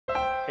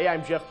Hey,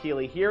 I'm Jeff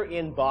Keighley here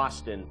in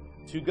Boston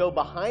to go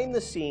behind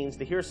the scenes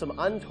to hear some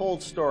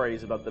untold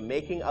stories about the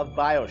making of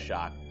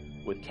Bioshock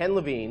with Ken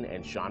Levine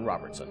and Sean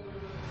Robertson.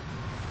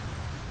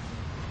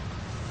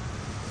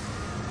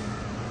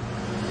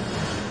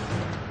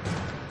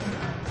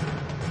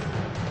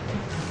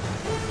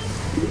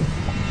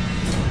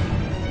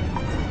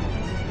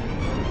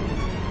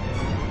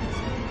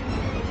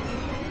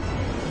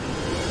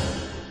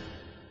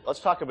 Let's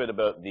talk a bit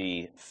about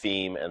the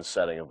theme and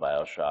setting of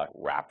Bioshock,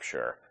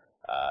 Rapture.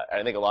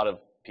 I think a lot of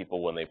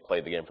people, when they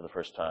played the game for the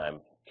first time,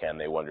 Ken,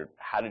 they wondered,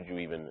 how did you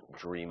even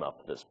dream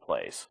up this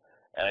place?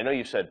 And I know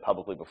you said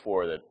publicly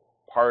before that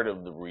part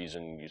of the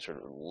reason you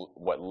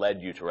what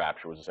led you to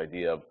Rapture was this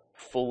idea of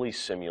fully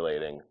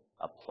simulating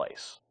a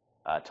place.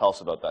 Tell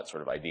us about that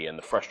sort of idea and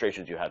the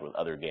frustrations you had with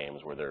other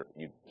games where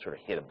you sort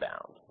of hit a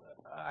bound.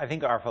 I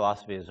think our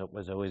philosophy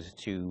was always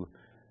to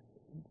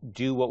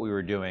do what we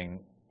were doing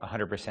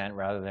 100%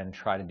 rather than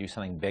try to do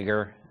something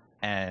bigger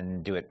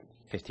and do it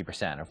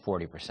 50% or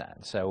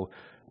 40%. So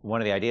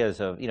one of the ideas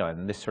of,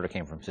 and this sort of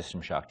came from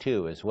System Shock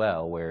 2 as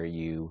well, where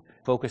you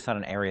focus on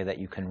an area that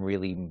you can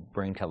really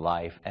bring to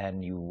life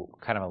and you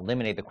kind of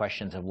eliminate the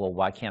questions of, well,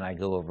 why can't I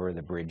go over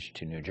the bridge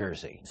to New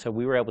Jersey? So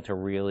we were able to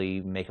really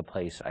make a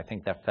place, I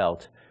think, that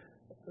felt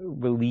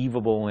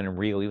believable and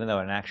real, even though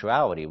in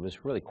actuality it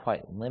was really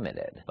quite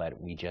limited. But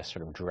we just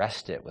sort of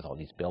dressed it with all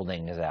these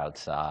buildings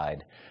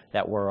outside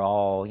that were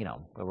all,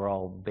 were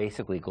all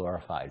basically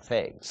glorified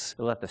fakes.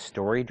 We let the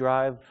story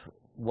drive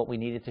what we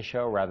needed to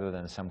show rather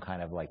than some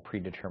kind of like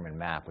predetermined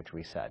map which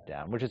we set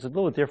down, which is a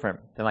little different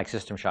than like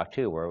System Shock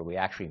 2, where we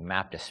actually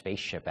mapped a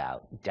spaceship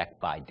out deck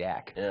by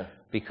deck. Yeah.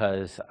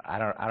 Because I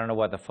don't know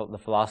what the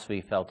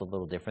philosophy felt a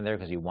little different there,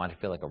 because you want to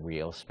feel like a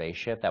real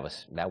spaceship that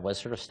was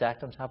sort of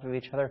stacked on top of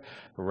each other.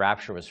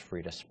 Rapture was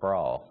free to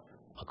sprawl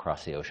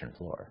across the ocean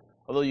floor.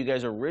 Although you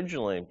guys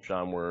originally,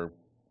 Sean, were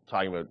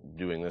talking about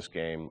doing this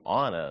game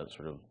on a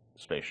sort of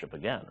spaceship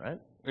again,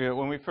 right? Yeah,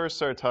 when we first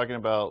started talking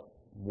about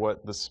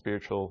what the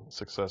spiritual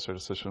successor to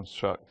System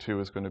Shock 2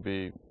 is going to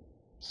be,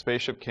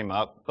 Spaceship came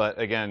up, but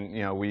again,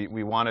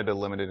 we wanted a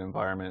limited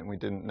environment, and we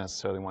didn't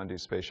necessarily want to do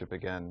Spaceship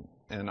again.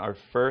 And our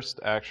first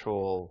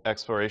actual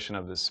exploration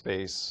of this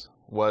space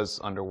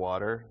was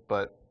underwater,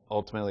 but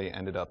ultimately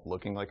ended up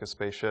looking like a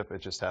spaceship. It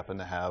just happened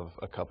to have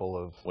a couple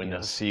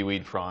of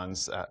seaweed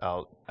fronds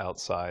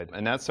outside.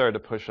 And that started to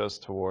push us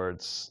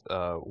towards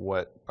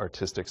what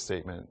artistic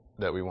statement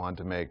that we wanted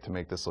to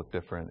make this look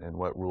different, and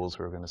what rules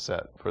we were going to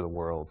set for the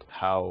world.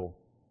 How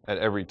at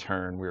every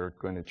turn we were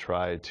going to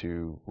try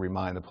to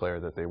remind the player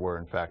that they were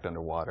in fact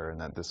underwater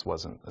and that this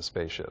wasn't a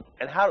spaceship.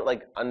 And how,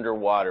 like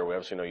underwater, we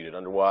obviously know you did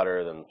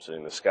underwater, then sitting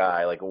in the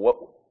sky, like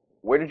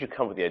where did you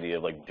come with the idea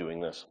of like doing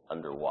this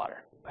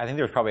underwater? I think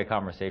there was probably a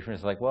conversation.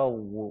 It's like, well,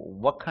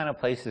 what kind of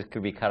places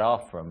could be cut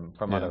off from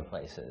other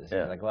places?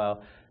 Yeah. Like,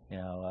 well,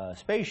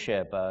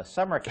 spaceship,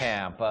 summer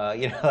camp,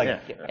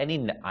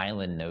 any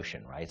island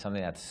notion, right?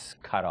 Something that's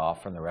cut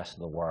off from the rest of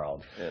the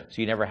world. Yeah. So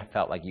you never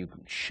felt like you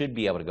should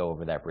be able to go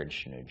over that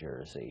bridge to New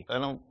Jersey. I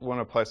don't want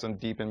to apply some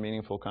deep and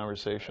meaningful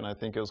conversation. I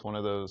think it was one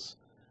of those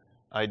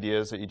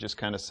ideas that you just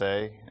kind of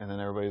say, and then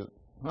everybody's,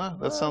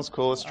 that sounds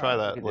cool. Let's try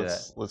that.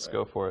 Let's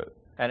go for it.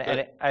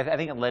 And I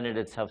think it lended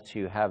itself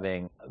to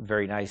having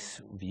very nice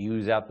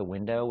views out the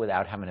window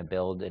without having to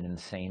build an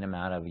insane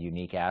amount of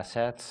unique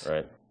assets.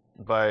 Right.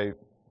 By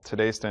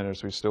today's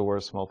standards, we still were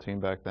a small team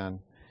back then.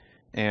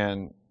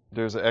 And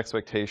there's an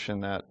expectation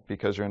that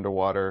because you're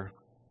underwater,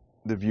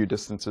 the view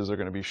distances are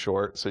going to be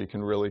short, so you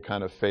can really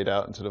kind of fade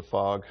out into the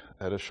fog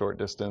at a short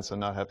distance and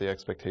not have the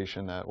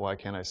expectation that, why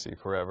can't I see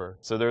forever?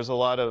 So there's a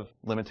lot of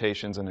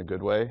limitations in a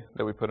good way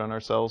that we put on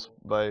ourselves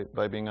by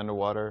being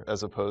underwater,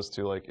 as opposed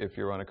to like if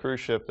you're on a cruise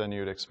ship, then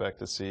you'd expect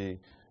to see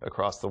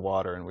across the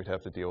water and we'd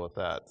have to deal with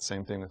that.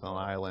 Same thing with an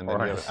island.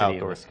 Or in a city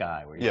in the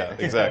sky. Yeah,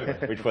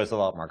 exactly. Which was a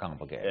lot more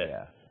complicated,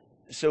 yeah.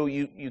 So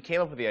you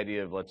came up with the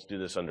idea of let's do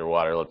this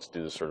underwater, let's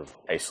do this sort of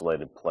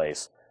isolated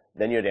place.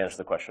 Then you had to answer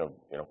the question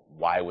of,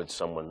 why would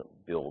someone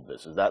build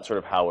this? Is that sort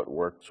of how it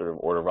worked, sort of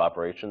order of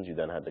operations? You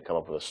then had to come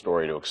up with a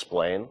story to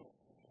explain?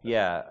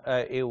 Yeah,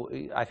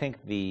 I think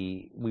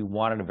we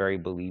wanted a very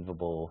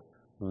believable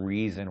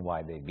reason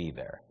why they'd be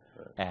there.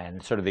 Right.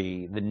 And sort of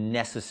the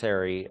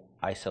necessary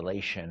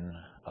isolation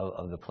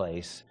of the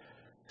place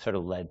sort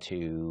of led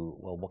to,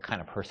 well, what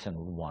kind of person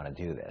would want to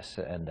do this?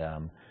 And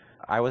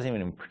I wasn't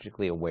even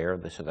particularly aware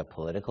of the sort of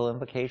political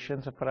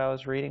implications of what I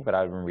was reading, but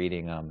I've been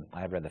reading, I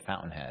had read The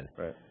Fountainhead.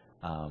 Right.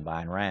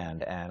 By Ayn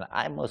Rand, and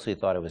I mostly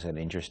thought it was an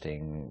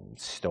interesting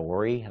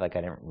story. Like,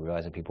 I didn't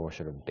realize that people were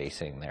sort of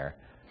basing their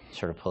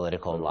sort of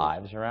political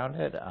lives around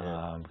it,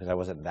 because I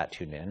wasn't that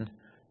tuned in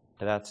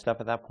to that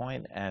stuff at that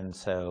point. And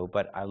so,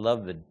 but I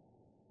love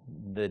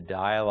the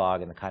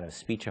dialogue and the kind of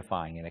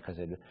speechifying in it, because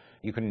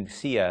you can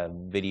see a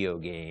video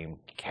game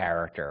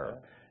character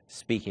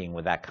speaking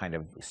with that kind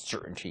of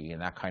certainty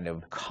and that kind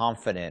of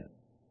confident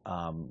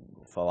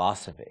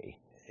philosophy.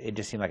 It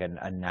just seemed like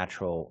a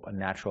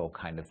natural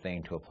kind of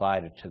thing to apply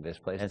to this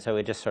place, and so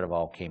it just sort of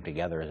all came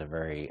together as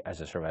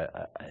a sort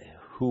of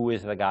who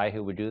is the guy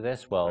who would do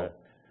this? Well,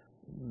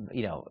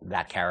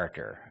 that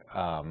character.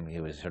 He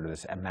was sort of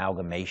this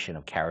amalgamation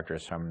of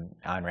characters from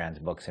Ayn Rand's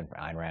books and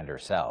Ayn Rand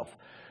herself.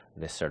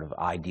 This sort of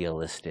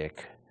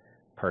idealistic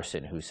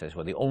person who says,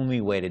 well, the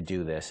only way to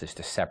do this is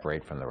to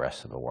separate from the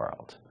rest of the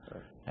world.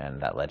 Right.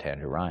 And that led to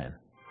Andrew Ryan.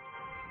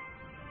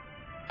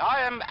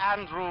 I am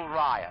Andrew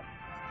Ryan,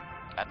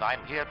 and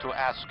I'm here to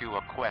ask you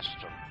a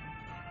question.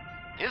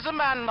 Is a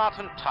man not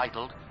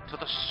entitled to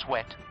the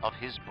sweat of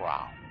his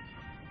brow?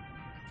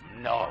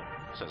 No,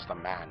 says the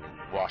man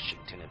in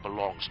Washington, it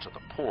belongs to the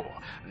poor.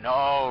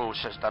 No,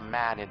 says the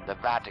man in the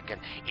Vatican,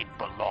 it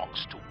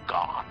belongs to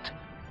God.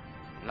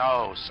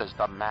 No, says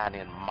the man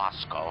in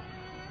Moscow,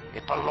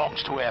 it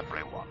belongs to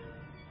everyone.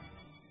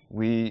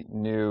 We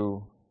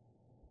knew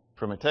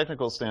from a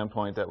technical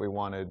standpoint that we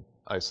wanted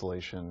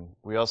isolation.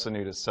 We also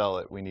knew to sell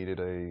it, we needed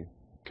a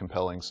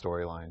compelling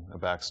storyline, a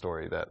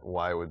backstory that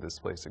why would this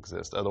place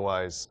exist?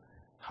 Otherwise,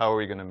 how are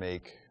we going to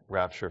make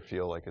Rapture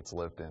feel like it's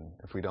lived in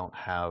if we don't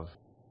have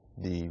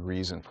the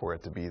reason for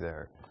it to be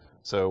there?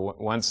 So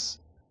once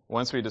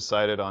we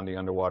decided on the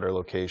underwater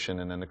location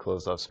and then the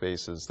closed off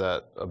spaces,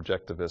 that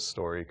objectivist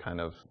story kind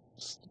of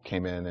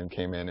came in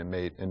and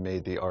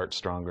made the art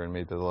stronger and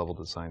made the level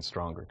design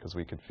stronger because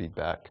we could feed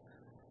back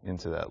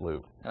into that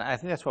loop. And I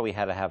think that's why we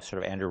had to have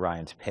sort of Andrew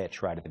Ryan's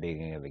pitch right at the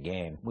beginning of the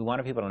game. We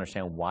wanted people to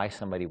understand why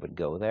somebody would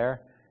go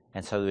there.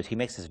 And so he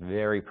makes this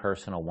very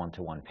personal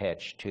one-to-one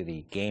pitch to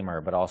the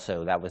gamer, but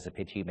also that was the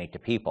pitch he'd make to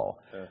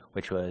people,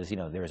 which was,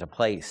 there's a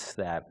place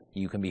that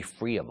you can be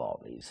free of all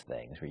these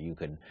things, where you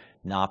can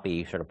not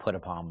be sort of put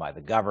upon by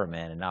the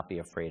government and not be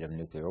afraid of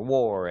nuclear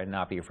war and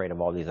not be afraid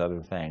of all these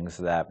other things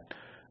that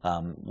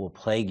will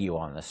plague you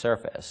on the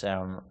surface.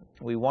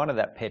 We wanted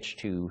that pitch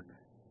to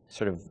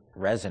sort of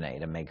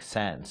resonate and make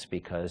sense,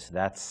 because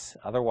that's,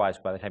 otherwise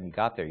by the time you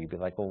got there you'd be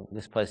like, well,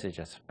 this place is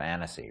just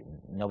fantasy,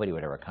 nobody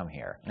would ever come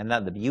here. And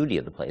that the beauty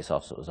of the place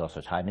also was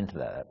also tied into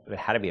that. It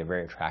had to be a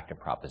very attractive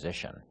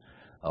proposition,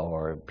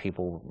 or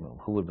people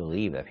who would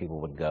believe that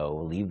people would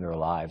go leave their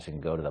lives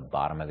and go to the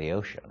bottom of the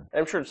ocean.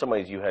 I'm sure in some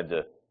ways you had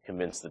to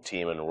convince the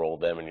team and enroll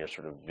them in your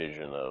sort of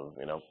vision of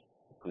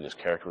who this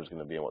character was going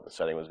to be and what the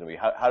setting was going to be.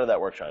 How did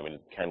that work, Sean? I mean,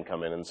 did Ken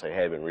come in and say,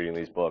 hey, I've been reading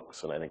these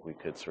books, and I think we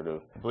could sort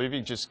of... I believe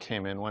he just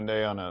came in one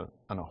day on a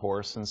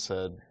horse and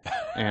said,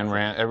 Ayn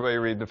Rand, everybody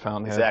read The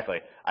Fountainhead. Exactly.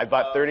 I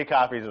bought 30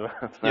 copies of it.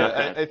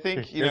 Yeah, I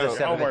think, here's a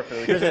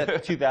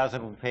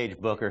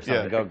 2,000-page book or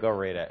something. Yeah. Go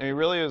read it. And it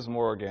really is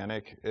more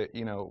organic.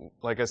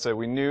 Like I said,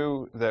 we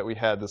knew that we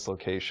had this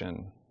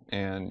location,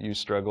 and you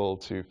struggle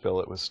to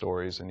fill it with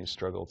stories, and you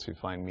struggle to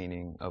find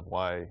meaning of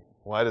why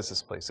does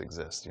this place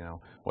exist?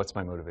 What's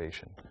my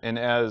motivation? And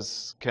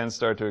as Ken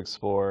started to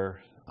explore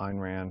Ayn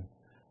Rand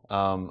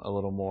a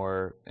little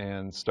more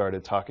and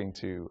started talking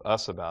to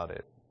us about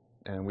it,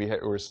 and we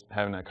were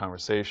having that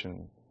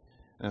conversation,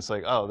 and it's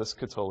like, oh, this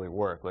could totally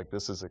work. Like,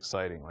 this is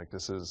exciting. Like,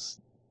 this is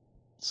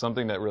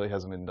something that really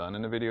hasn't been done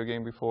in a video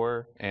game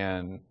before.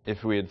 And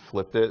if we had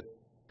flipped it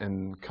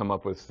and come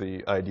up with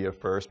the idea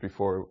first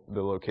before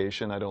the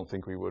location, I don't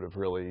think we would have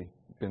really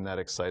been that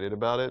excited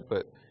about it.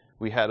 But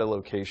we had a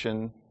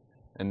location,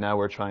 and now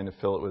we're trying to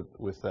fill it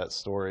with that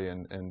story,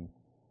 and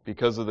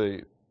because of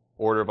the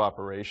order of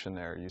operation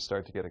there, you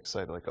start to get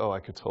excited, like, oh, I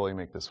could totally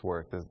make this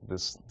work.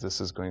 This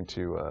is going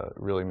to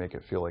really make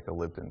it feel like a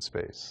lived-in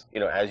space.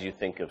 As you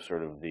think of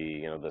sort of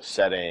the the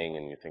setting,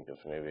 and you think of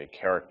maybe a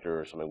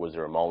character or something, was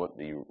there a moment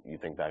that you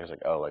think back, it's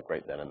like, oh, like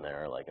right then and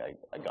there, like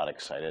I got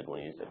excited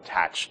when you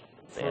attached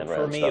the Ayn Rand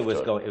For me, stuff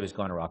it was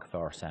going to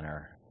Rockefeller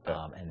Center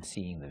and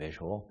seeing the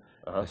visual.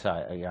 So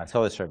I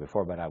told this story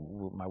before, but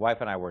my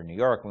wife and I were in New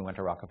York, and we went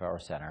to Rockefeller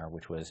Center,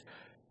 which was,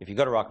 if you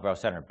go to Rockefeller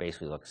Center, it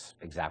basically looks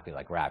exactly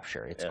like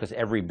Rapture. It's because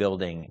every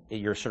building,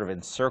 you're sort of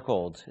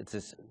encircled. It's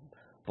this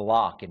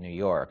block in New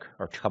York,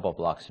 or a couple of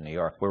blocks in New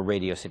York, where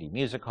Radio City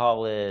Music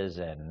Hall is,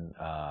 and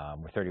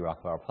where 30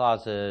 Rockefeller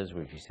Plazas,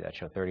 where you see that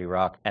show 30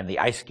 Rock, and the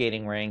ice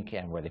skating rink,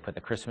 and where they put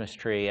the Christmas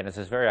tree, and it's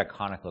this very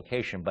iconic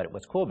location. But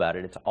what's cool about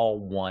it, it's all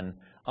one,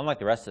 unlike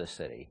the rest of the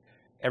city.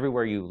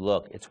 Everywhere you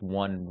look, it's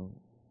one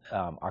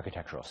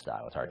architectural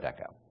style. It's Art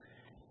Deco,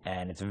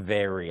 and it's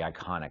very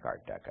iconic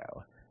Art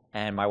Deco.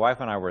 And my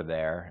wife and I were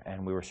there,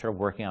 and we were sort of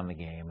working on the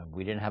game, and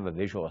we didn't have a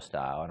visual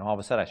style. And all of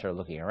a sudden, I started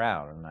looking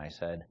around, and I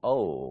said,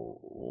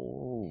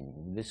 "Oh,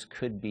 this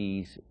could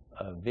be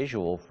a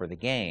visual for the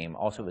game."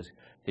 Also,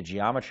 the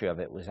geometry of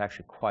it was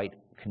actually quite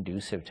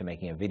conducive to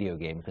making a video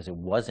game, because it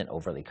wasn't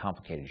overly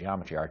complicated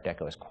geometry. Art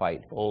Deco is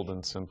quite bold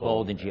and simple,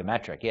 bold and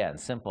geometric, and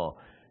simple.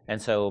 And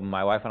so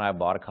my wife and I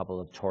bought a couple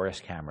of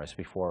tourist cameras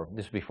before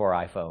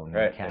iPhone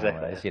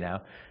cameras,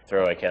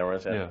 Throwaway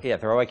cameras, yeah,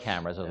 throwaway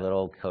cameras with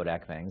little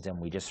Kodak things, and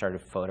we just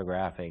started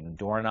photographing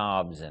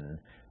doorknobs and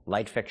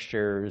light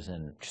fixtures,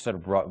 and just sort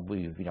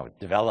of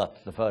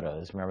developed the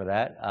photos. Remember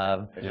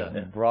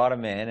that? Brought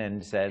them in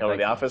and said, "Come to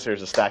the office.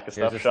 Here's a stack of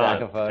stuff. Here's a stack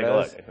of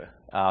photos. Take a look.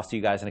 I'll see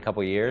you guys in a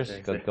couple of years.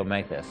 Go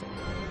make this."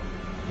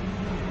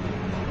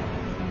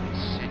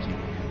 City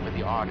where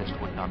the artist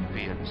would not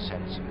fear the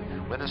censor,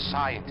 where the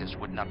scientist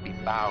would not be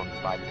bound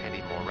by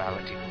petty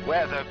morality,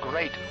 where the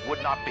great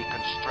would not be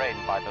constrained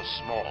by the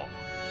small.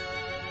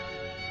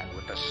 And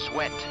with the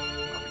sweat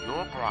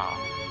your brow,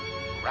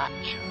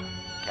 Rapture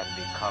can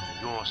become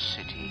your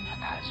city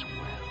as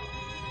well.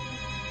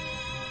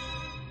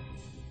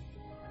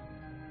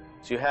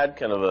 So you had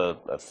kind of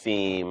a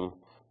theme,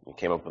 you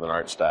came up with an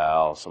art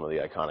style, some of the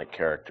iconic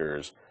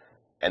characters,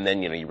 and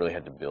then, you really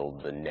had to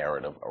build the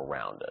narrative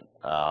around it.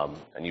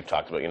 And you've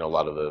talked about, a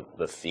lot of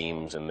the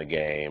themes in the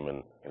game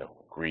and,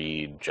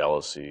 greed,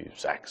 jealousy,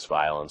 sex,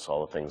 violence,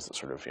 all the things that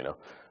sort of,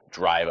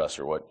 drive us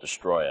or what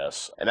destroy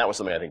us. And that was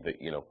something I think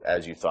that,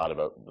 as you thought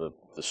about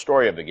the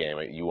story of the game,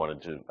 you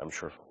wanted to, I'm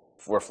sure,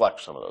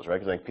 reflect some of those, right?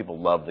 Because I think people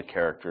love the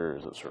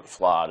characters, it's sort of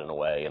flawed in a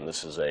way, and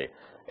this is a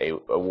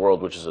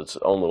world which is its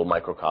own little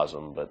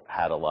microcosm, but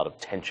had a lot of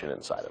tension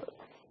inside of it.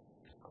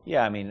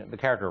 Yeah, I mean, the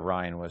character of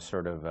Ryan was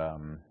sort of,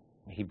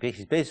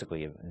 he's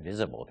basically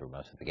invisible through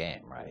most of the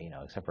game, right?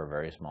 Except for a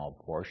very small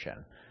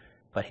portion.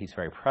 But he's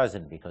very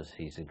present because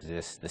he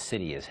exists, the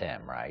city is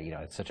him, right?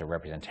 It's such a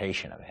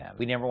representation of him.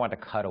 We never want to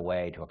cut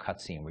away to a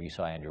cutscene where you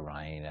saw Andrew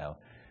Ryan,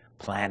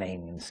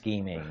 planning and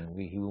scheming.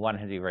 We wanted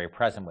him to be very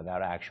present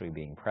without actually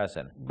being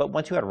present. But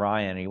once you had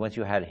Ryan, once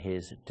you had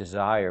his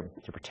desire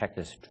to protect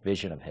this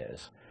vision of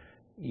his,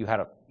 you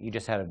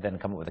just had to then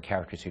come up with the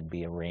characters who'd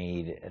be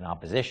arrayed in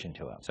opposition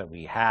to him. So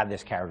we had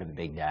this character, the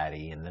Big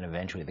Daddy, and then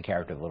eventually the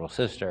character of the Little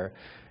Sister.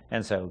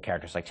 And so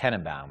characters like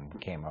Tenenbaum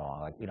came along,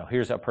 like,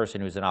 here's a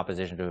person who's in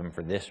opposition to him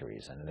for this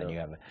reason. And then you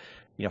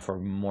have, for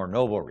more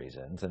noble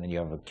reasons. And then you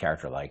have a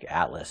character like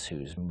Atlas,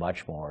 who's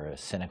much more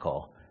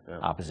cynical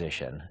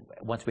opposition.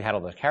 Once we had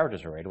all those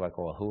characters arrayed, we're like,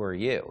 well, who are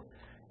you?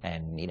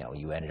 And,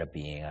 you ended up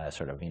being a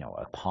sort of,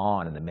 a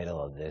pawn in the middle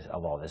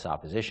of all this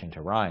opposition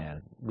to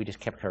Ryan. We just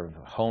kept sort of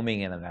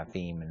homing in on that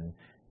theme and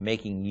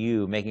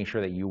making sure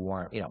that you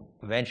weren't,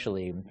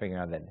 eventually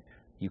figuring out that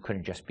you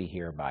couldn't just be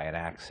here by an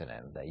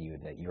accident, that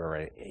you're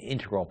an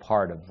integral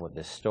part of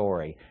this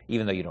story,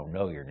 even though you don't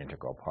know you're an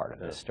integral part of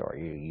this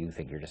story. You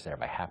think you're just there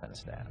by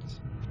happenstance.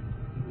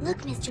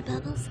 Look, Mr.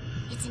 Bubbles,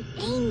 it's an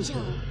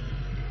angel.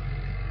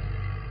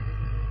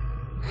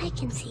 I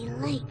can see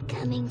light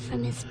coming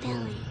from his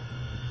belly.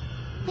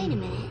 Wait a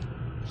minute,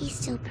 he's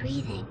still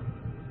breathing.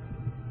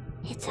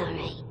 It's all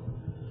right.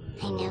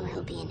 I know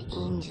he'll be an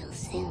angel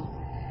soon.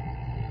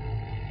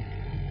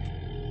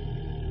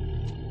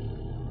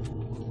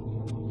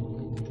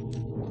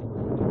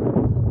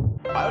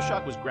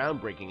 Bioshock was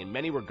groundbreaking in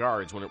many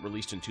regards when it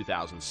released in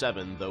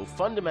 2007, though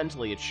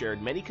fundamentally it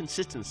shared many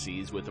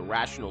consistencies with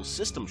Irrational's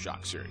System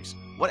Shock series.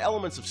 What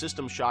elements of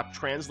System Shock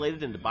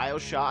translated into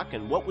Bioshock,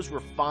 and what was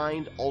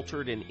refined,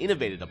 altered, and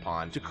innovated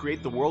upon to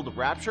create the world of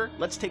Rapture?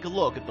 Let's take a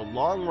look at the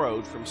long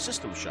road from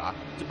System Shock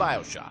to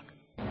Bioshock.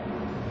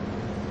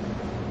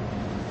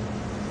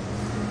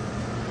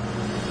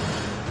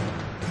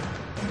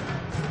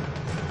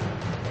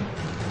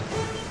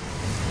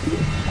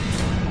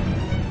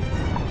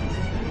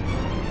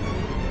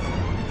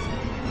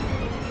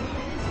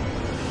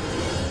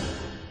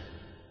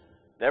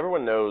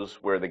 Everyone knows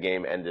where the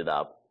game ended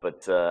up,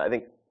 but I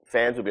think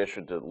fans would be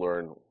interested to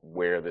learn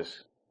where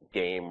this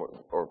game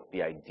or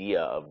the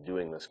idea of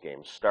doing this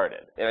game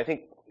started. And I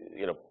think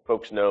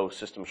folks know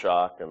System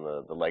Shock and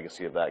the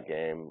legacy of that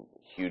game,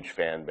 huge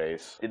fan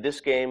base. Did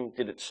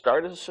it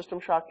start as a System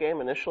Shock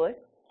game initially?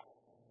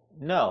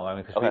 No, I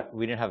mean, because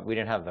we didn't have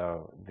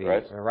the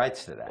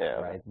rights to that,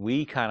 right?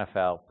 We kind of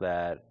felt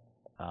that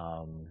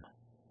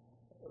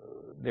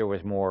there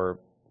was more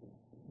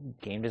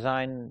game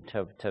design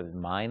to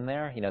mine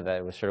there. That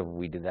it was sort of,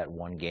 we did that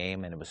one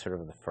game, and it was sort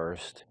of the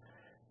first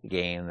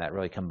game that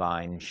really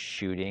combined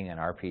shooting and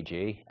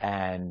RPG.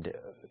 And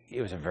it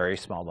was a very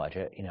small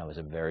budget. It was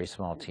a very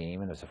small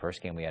team, and it was the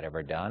first game we had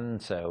ever done.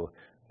 So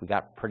we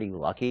got pretty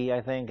lucky, I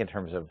think, in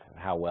terms of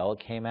how well it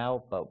came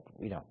out. But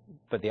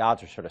but the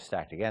odds were sort of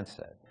stacked against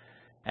it.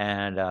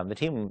 And the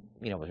team,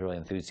 was really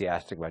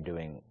enthusiastic about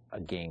doing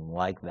a game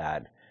like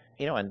that.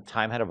 And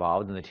time had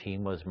evolved, and the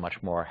team was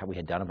much more, we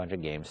had done a bunch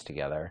of games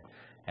together,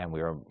 and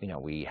we were,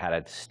 we had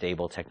a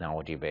stable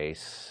technology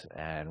base,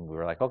 and we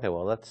were like, okay,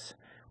 well,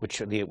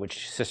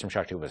 which System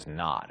Shock 2 was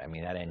not. I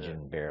mean, that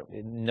engine,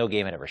 no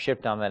game had ever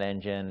shipped on that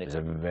engine. It was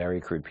a very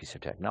crude piece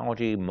of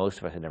technology. Most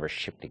of us had never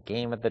shipped a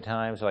game at the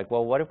time. So like,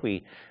 well, what if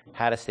we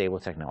had a stable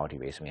technology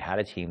base, and we had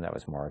a team that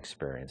was more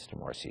experienced and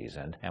more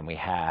seasoned, and we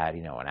had,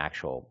 an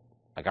actual,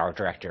 like, art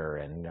director,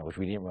 and which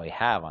we didn't really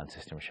have on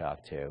System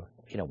Shock 2.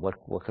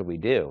 What could we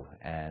do?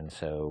 And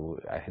so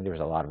I think there was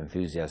a lot of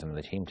enthusiasm in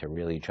the team to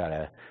really try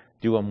to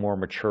do a more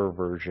mature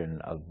version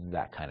of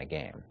that kind of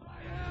game.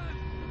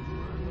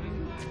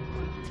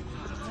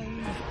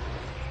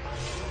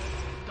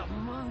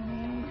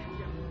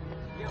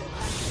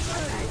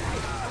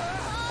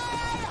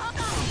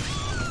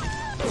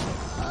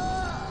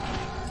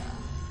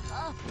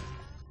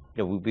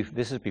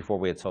 This is before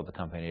we had sold the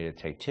company to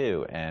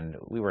Take-Two, and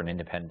we were an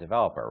independent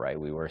developer, right?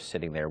 We were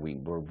sitting there, we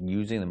were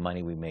using the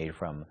money we made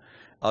from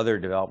other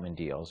development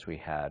deals we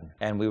had,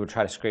 and we would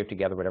try to scrape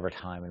together whatever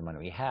time and money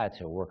we had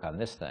to work on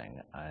this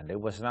thing. And it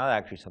was not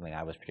actually something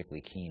I was particularly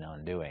keen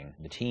on doing.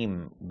 The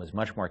team was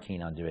much more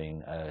keen on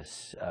doing a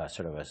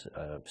sort of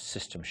a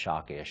System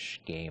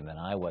Shock-ish game than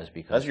I was,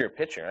 because That's what you were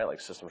pitching, right? Like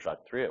System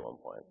Shock 3 at one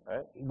point,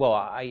 right? well,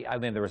 I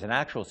mean, there was an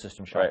actual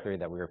System Shock Right. 3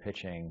 that we were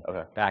pitching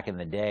Okay. back in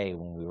the day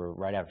when we were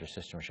right after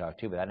System Shock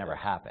 2, but that never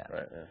happened.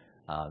 Right.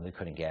 Yeah. We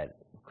couldn't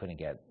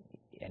get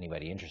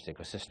anybody interested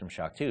because System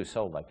Shock 2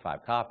 sold like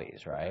 5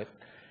 copies, right?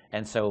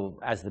 And so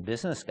as the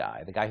business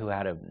guy, the guy who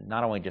had to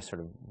not only just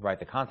sort of write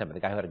the content, but the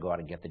guy who had to go out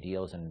and get the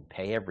deals and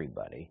pay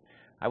everybody,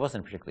 I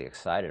wasn't particularly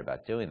excited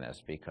about doing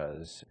this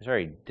because it was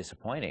very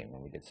disappointing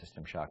when we did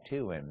System Shock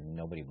 2 and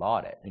nobody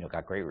bought it. You know, it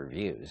got great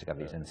reviews, it got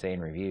these insane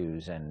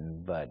reviews,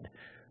 but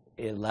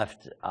it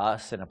left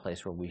us in a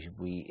place where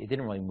it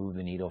didn't really move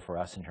the needle for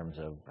us in terms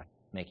of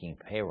making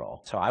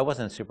payroll. So I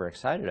wasn't super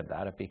excited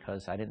about it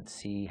because I didn't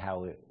see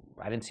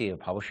I didn't see a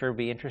publisher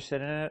be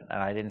interested in it,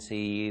 and I didn't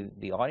see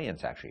the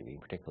audience actually being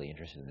particularly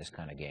interested in this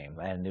kind of game.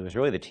 And it was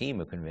really the team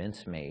who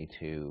convinced me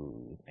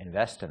to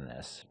invest in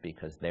this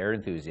because their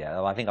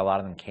enthusiasm. I think a lot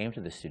of them came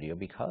to the studio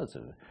because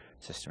of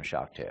System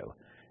Shock 2.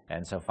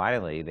 And so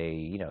finally,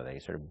 they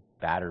sort of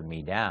battered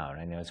me down.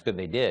 And it's good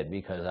they did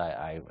because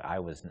I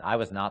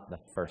was not the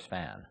first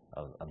fan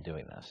of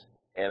doing this.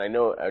 And I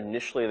know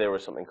initially there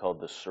was something called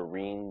the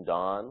Serene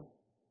Dawn.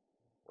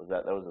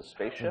 That was a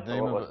spaceship,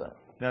 or what was that?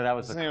 No, that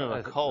was the name of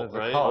a cult,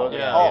 right? Cult.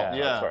 Yeah.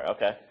 That's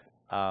right.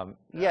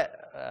 Okay.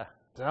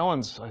 That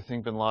one's, I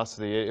think, been lost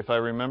to the. If I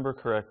remember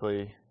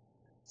correctly,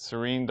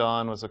 Serene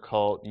Dawn was a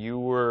cult. You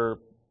were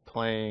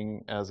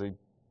playing as a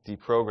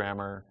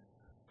deprogrammer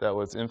that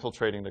was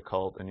infiltrating the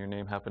cult, and your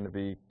name happened to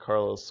be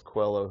Carlos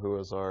Coelho, who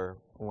was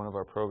one of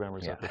our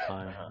programmers at the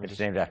time. It's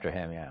named after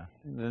him, yeah.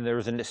 Then there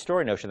was a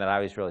story notion that I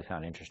always really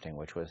found interesting,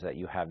 which was that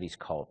you have these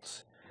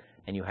cults,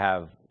 and you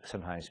have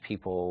sometimes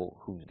people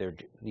who they're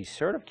these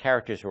sort of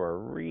characters who are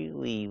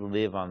really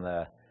live on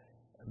the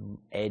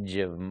edge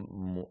of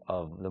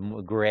the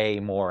gray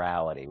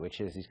morality,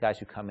 which is these guys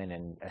who come in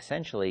and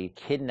essentially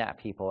kidnap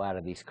people out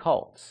of these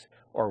cults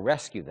or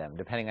rescue them,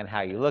 depending on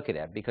how you look at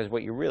it. Because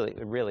what it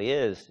really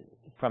is,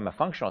 from a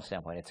functional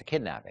standpoint, it's a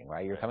kidnapping,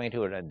 right? You're coming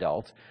to an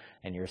adult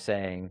and you're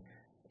saying,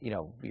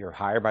 you're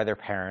hired by their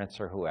parents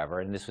or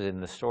whoever. And this was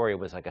in the story, it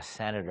was like a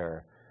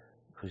senator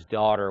whose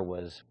daughter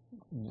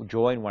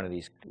joined one of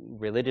these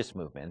religious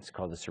movements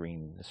called the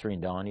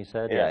Serene Dawn, you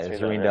said? Yeah, the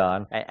Serene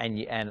Dawn.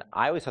 And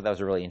I always thought that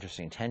was a really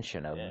interesting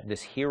tension of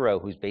this hero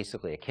who's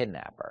basically a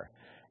kidnapper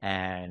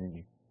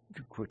and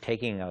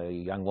taking a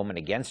young woman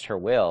against her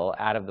will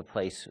out of the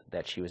place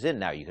that she was in.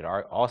 Now, you could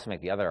also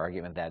make the other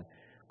argument that,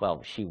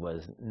 well, she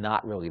was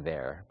not really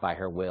there by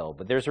her will.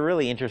 But there's a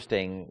really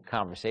interesting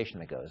conversation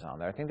that goes on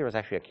there. I think there was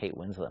actually a Kate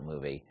Winslet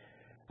movie,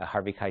 a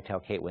Harvey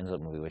Keitel, Kate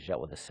Winslet movie, which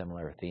dealt with a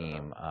similar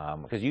theme.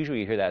 Because usually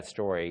you hear that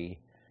story,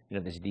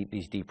 these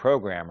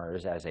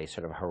deprogrammers as a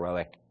sort of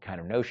heroic kind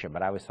of notion.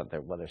 But I always thought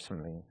that, well, there's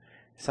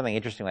something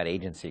interesting about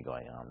agency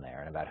going on there,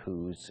 and about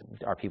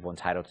are people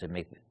entitled to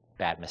make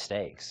bad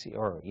mistakes,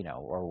 or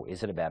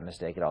is it a bad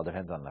mistake? It all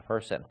depends on the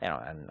person. And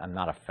I'm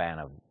not a fan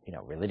of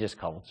religious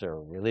cults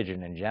or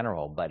religion in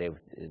general, but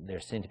there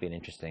seemed to be an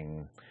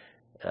interesting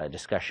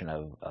discussion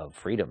of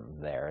freedom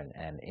there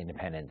and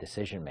independent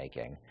decision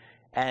making.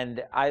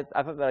 And I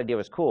thought that idea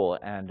was cool,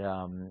 and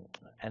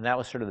that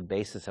was sort of the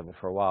basis of it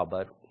for a while.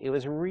 But it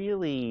was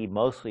really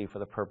mostly for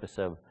the purpose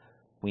of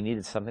we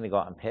needed something to go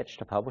out and pitch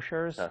to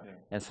publishers,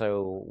 and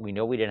so we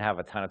didn't have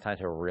a ton of time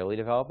to really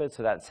develop it.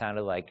 So that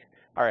sounded like,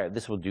 all right,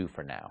 this will do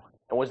for now.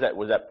 And was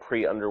that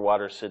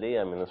pre-Underwater City?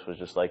 I mean, this was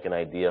just like an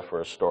idea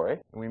for a story.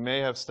 We may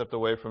have stepped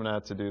away from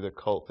that to do the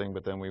cult thing,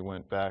 but then we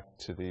went back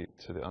to the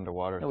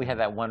underwater. No, we had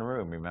that one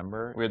room,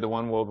 remember? We had the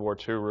one World War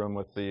II room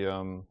with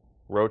the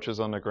roaches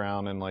on the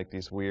ground and like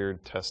these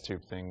weird test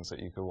tube things that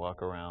you could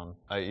walk around.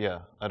 I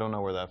don't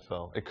know where that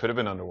fell. It could have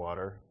been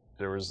underwater.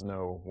 There was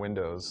no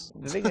windows.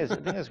 The thing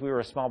is, we were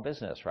a small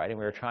business, right? And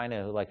we were trying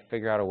to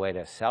figure out a way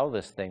to sell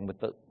this thing with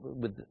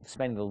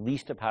spending the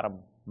least amount of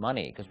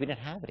money, because we didn't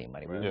have any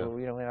money. We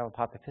didn't have a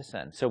pot to piss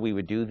in. So we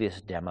would do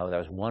this demo. That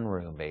was one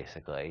room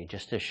basically,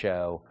 just to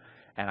show.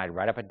 And I'd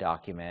write up a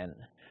document,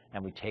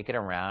 and we'd take it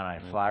around.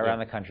 I'd fly around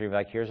the country, be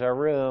like, "Here's our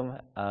room."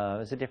 It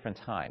was a different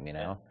time,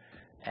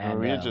 And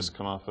we had just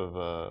come off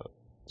of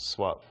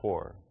SWAT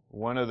 4.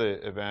 One of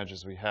the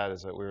advantages we had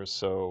is that we were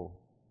so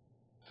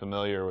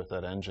familiar with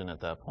that engine at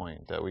that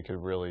point that we could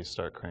really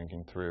start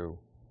cranking through,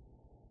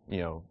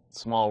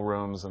 small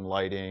rooms and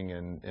lighting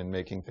and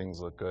making things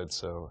look good.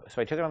 So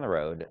I took it on the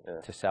road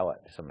to sell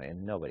it to somebody,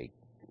 and nobody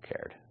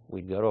cared.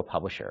 We'd go to a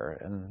publisher,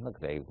 and look,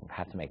 they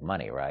have to make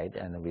money, right?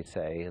 And then we'd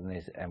say,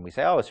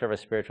 oh, it's sort of a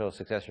spiritual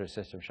successor to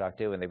System Shock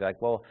 2, and they'd be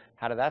like, well,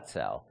 how did that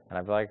sell? And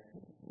I'd be like,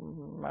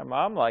 my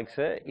mom likes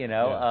it,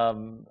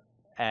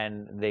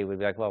 and they would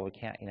be like, well, we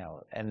can't,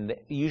 and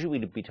usually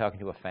we'd be talking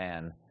to a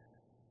fan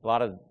a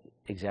lot of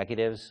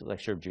executives, like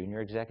sort of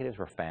junior executives,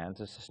 were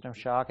fans of System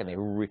Shock, and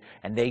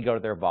they'd go to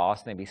their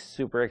boss and they'd be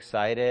super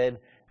excited,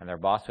 and their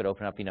boss would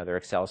open up, their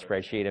Excel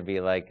spreadsheet and be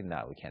like,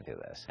 "No, we can't do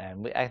this."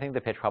 And I think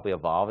the pitch probably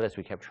evolved as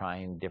we kept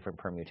trying different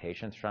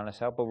permutations trying to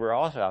sell, but we were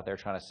also out there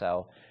trying to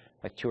sell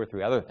like 2 or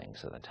 3 other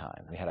things at the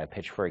time. We had a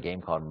pitch for a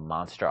game called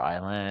Monster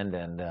Island,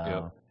 and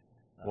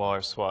Well,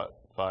 our SWAT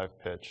 5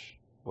 pitch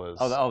was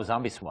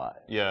Zombie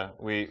SWAT. Yeah,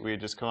 we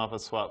had just come off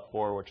of SWAT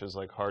 4, which is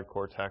like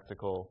hardcore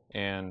tactical,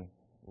 and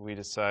we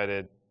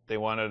decided they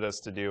wanted us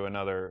to do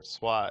another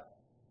SWAT,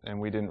 and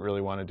we didn't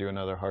really want to do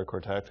another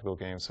hardcore tactical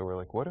game, so we're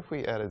like, what if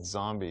we added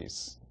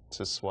zombies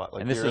to SWAT?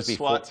 Like, you're a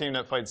SWAT team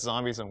that fights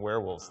zombies and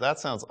werewolves. That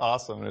sounds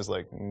awesome. And it was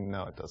like,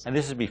 no, it doesn't. And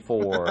this is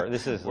before,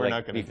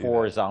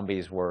 before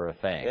zombies were a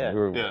thing.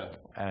 Yeah.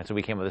 And so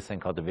we came with this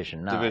thing called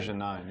Division 9. Division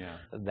 9, yeah.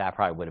 That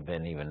probably would have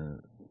been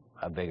even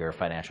a bigger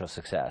financial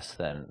success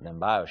than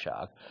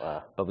Bioshock.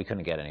 Wow. But we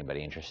couldn't get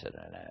anybody interested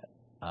in it.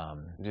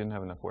 We didn't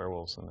have enough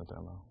werewolves in the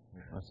demo,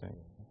 I think.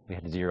 We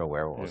had 0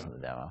 werewolves in the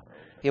demo.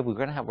 Yeah, we were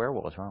going to have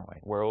werewolves, weren't we?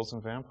 Werewolves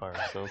and vampires.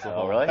 That was the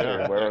whole, really?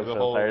 Yeah, werewolves, the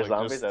whole, vampires, like,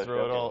 zombies? just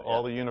throw it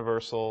all the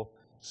Universal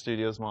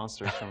Studios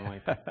monsters from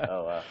like...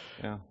 Oh, wow.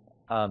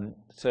 Yeah.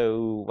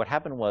 So what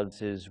happened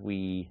was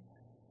we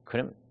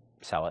couldn't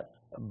sell it,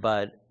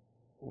 but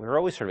we were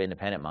always sort of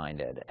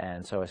independent-minded.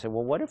 And so I said,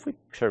 well, what if we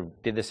sort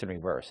of did this in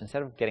reverse?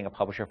 Instead of getting a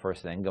publisher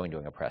first and then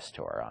doing a press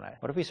tour on it,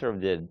 what if we sort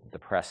of did the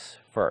press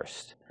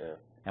first? Yeah.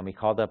 And we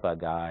called up a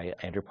guy,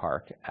 Andrew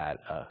Park,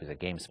 who's at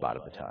GameSpot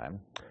at the time,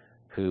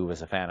 who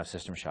was a fan of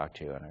System Shock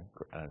 2 and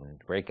a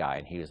great guy.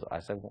 And I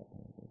said, well,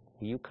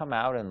 will you come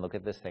out and look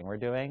at this thing we're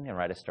doing and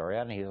write a story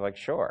on it? And he was like,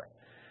 sure.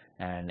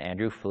 And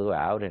Andrew flew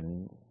out,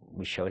 and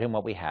we showed him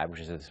what we had,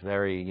 which is this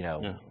very,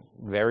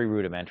 very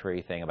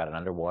rudimentary thing about an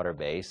underwater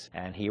base.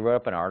 And he wrote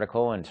up an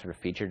article and sort of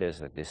featured as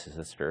like, this is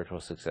the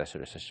spiritual successor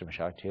to System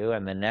Shock 2.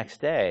 And the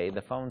next day,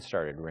 the phone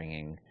started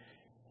ringing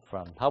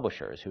from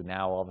publishers who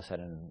now all of a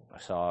sudden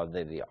saw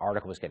the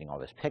article was getting all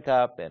this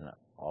pickup and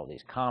all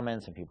these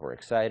comments, and people were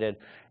excited.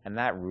 And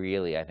that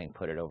really, I think,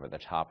 put it over the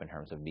top in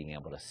terms of being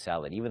able to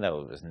sell it, even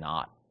though it was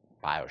not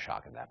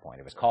Bioshock at that point.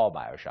 It was called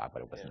Bioshock,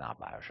 but it was not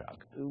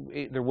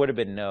Bioshock. There would have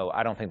been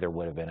I don't think there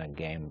would have been a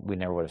game. We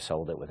never would have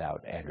sold it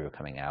without Andrew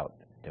coming out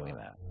doing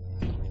that.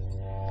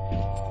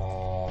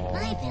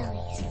 My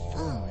belly's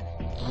full of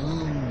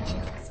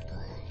angel's blood.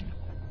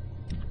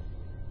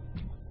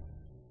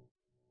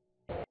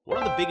 One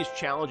of the biggest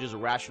challenges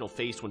Irrational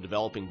faced when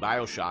developing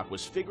Bioshock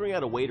was figuring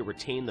out a way to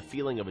retain the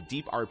feeling of a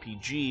deep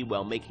RPG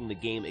while making the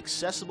game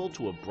accessible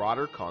to a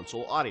broader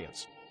console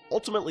audience.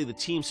 Ultimately, the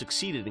team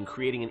succeeded in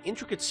creating an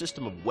intricate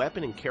system of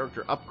weapon and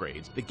character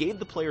upgrades that gave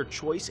the player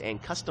choice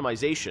and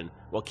customization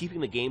while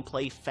keeping the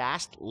gameplay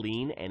fast,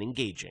 lean, and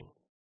engaging.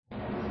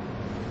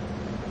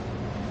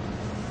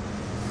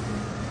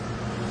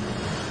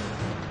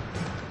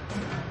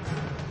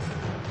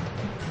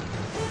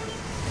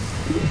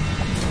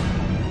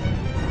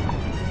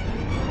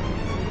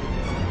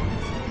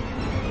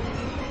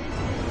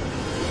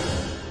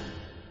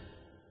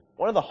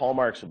 One of the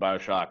hallmarks of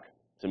Bioshock,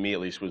 to me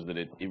at least, was that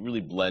it really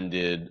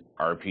blended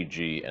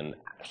RPG and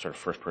sort of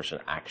first-person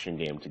action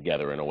game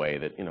together in a way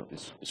that,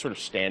 is sort of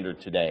standard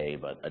today,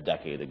 but a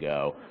decade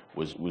ago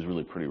was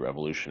really pretty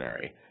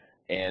revolutionary.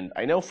 And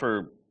I know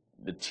for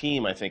the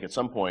team, I think at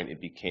some point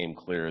it became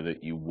clear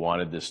that you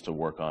wanted this to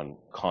work on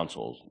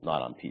consoles,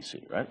 not on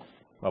PC, right?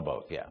 Well,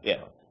 both, yeah.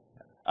 Yeah.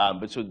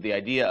 But so the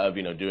idea of,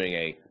 doing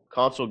a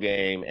console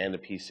game and a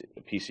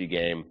PC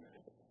game,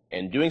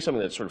 and doing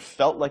something that sort of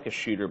felt like a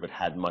shooter but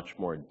had much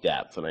more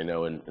depth. And I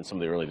know in some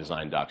of the early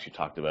design docs you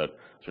talked about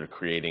sort of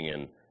creating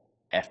an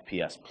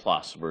FPS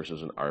plus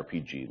versus an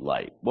RPG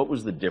light. What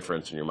was the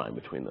difference in your mind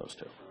between those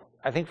two?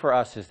 I think for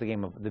us,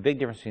 the big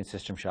difference between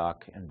System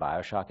Shock and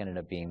Bioshock ended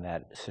up being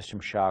that System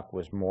Shock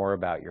was more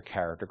about your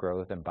character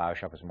growth and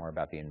Bioshock was more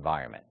about the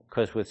environment.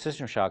 Because with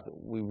System Shock,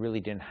 we really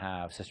didn't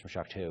have System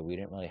Shock 2. We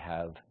didn't really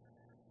have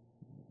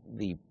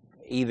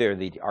either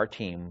our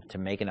team to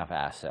make enough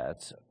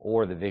assets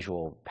or the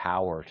visual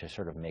power to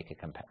sort of make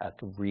a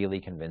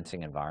really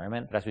convincing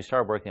environment. But as we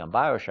started working on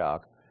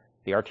Bioshock,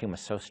 the art team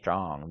was so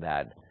strong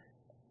that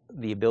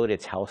the ability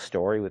to tell a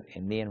story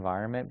within the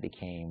environment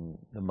became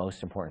the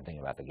most important thing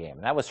about the game.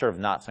 And that was sort of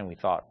not something we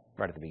thought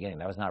right at the beginning.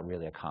 That was not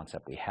really a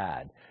concept we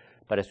had.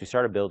 But as we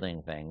started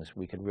building things,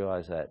 we could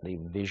realize that the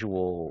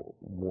visual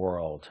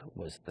world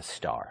was the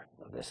star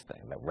of this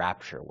thing. The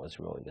Rapture was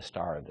really the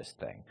star of this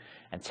thing.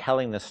 And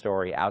telling the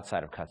story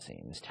outside of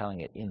cutscenes, telling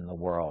it in the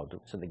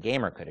world, so the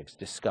gamer could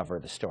discover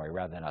the story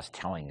rather than us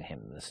telling him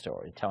the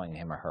story, telling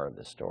him or her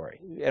the story.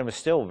 And it was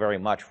still very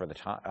much, for the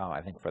time, I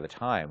think for the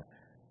time,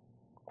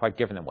 quite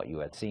different than what you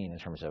had seen in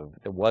terms of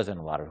there wasn't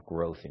a lot of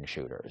growth in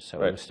shooters.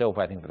 So it was still,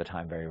 I think, for the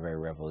time, very, very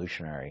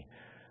revolutionary.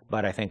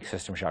 But I think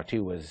System Shock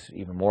 2 was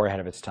even more ahead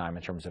of its time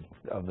in terms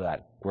of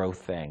that growth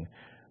thing,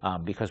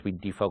 because we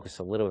defocused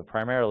a little bit.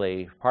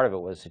 Primarily, part of it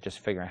was just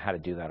figuring out how to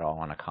do that all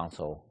on a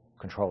console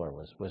controller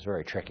was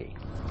very tricky.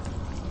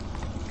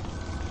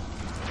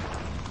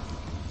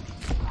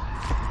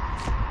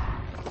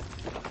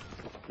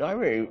 No, I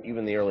remember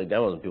even the early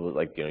demos, people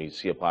like, you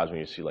see a plasma,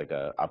 you see like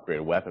a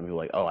upgraded weapon, people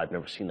are like, oh, I've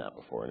never seen that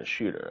before in a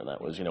shooter. And that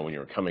was, when you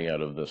were coming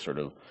out of the sort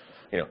of,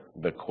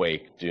 the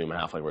Quake, Doom,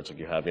 Half-Life, where it's like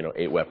you have,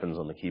 8 weapons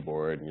on the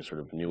keyboard, and you sort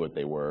of knew what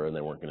they were, and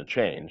they weren't going to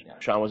change. Yeah.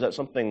 Sean, was that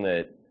something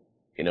that,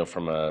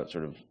 from a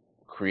sort of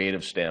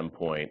creative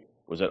standpoint,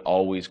 was it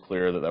always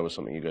clear that that was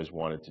something you guys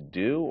wanted to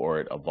do, or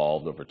it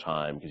evolved over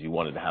time because you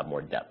wanted to have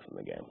more depth in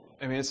the game?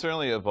 I mean, it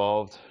certainly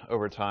evolved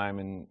over time,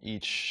 and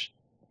each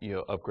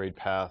upgrade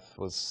path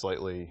was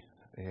slightly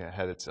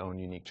had its own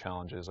unique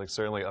challenges. Like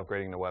certainly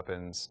upgrading the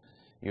weapons,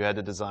 you had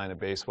to design a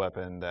base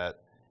weapon that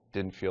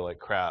didn't feel like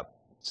crap,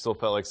 still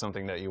felt like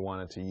something that you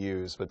wanted to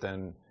use, but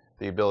then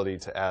the ability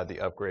to add the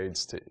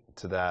upgrades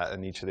to that,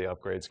 and each of the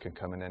upgrades can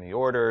come in any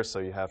order, so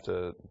you have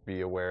to be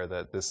aware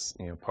that this,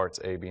 parts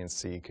A, B, and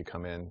C could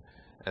come in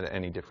at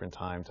any different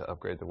time to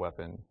upgrade the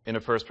weapon. In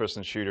a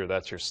first-person shooter,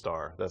 that's your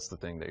star. That's the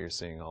thing that you're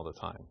seeing all the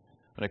time.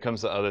 When it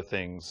comes to other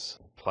things,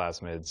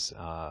 plasmids,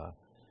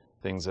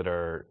 things that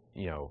are,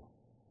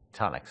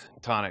 Tonics.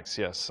 Tonics,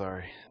 yes,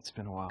 sorry. It's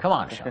been a while. Come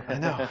on, Sean. I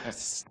know,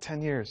 it's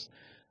 10 years.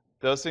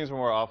 Those things were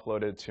more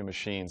offloaded to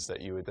machines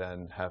that you would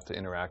then have to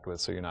interact with,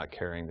 so you're not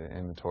carrying the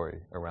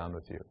inventory around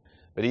with you.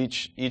 But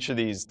each of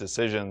these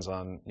decisions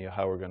on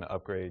how we're going to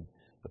upgrade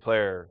the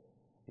player,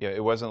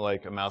 it wasn't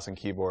like a mouse and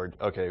keyboard,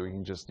 okay, we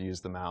can just use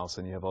the mouse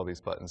and you have all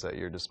these buttons at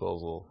your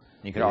disposal.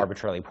 You could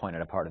arbitrarily point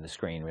at a part of the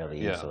screen really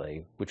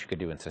easily, which you could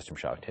do in System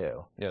Shock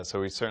too. Yeah,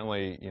 so we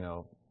certainly,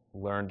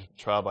 learned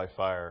trial by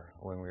fire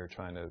when we were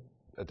trying to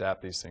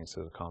adapt these things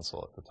to the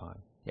console at the time.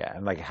 Yeah,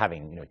 and like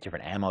having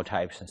different ammo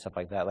types and stuff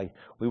like that. Like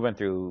we went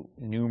through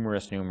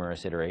numerous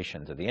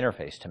iterations of the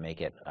interface to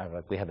make it.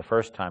 Like we had the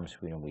first times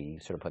we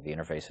sort of put the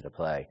interface into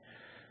play.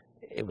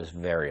 It was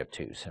very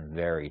obtuse and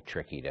very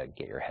tricky to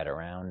get your head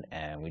around,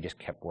 and we just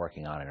kept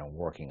working on it and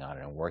working on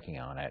it and working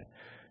on it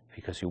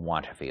because you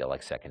want to feel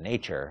like second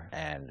nature.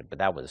 But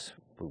that was,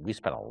 we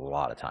spent a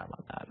lot of time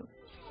on that.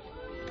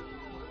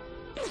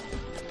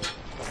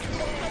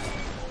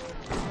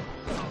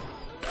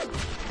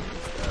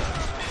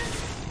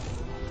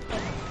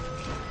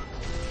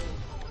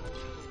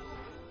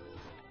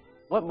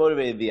 What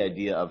motivated the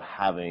idea of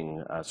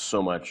having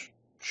so much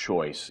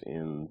choice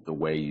in the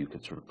way you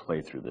could sort of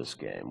play through this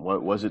game?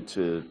 What was it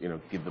to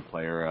give the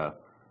player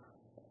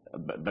a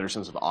better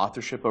sense of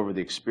authorship over the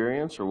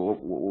experience, or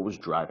what was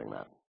driving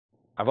that?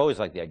 I've always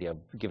liked the idea of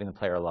giving the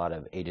player a lot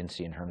of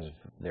agency in terms of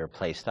their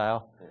play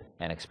style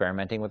and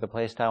experimenting with the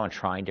play style and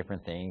trying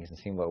different things and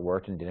seeing what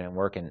worked and didn't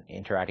work and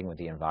interacting with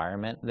the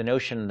environment. The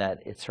notion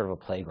that it's sort of a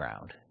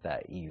playground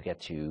that you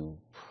get to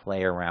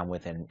play around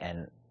with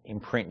and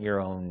imprint your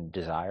own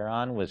desire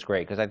on was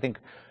great, because I think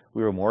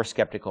we were more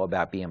skeptical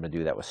about being able to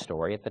do that with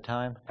story at the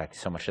time. In fact,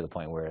 so much to the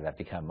point where that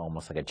became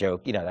almost like a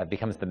joke. That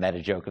becomes the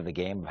meta joke of the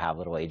game of how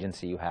little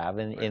agency you have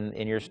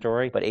in your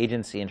story. But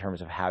agency in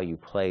terms of how you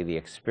play the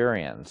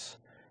experience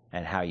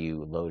and how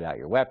you load out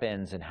your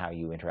weapons and how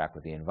you interact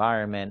with the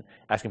environment,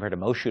 as compared to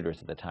most shooters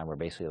at the time, where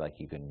basically like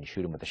you can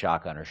shoot them with the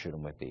shotgun or shoot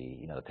them with the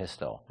the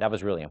pistol. That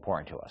was really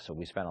important to us. So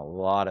we spent a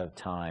lot of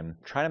time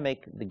trying to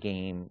make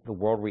the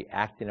world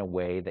react in a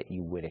way that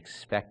you would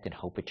expect and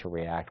hope it to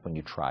react when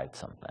you tried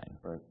something.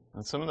 Right.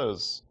 And some of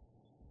those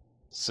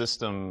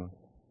system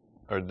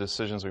or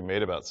decisions we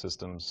made about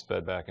systems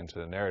fed back into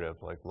the narrative,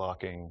 like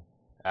locking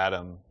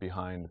Adam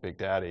behind Big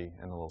Daddy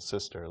and the little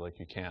sister. Like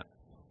you can't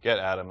get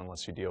Adam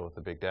unless you deal with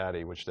the Big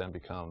Daddy, which then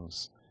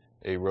becomes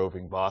a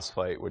roving boss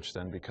fight, which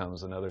then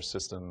becomes another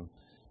system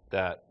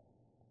that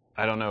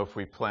I don't know if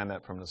we planned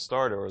that from the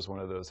start or was one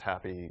of those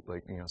happy,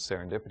 like,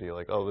 serendipity,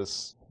 like, oh,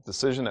 this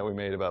decision that we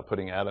made about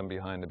putting Adam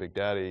behind the Big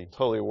Daddy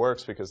totally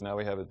works because now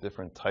we have a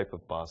different type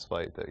of boss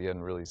fight that you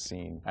hadn't really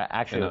seen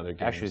in other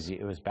games. Actually,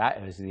 it was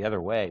the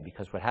other way,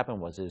 because what happened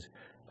was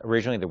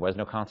originally there was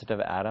no concept of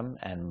Adam,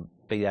 and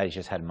Big Daddy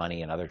just had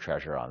money and other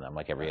treasure on them,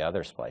 like every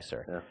other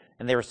splicer. Yeah.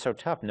 And they were so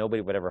tough,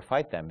 nobody would ever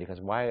fight them,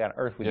 because why on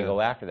earth would you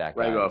go after that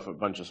guy? Right, go off a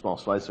bunch of small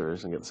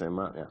splicers and get the same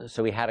amount, yeah.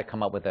 So we had to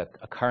come up with a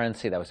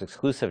currency that was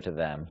exclusive to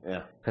them,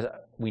 because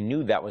we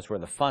knew that was where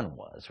the fun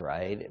was,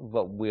 right?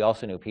 But we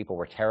also knew people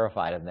were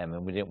terrified of them,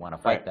 and we didn't want to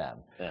fight them.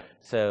 Yeah.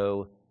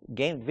 So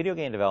video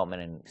game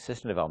development and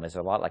system development is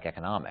a lot like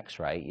economics,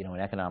 right? In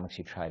economics,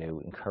 you try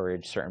to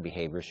encourage certain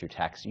behaviors through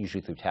tax,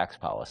 usually through tax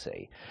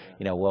policy.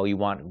 Well, you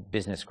want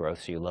business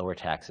growth, so you lower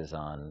taxes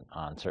on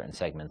certain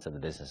segments of the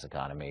business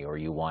economy, or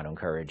you want to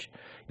encourage,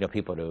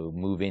 people to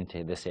move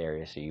into this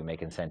area, so you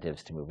make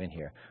incentives to move in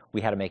here.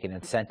 We had to make an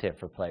incentive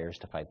for players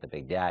to fight the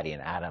Big Daddy,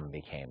 and Adam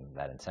became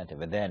that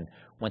incentive. And then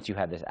once you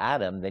had this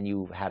Adam, then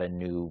you had a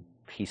new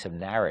piece of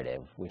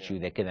narrative, which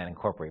they could then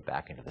incorporate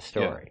back into the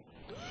story. Yeah.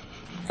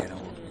 An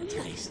old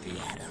tasty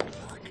Adam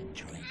fucking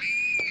drink.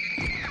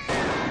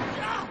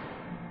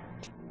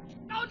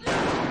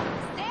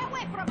 Stay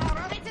away from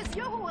her, or it is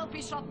you who will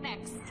be shot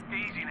next.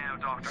 Easy now,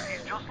 Doctor.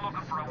 He's just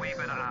looking for a wee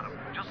bit of Adam.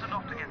 Just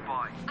enough to get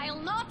by.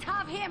 I'll not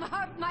have him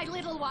hurt my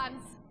little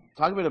ones.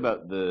 Talk a bit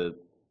about the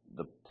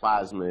the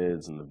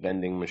plasmids and the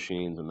vending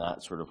machines and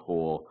that sort of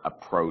whole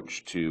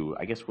approach to,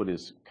 I guess, what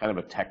is kind of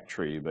a tech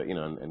tree, but, you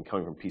know, and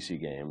coming from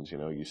PC games, you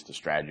know, used to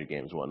strategy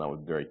games and whatnot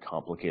with very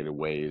complicated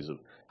ways of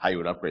how you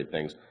would upgrade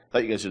things. I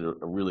thought you guys did you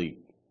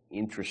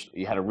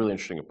had a really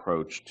interesting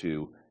approach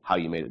to how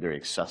you made it very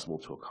accessible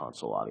to a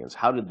console audience.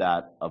 How did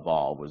that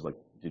evolve?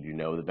 Did you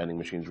know the vending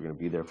machines were going to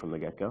be there from the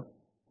get-go?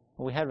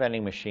 Well, we had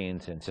vending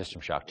machines in System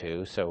Shock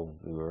 2, so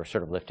we were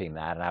sort of lifting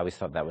that, and I always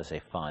thought that was a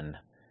fun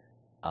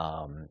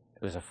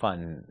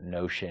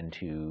notion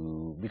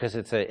because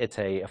it's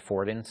a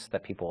affordance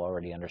that people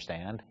already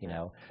understand. You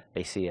know,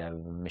 they see a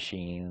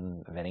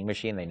vending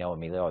machine, they know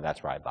immediately, oh,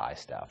 that's where I buy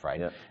stuff, right?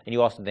 Yeah. And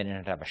you also then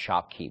have to have a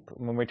shopkeep.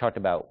 When we talked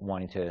about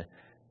wanting to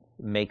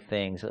make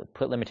things,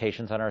 put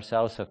limitations on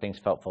ourselves so things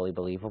felt fully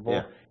believable.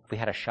 Yeah. If we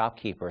had a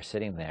shopkeeper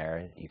sitting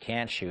there, you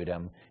can't shoot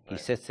him. He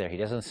sits there, he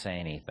doesn't say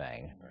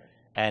anything. Right.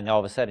 And all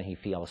of a sudden he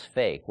feels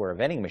fake. Where a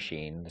vending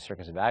machine, the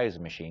Circus of Values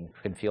machine,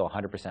 can feel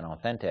 100%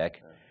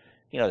 authentic,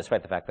 you know,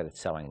 despite the fact that it's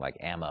selling like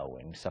ammo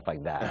and stuff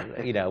like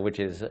that, you know, which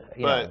is,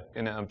 you know.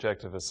 In an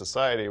objectivist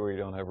society where you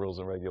don't have rules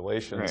and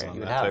regulations on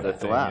that type of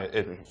thing,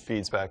 it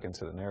feeds back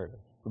into the narrative.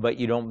 But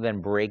you don't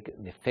then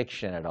break the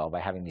fiction at all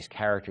by having these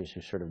characters who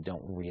sort of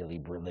don't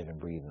really live and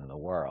breathe in the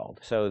world.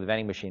 So the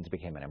vending machines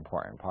became an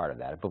important part of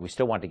that. But we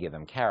still want to give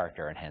them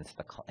character, and hence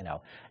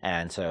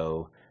and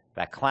so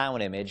that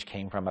clown image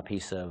came from a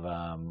piece of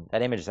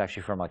that image is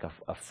actually from like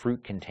a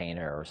fruit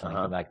container or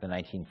something from like the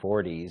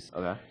 1940s.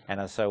 Okay.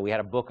 And so we had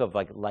a book of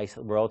like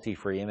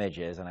royalty-free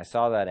images, and I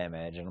saw that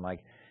image, and I'm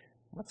like,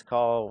 let's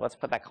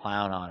put that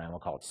clown on it, and we'll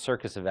call it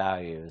Circus of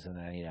Values, and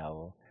then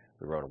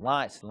we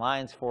wrote some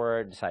lines for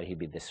it, decided he'd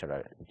be this sort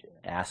of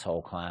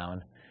asshole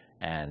clown,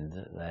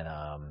 and then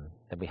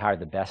we hired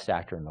the best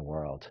actor in the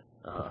world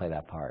to play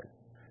that part.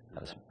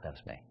 That was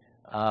me.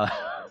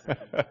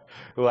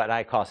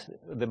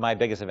 My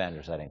biggest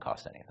Avengers, I didn't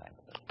cost anything.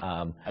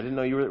 I didn't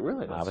know you were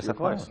really. I was a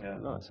clown. Yeah. I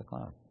was a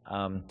clown.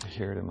 I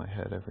hear it in my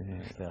head every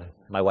day.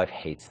 My wife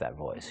hates that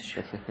voice.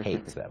 She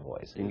hates that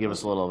voice. You can give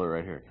us a little of it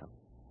right here.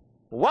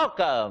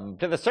 Welcome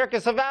to the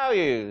Circus of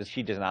Values.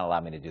 She does not allow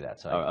me to do that,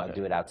 so I'll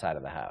do it outside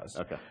of the house.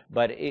 Okay.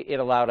 But it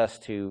allowed us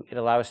to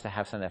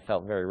have something that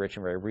felt very rich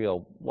and very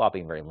real, while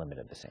being very limited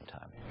at the same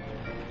time.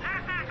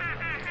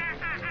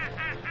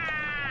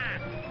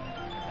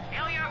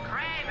 Feel your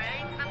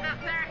cravings at the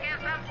Circus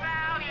of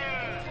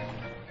Values.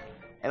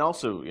 And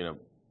also, you know,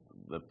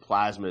 the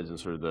plasmids and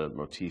sort of the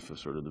motif of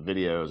sort of the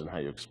videos and how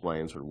you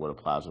explain sort of what a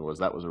plasmid was,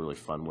 that was a really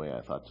fun way,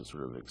 I thought, to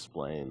sort of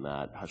explain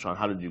that. Sean,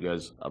 how did you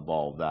guys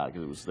evolve that?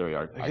 Because it was a very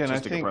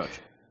artistic approach.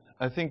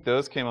 I think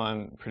those came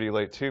on pretty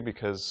late too,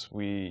 because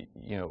we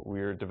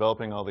were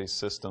developing all these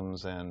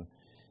systems, and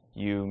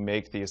you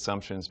make the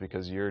assumptions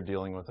because you're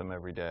dealing with them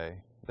every day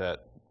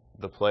that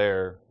the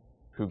player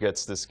who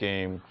gets this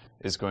game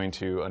is going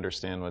to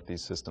understand what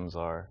these systems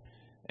are.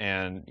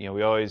 And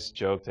we always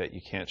joke that you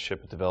can't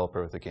ship a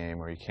developer with a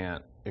game, or you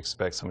can't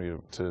expect somebody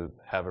to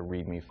have a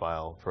README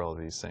file for all of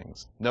these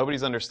things.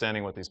 Nobody's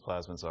understanding what these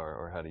plasmids are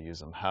or how to use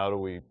them. How do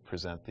we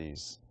present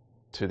these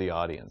to the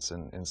audience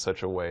in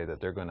such a way that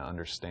they're going to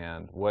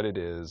understand what it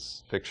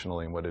is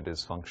fictionally and what it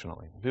is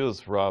functionally?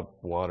 Because Rob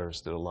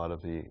Waters did a lot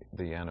of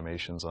the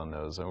animations on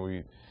those, and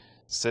we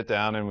sit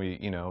down and we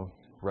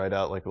write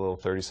out like a little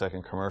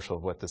 30-second commercial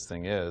of what this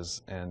thing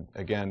is. And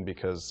again,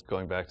 because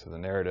going back to the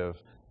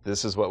narrative,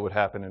 this is what would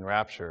happen in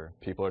Rapture.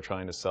 People are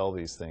trying to sell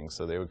these things,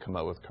 so they would come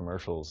up with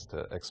commercials to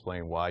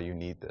explain why you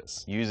need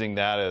this. Using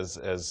that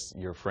as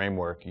your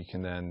framework, you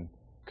can then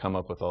come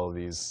up with all of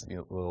these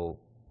little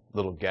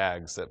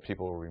gags that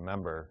people will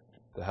remember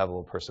that have a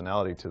little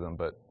personality to them.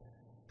 But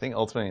I think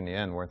ultimately in the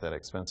end weren't that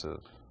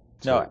expensive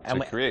to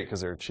create,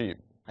 because they're cheap.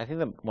 I think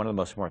that one of the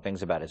most important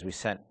things about it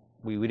is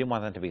we didn't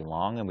want them to be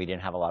long, and we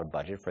didn't have a lot of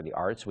budget for the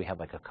art, so we had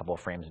like a couple of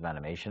frames of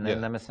animation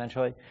in them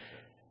essentially.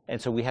 And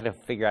so we had to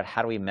figure out,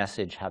 how do we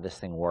message how this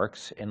thing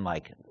works in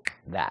like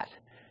that.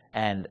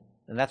 And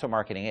that's what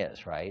marketing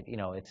is, right?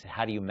 It's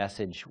how do you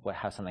message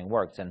how something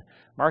works. And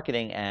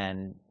marketing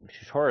and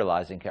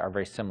tutorializing are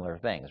very similar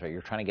things, right?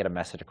 You're trying to get a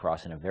message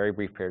across in a very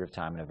brief period of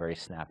time in a very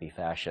snappy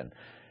fashion.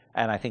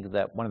 And I think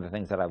that one of the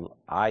things that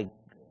I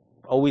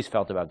always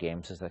felt about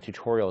games is that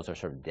tutorials are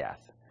sort of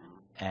death.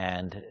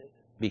 And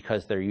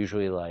because they're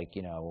usually like,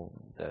 you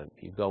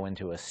go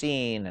into a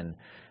scene and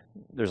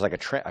there's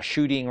like a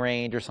shooting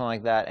range or something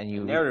like that, and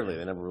narratively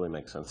they never really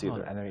make sense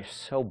either, and they're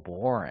so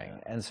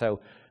boring. And so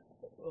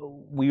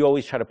we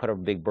always try to put a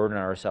big burden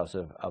on ourselves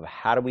of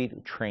how do we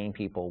train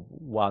people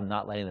while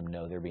not letting them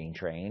know they're being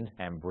trained,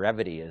 and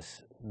brevity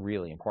is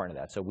really important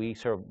to that. So we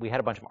had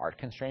a bunch of art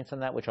constraints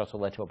on that, which also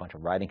led to a bunch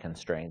of writing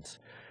constraints,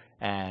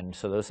 and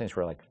so those things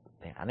were like,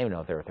 I don't even know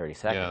if they were 30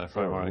 seconds.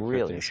 Yeah, they were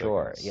really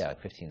short. Yeah, like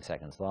 15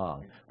 seconds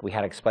long. We had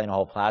to explain a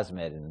whole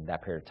plasmid in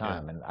that period of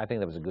time, and I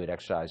think that was a good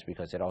exercise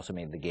because it also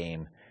made the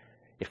game,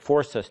 it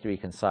forced us to be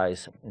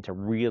concise and to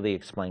really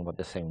explain what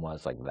this thing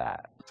was like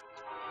that.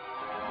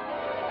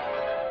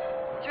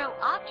 Throw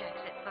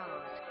objects at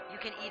foes. You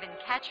can even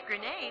catch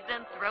grenades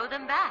and throw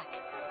them back.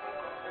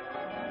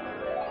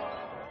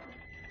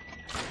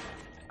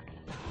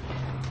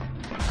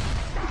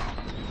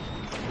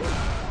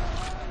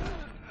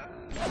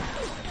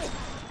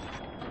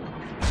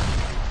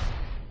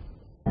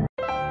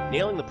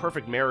 Nailing the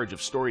perfect marriage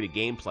of story to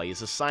gameplay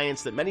is a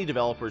science that many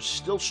developers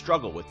still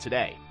struggle with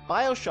today.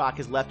 Bioshock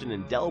has left an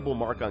indelible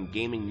mark on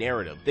gaming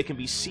narrative that can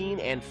be seen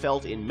and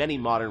felt in many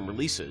modern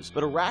releases,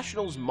 but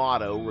Irrational's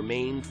motto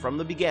remained from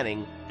the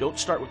beginning, don't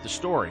start with the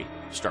story,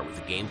 start with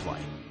the gameplay.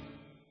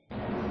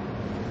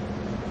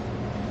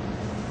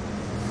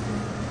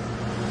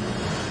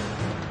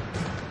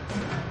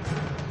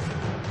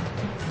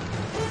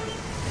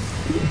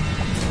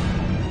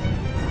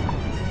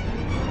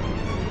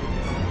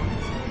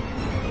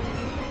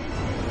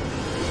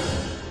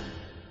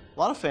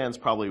 A lot of fans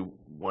probably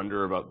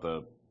wonder about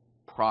the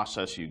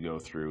process you go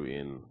through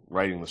in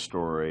writing the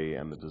story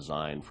and the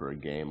design for a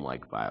game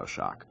like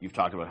Bioshock. You've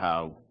talked about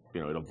how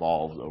it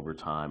evolves over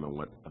time and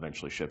what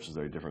eventually ships is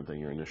very different than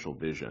your initial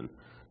vision.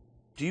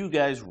 Do you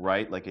guys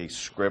write like a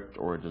script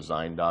or a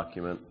design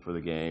document for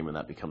the game and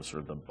that becomes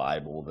sort of the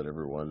Bible that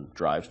everyone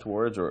drives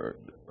towards, or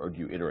do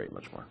you iterate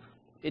much more?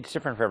 It's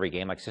different for every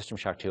game. Like System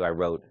Shock 2, I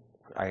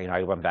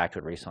went back to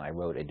it recently. I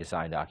wrote a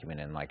design document,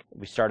 and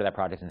we started that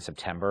project in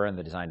September, and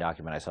the design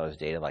document I saw was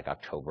dated like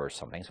October or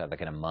something. So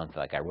in a month,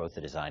 I wrote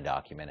the design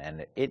document,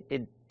 and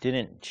it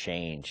didn't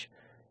change.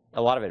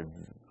 A lot of it,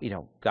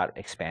 got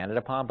expanded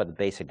upon, but the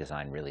basic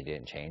design really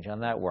didn't change on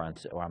that. Where on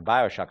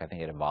Bioshock, I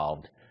think it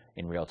evolved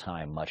in real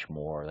time much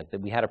more.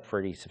 We had a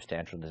pretty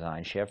substantial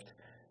design shift,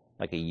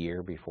 like a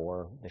year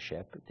before the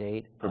ship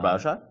date. For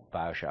Bioshock?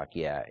 Bioshock,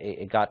 yeah.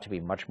 It got to be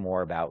much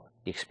more about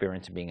the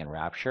experience of being in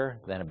Rapture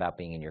than about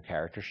being in your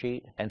character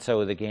sheet. And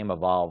so the game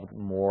evolved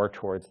more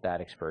towards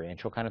that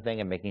experiential kind of thing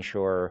and making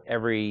sure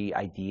every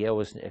idea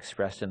was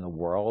expressed in the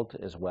world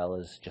as well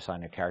as just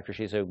on your character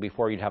sheet. So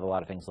before you'd have a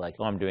lot of things like,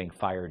 I'm doing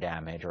fire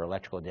damage or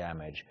electrical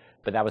damage,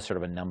 but that was sort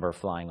of a number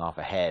flying off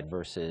ahead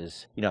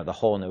versus, the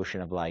whole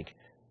notion of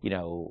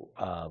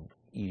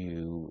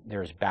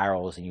there's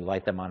barrels and you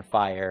light them on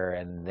fire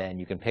and then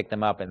you can pick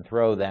them up and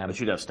throw them. But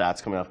you'd have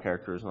stats coming off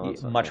characters and all that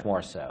stuff? Much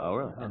more so. Oh,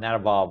 really? And that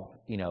evolved,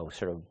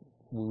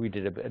 we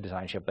did a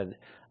design shift, but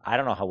I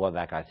don't know how well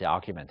that got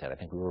documented. I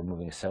think we were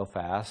moving so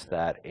fast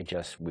that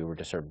we were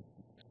just sort of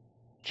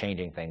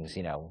changing things,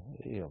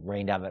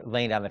 laying down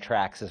the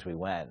tracks as we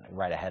went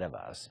right ahead of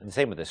us. And the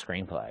same with the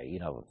screenplay,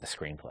 the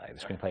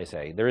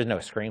screenplay there is no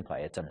screenplay.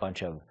 It's a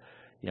bunch of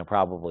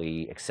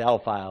probably Excel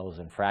files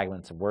and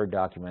fragments of Word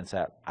documents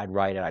that I'd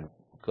write, and I'd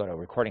go to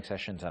recording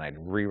sessions and I'd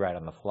rewrite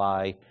on the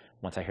fly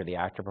once I hear the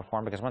actor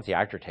perform, because once the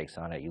actor takes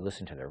on it, you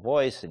listen to their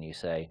voice and you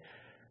say,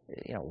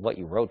 what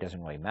you wrote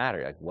doesn't really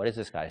matter. What is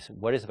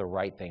the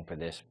right thing for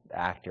this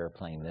actor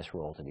playing this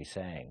role to be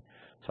saying?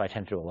 So I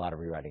tend to do a lot of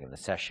rewriting in the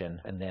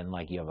session. And then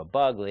you have a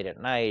bug late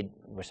at night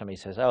where somebody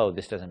says, oh,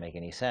 this doesn't make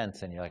any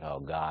sense. And you're like,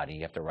 oh God, and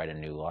you have to write a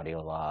new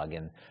audio log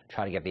and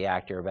try to get the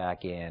actor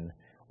back in.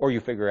 Or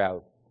you figure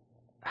out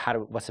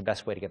what's the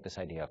best way to get this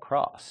idea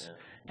across?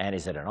 Yeah. And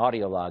is it an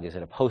audio log? Is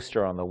it a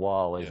poster on the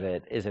wall? Is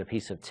it a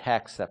piece of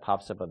text that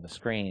pops up on the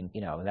screen?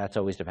 That's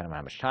always depending on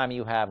how much time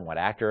you have and what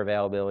actor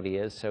availability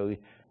is. So,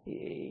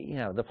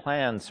 the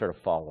plans sort of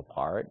fall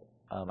apart.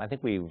 I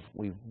think we've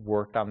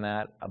worked on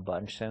that a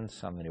bunch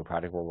since on the new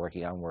project we're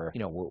working on, where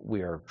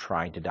we are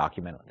trying to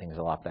document things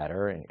a lot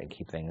better and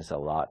keep things a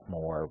lot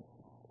more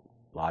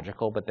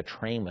logical, but the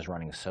train was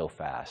running so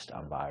fast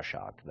on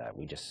Bioshock that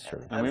we just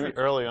sort of...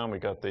 early on, we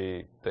got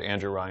the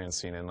Andrew Ryan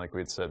scene in, like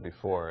we'd said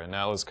before, and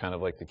that was kind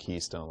of like the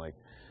keystone.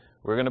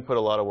 We're going to put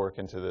a lot of work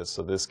into this,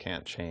 so this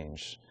can't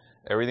change.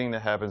 Everything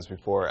that happens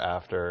before or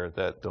after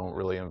that don't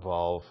really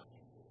involve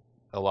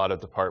a lot of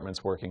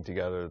departments working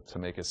together to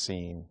make a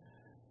scene,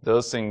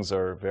 those things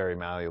are very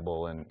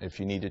malleable, and if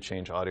you need to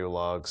change audio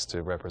logs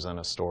to represent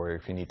a story,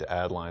 if you need to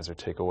add lines or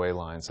take away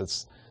lines,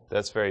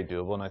 that's very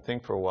doable. And I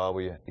think for a while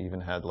we even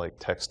had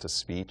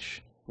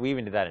text-to-speech. We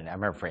even did that I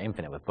remember for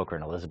Infinite with Booker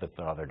and Elizabeth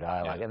and all their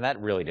dialogue, and that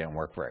really didn't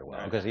work very well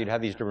because you'd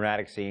have these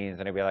dramatic scenes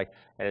and it'd be like,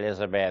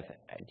 Elizabeth,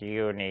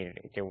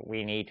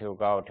 we need to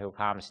go to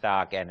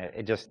Comstock, and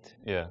it just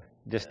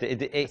almost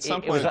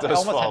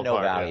had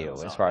no value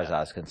as far as I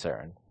was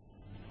concerned.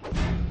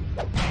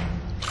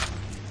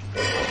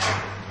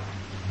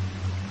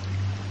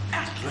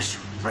 Atlas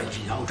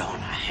radio on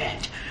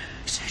ahead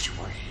says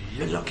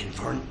you're looking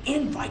for an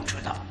invite to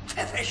the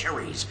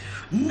fisheries.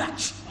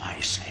 Nuts, I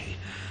say.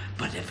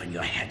 But if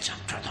your head's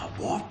up to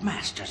the Wharf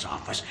Master's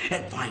office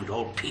and find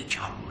old Peach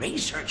on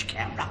research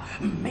camera,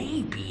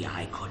 maybe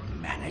I could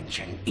manage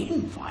an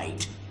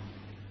invite.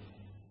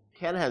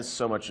 Ken has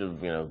so much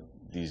of,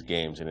 these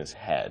games in his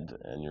head,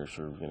 and you're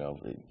sort of,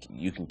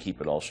 you can keep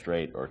it all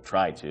straight, or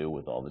try to,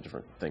 with all the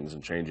different things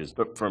and changes.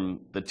 But from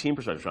the team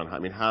perspective,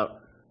 Sean,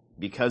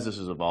 because this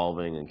is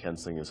evolving and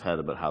Ken's thinking in his head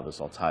about how this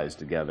all ties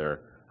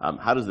together,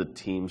 how does the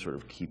team sort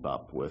of keep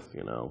up with,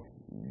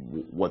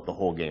 what the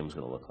whole game is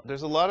going to look like?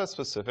 There's a lot of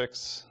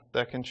specifics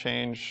that can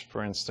change.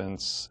 For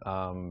instance,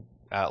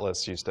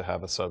 Atlas used to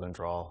have a Southern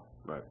drawl.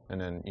 Right.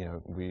 And then,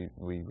 we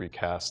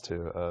recast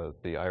to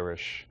the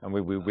Irish. And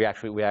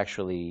we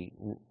actually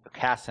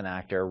cast an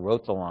actor,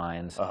 wrote the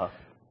lines,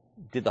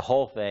 did the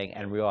whole thing,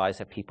 and realized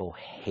that people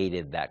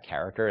hated that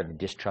character and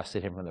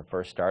distrusted him from the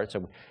first start. So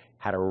we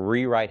had to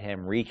rewrite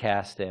him,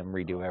 recast him,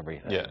 redo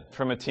everything. Yeah.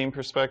 From a team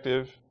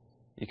perspective,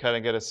 you kind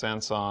of get a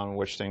sense on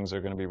which things are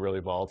going to be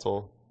really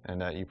volatile and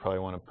that you probably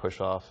want to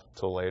push off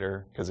till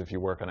later, because if you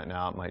work on it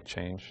now, it might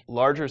change.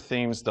 Larger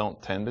themes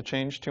don't tend to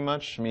change too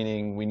much,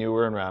 meaning we knew we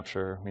were in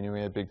Rapture, we knew we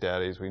had Big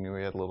Daddies, we knew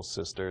we had Little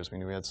Sisters, we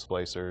knew we had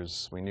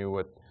Splicers, we knew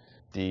what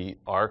the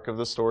arc of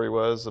the story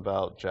was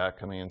about Jack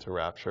coming into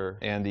Rapture,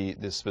 and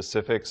the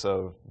specifics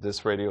of this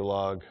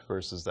radiolog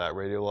versus that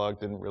radiolog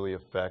didn't really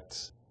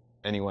affect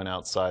anyone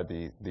outside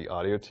the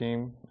audio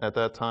team at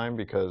that time,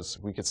 because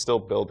we could still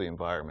build the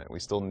environment. We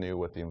still knew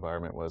what the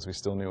environment was. We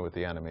still knew what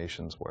the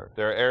animations were.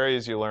 There are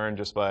areas you learn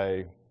just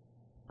by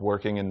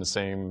working in the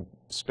same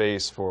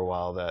space for a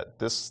while that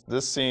this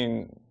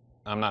scene,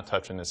 I'm not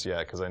touching this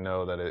yet because I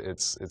know that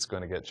it's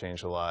going to get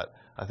changed a lot.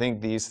 I think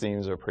these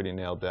themes are pretty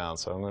nailed down,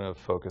 so I'm going to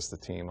focus the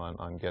team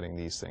on getting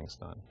these things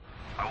done.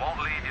 I won't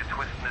leave you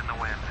twisting in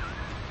the wind.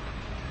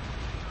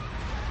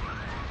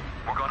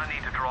 We're gonna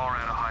need to draw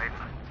out of hiding,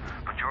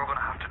 but you're gonna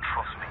have to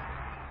trust me.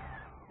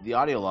 The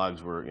audio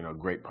logs were, a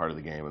great part of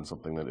the game, and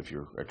something that if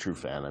you're a true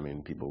fan, I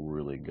mean, people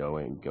really go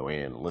in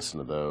and listen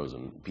to those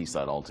and piece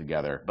that all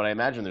together. But I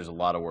imagine there's a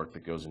lot of work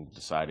that goes into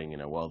deciding,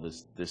 well,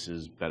 this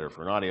is better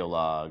for an audio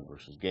log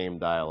versus game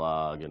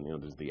dialogue, and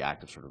there's the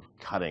act of sort of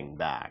cutting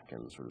back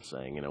and sort of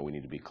saying, we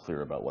need to be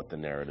clear about what the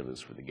narrative is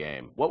for the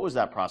game. What was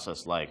that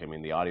process like? I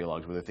mean, the audio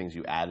logs, were there things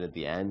you added at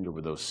the end, or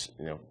were those,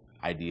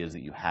 ideas that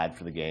you had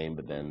for the game,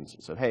 but then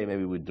said, hey,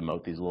 maybe we'd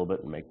demote these a little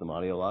bit and make them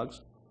audio logs?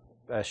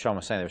 As Sean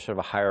was saying, there's sort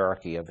of a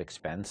hierarchy of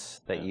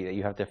expense that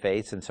you have to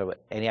face, and so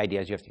any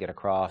ideas you have to get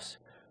across,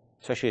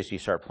 especially as you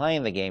start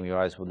playing the game, you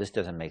realize, well, this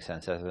doesn't make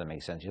sense, that doesn't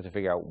make sense. You have to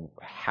figure out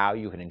how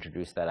you can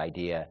introduce that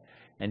idea.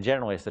 And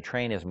generally, as the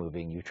train is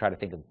moving, you try to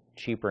think of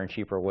cheaper and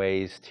cheaper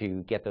ways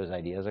to get those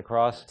ideas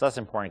across. If it's less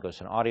important, it goes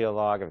to an audio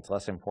log. If it's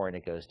less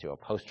important, it goes to a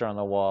poster on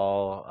the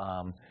wall.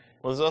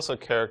 Well, there's also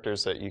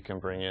characters that you can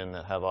bring in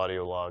that have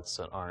audio logs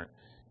that aren't,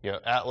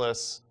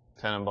 Atlas,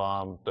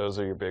 Tenenbaum, those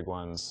are your big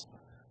ones.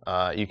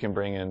 You can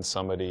bring in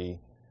somebody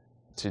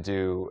to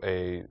do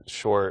a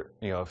short,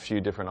 a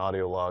few different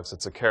audio logs.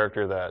 It's a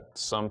character that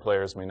some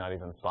players may not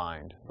even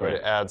find, but Right.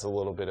 it adds a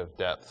little bit of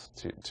depth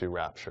to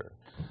Rapture.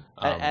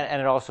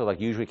 And it also,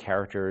 usually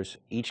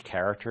each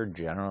character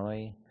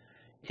generally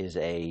is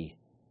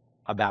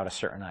about a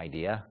certain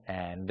idea,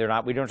 and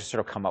we don't just sort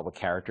of come up with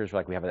characters,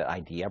 we have an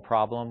idea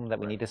problem that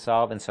we need to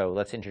solve, and so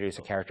let's introduce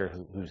a character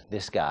who's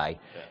this guy,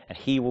 and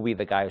he will be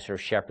the guy who sort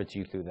of shepherds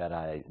you through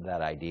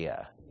that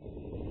idea.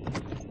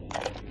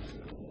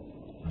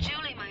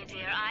 Julie, my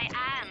dear, I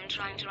am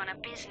trying to run a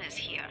business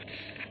here.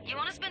 You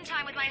want to spend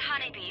time with my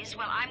honeybees?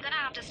 Well, I'm going to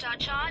have to start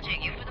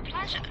charging you for the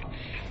pleasure.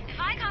 If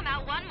I come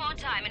out one more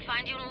time and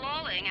find you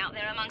lolling out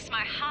there amongst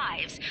my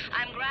hives,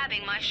 I'm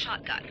grabbing my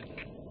shotgun.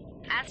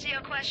 As to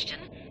your question,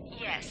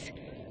 yes,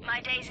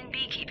 my days in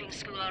beekeeping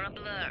school are a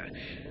blur.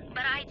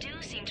 But I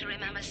do seem to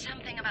remember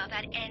something about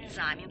that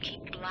enzyme you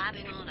keep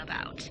blabbing on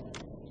about.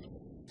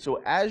 So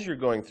as you're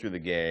going through the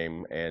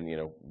game and,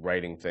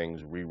 writing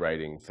things,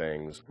 rewriting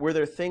things, were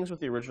there things with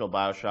the original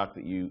Bioshock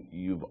that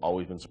you've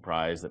always been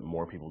surprised that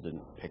more people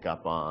didn't pick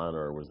up on,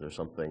 or was there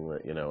something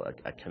that,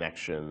 a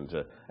connection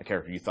to a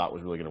character you thought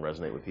was really going to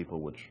resonate with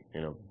people, which,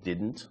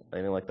 didn't?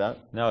 Anything like that?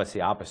 No, it's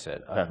the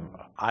opposite.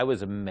 I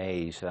was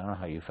amazed, I don't know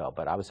how you felt,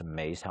 but I was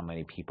amazed how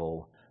many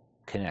people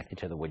connected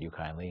to the Would You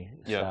Kindly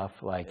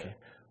stuff.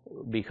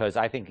 Because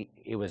I think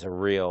it was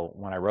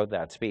when I wrote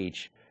that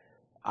speech,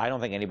 I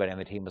don't think anybody on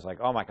the team was like,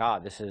 oh my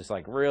God, this is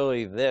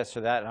really this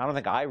or that. And I don't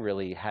think I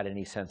really had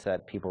any sense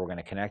that people were going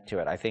to connect to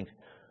it. I think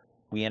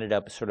we ended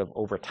up sort of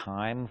over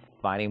time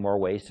finding more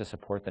ways to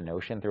support the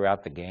notion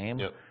throughout the game.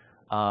 Yep.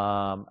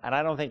 And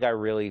I don't think I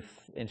really,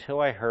 until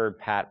I heard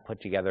Pat put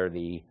together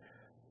the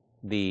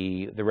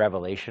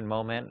revelation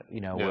moment,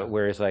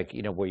 where it's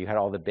where you had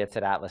all the bits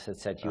that Atlas had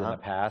said to you in the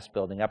past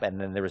building up, and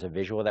then there was a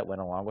visual that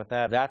went along with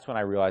that. That's when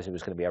I realized it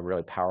was going to be a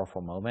really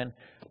powerful moment.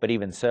 But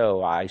even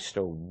so, I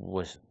still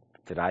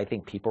did I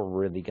think people were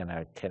really going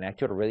to connect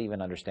to it or really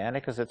even understand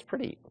it? Because it's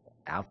pretty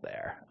out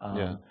there.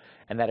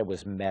 And that it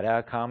was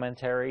meta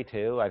commentary,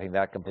 too. I think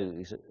that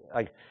completely,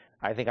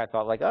 I think I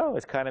thought oh,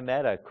 it's kind of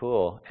meta,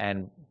 cool.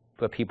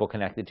 But people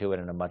connected to it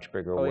in a much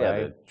bigger way. Yeah,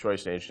 the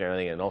choice and age and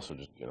everything, and also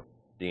just,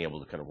 being able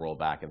to kind of roll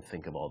back and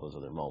think of all those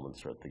other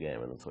moments throughout the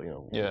game. And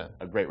so,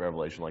 a great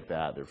revelation like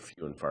that, they're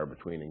few and far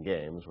between in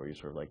games where you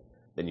sort of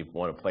then you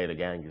want to play it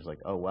again, you're just like,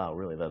 oh wow,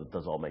 really, that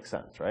does all make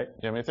sense, right?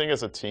 Yeah, I think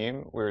as a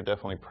team, we were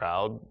definitely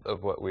proud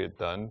of what we had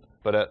done.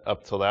 But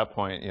up till that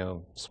point,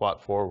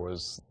 SWAT 4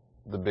 was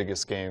the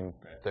biggest game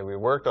that we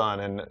worked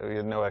on, and we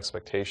had no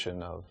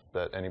expectation of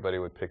that anybody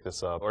would pick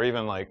this up. Or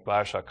even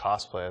Bioshock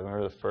cosplay. I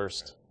remember the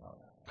first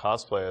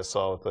cosplay I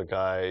saw with the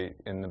guy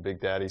in the Big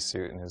Daddy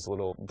suit, and his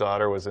little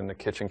daughter was in the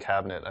kitchen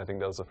cabinet. I think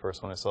that was the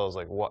first one I saw. I was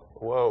like,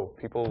 whoa,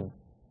 people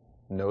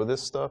know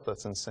this stuff,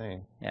 that's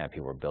insane. Yeah,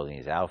 people were building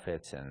these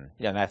outfits, and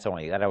that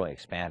only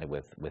expanded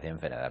with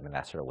Infinite. I mean,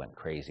 that sort of went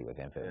crazy with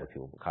Infinite, with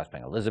people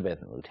cosplaying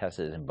Elizabeth and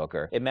Luteces and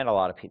Booker. It meant a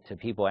lot to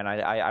people, and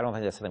I don't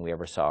think that's something we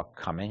ever saw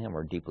coming, and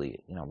we're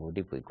deeply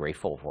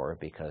grateful for it,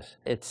 because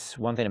it's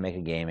one thing to make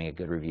a game and get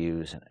good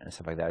reviews and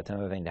stuff like that. It's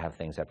another thing to have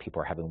things that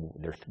people are having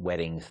their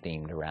weddings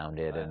themed around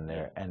it, and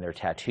their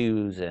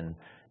tattoos and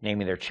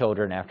naming their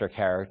children after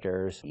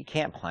characters. You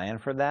can't plan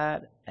for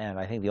that, and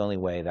I think the only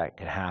way that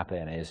could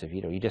happen is if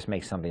you just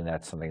make something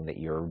that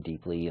you're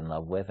deeply in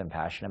love with and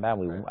passionate about.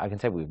 I can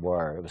say it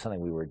was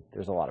something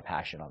there's a lot of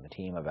passion on the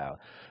team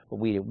about, but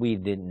we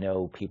didn't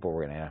know people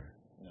were going to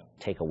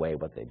take away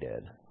what they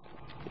did.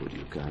 Would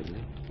you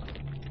kindly?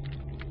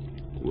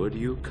 Would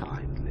you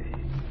kindly?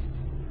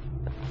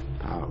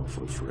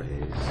 Powerful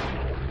phrase.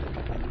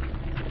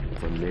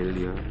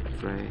 Familiar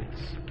phrase.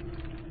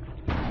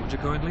 Would you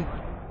kindly?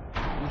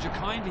 Would you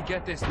kindly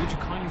get this? Would you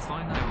kindly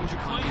find that? Would you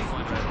kindly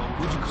find that?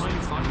 Would you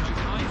kindly find? Would you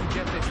kindly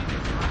get this?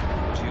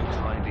 Would you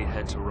kindly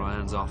head to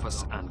Ryan's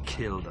office and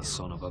kill the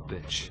son of a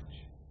bitch?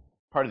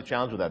 Part of the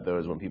challenge with that, though,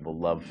 is when people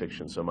love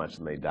fiction so much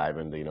and they dive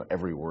into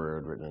every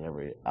word written in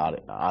every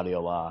audio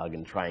log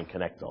and try and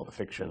connect all the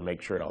fiction,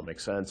 make sure it all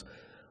makes sense.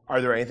 Are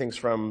there any things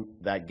from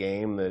that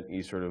game that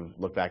you sort of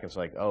look back and it's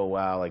like, oh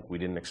wow, like we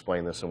didn't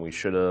explain this and we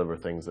should have, or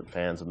things that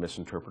fans have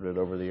misinterpreted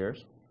over the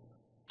years?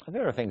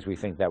 There are things we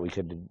think that we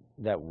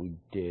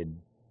did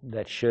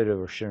that should have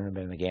or shouldn't have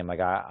been in the game.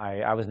 Like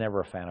I was never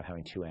a fan of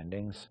having two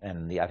endings,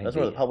 and I think that's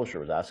what the publisher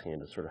was asking you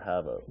to sort of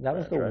have a. That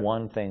was the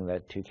one thing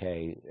that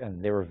 2K,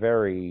 and they were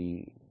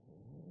very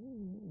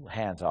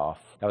hands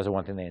off. That was the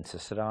one thing they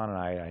insisted on,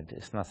 and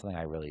it's not something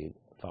I really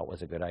thought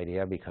was a good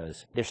idea,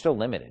 because they're still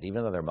limited,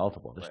 even though they're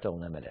multiple. They're still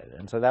limited,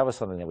 and so that was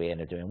something that we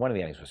ended up doing. One of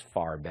the endings was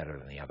far better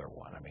than the other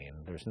one. I mean,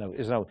 there's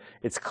no.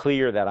 It's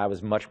clear that I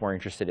was much more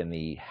interested in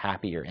the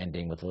happier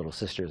ending with the little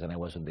sisters than I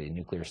was with the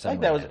nuclear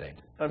submarine ending.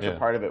 I'm sure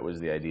part of it was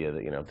the idea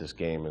that if this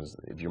game is,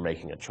 if you're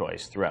making a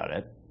choice throughout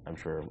it, I'm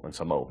sure when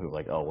some people are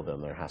like, oh well,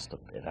 then it has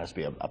to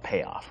be a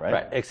payoff, right?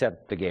 Right.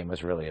 Except the game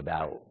was really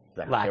about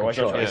lack of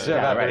choice,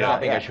 about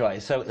not being a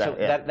choice. So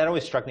that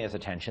always struck me as a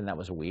tension that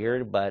was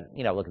weird. But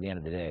look, at the end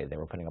of the day, they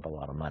were putting up a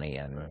lot of money,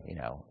 and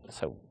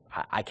so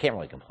I can't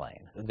really complain.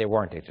 They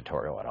weren't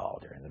dictatorial at all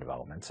during the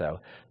development. So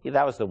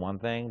that was the one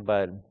thing.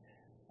 But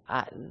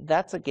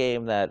that's a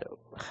game that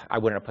I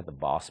wouldn't have put the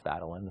boss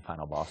battle in, the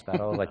final boss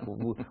battle. Like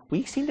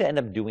we seem to end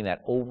up doing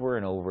that over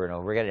and over and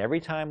over again. Every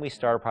time we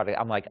start a project,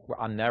 I'm like,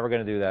 I'm never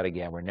going to do that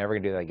again. We're never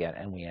going to do that again,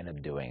 and we end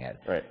up doing it.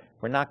 Right.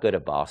 We're not good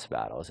at boss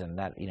battles, and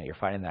that you're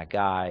fighting that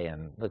guy,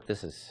 and look,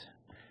 this is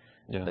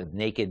the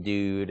naked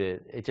dude.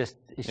 It just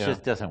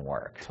doesn't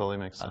work. Totally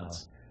makes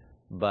sense.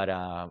 But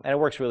and it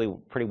works really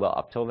pretty well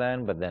up till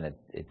then, but then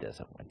it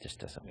doesn't. It just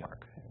doesn't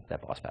work.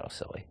 That boss battle's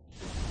silly.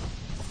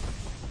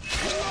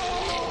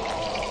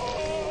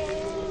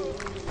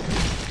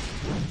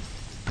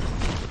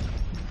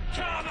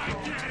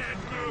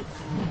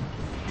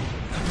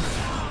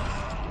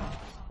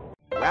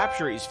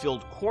 Rapture is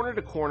filled corner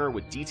to corner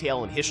with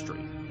detail and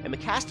history, and the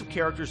cast of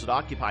characters that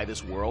occupy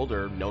this world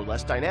are no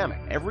less dynamic.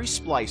 Every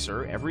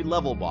splicer, every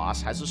level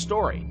boss has a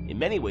story. In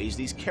many ways,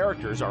 these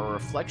characters are a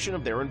reflection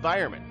of their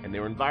environment, and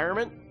their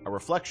environment a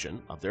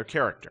reflection of their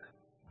character.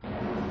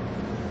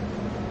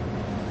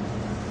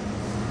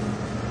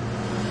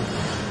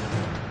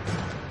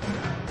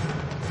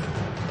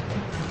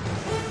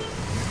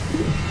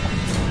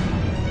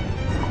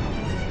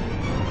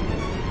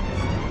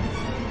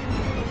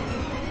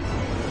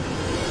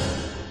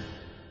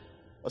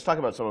 Let's talk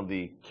about some of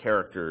the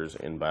characters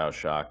in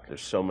Bioshock.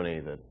 There's so many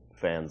that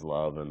fans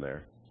love, and there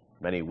are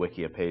many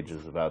Wikia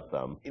pages about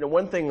them.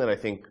 One thing that I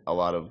think a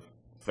lot of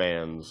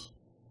fans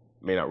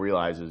may not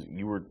realize is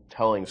you were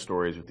telling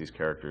stories with these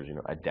characters,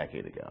 a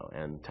decade ago.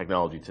 And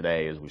technology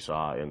today, as we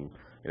saw in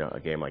a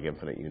game like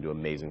Infinite, you can do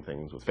amazing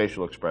things with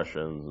facial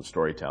expressions and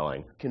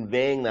storytelling.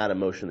 Conveying that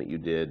emotion that you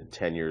did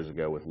 10 years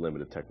ago with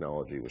limited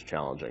technology was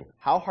challenging.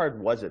 How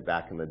hard was it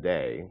back in the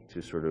day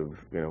to sort of,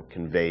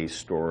 convey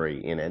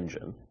story in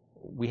engine?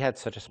 We had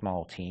such a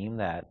small team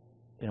that,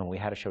 we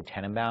had to show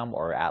Tenenbaum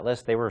or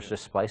Atlas. They were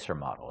just splicer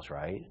models,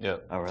 right? Yeah.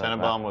 Oh, really?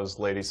 Tenenbaum was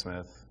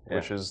Ladysmith,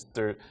 which is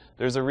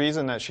there's a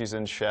reason that she's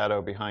in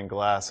shadow behind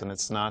glass, and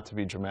it's not to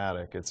be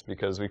dramatic. It's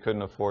because we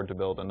couldn't afford to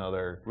build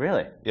another.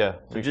 Really? Yeah.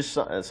 So just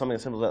something as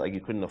simple as that, like you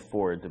couldn't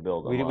afford to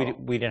build a model.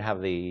 We didn't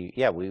have the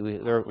we had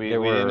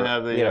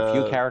a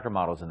few character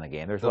models in the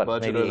game. There's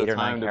budget maybe at 8 the or 9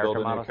 time to character build a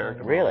new models.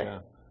 character Really?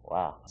 model, yeah.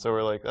 Wow. So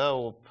we're like,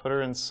 oh, we'll put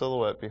her in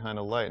silhouette behind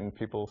a light, and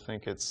people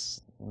think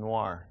it's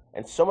noir.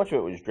 And so much of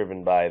it was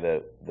driven by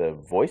the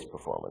voice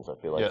performance, I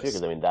feel like, too,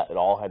 because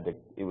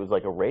it was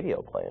like a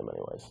radio play in many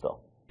ways still.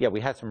 Yeah,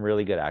 we had some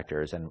really good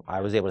actors, and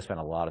I was able to spend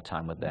a lot of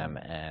time with them,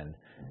 and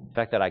the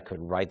fact that I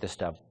could write the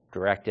stuff,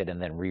 direct it,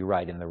 and then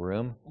rewrite in the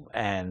room,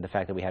 and the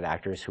fact that we had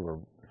actors who were,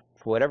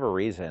 for whatever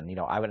reason,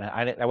 I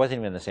wasn't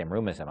even in the same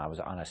room as them. I was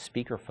on a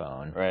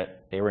speakerphone. Right.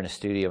 They were in a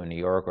studio in New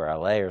York or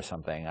LA or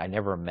something. I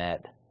don't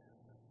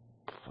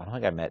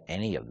think I met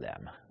any of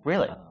them.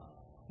 Really?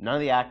 None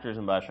of the actors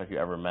in Bioshock you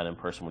ever met in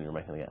person when you were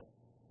making the game?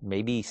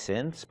 maybe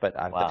since, but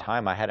at the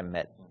time I hadn't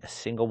met a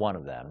single one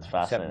of them.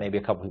 Except maybe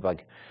a couple people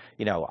like,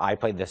 you know, I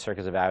played the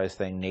Circus of Hours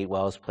thing. Nate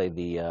Wells played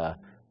the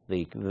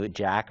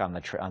Jack on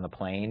the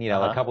plane. You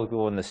know, a couple of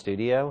people in the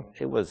studio.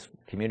 It was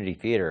community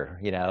theater,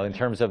 you know, in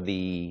terms of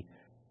the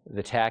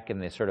tech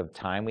and the sort of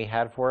time we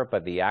had for it.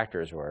 But the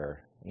actors were,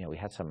 you know, we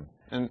had some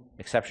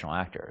exceptional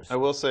actors. I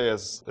will say,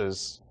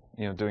 as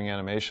you know, doing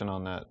animation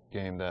on that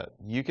game, that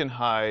you can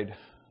hide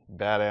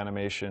bad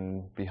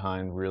animation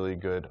behind really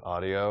good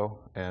audio,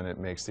 and it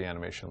makes the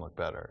animation look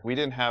better. We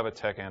didn't have a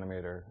tech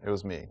animator. It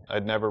was me.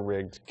 I'd never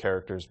rigged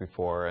characters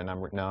before, and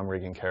now I'm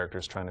rigging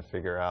characters, trying to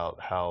figure out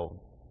how,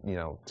 you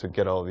know, to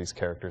get all of these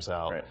characters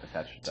out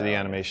to the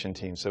animation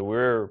team. So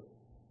we're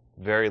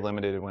very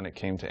limited when it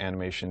came to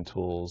animation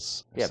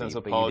tools. Yeah, Since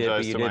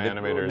apologize to my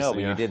animators. No,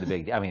 but you did the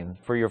big. I mean,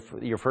 for your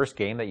first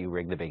game that you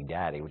rigged the Big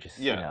Daddy, which is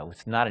you know,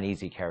 it's not an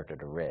easy character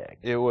to rig.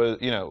 It was,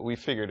 you know, we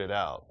figured it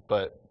out,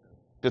 but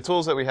the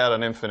tools that we had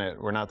on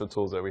Infinite were not the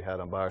tools that we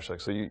had on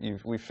Bioshock. So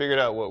we figured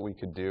out what we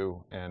could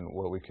do and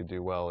what we could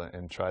do well,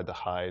 and tried to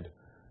hide,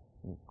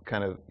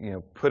 kind of, you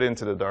know, put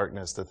into the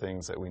darkness the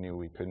things that we knew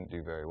we couldn't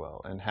do very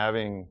well. And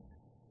having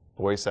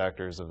voice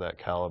actors of that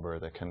caliber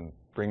that can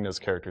bring those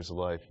characters to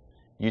life,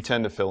 you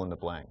tend to fill in the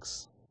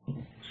blanks.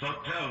 So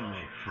tell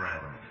me,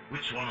 friend,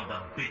 which one of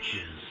the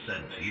bitches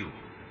sent you?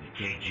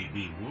 The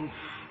KGB wolf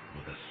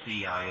or the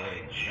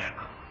CIA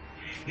jackal?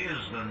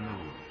 Here's the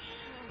news.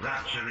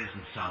 Rapture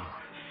isn't some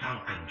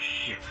sunken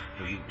ship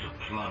for you to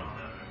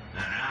plunder.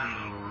 And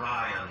Andrew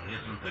Ryan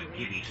isn't the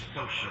giddy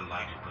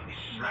socialite who can be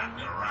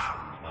slapped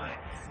around by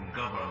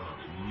government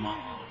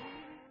muscle.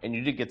 And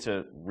you did get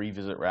to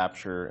revisit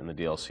Rapture in the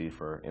DLC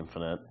for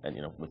Infinite, and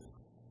you know, with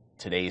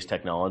today's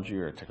technology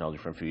or technology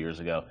from a few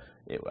years ago,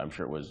 I'm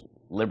sure it was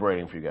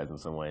liberating for you guys in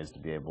some ways to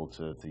be able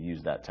to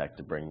use that tech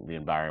to bring the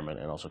environment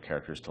and also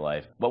characters to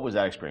life. What was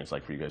that experience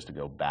like for you guys to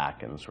go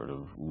back and sort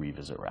of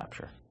revisit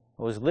Rapture?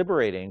 It was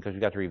liberating because we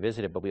got to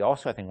revisit it, but we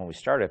also, I think when we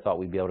started, thought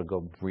we'd be able to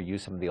go reuse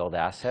some of the old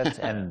assets,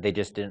 and they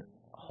just didn't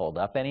hold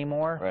up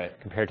anymore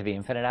compared to the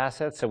Infinite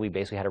assets. So we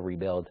basically had to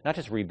rebuild, not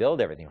just rebuild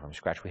everything from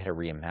scratch, we had to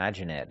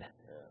reimagine it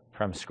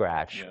from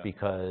scratch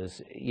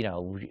because, you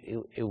know,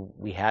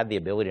 we had the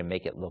ability to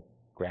make it look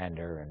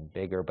grander and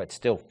bigger, but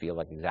still feel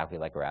like exactly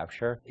like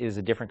Rapture. It was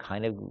a different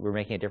kind of, we're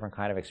making a different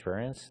kind of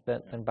experience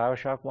than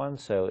Bioshock 1,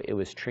 so it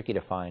was tricky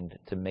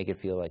to make it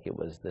feel like it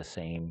was the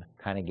same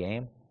kind of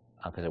game.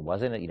 Because it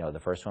wasn't, you know, the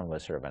first one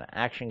was sort of an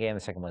action game, the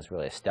second one was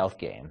really a stealth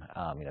game.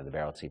 You know, the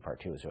Barrel Sea Part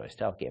 2 was really a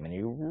stealth game, and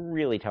you're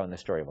really telling the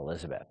story of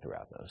Elizabeth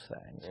throughout those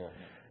things. Yeah.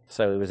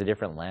 So it was a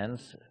different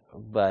lens,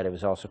 but it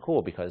was also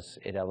cool because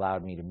it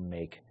allowed me to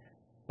make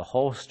the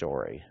whole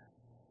story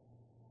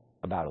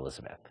about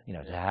Elizabeth. You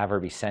know, to have her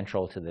be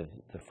central to the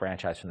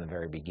franchise from the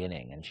very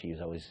beginning, and she was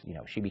always, you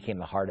know, she became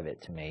the heart of it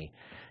to me,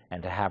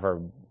 and to have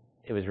her,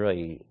 it was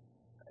really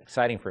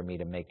exciting for me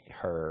to make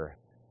her,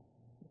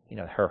 you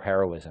know, her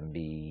heroism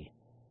be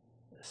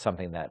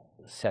something that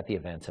set the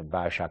events of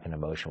Bioshock into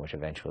motion, which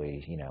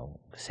eventually, you know,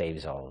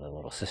 saves all the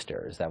little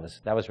sisters. That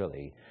was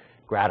really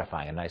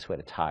gratifying, a nice way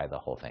to tie the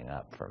whole thing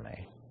up for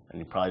me. And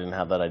you probably didn't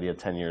have that idea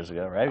 10 years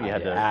ago, right? You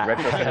had to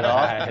retrofit it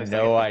off. I have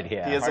no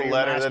idea. He has a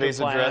letter that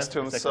he's addressed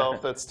to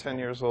himself that's 10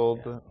 years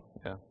old. But,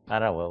 yeah. I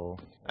don't know. Well,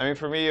 I mean,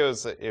 for me, it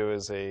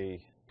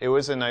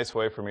was a nice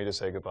way for me to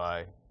say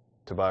goodbye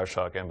to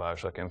Bioshock and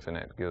Bioshock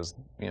Infinite, because,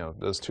 you know,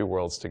 those two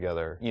worlds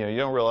together, you know, you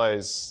don't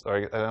realize,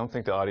 or I don't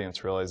think the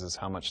audience realizes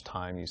how much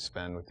time you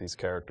spend with these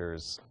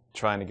characters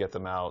trying to get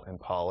them out and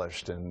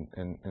polished and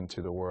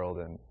into the world.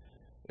 And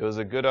it was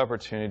a good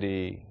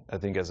opportunity, I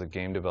think, as a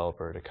game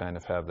developer to kind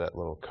of have that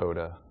little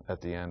coda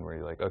at the end where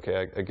you're like,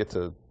 okay, I get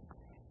to,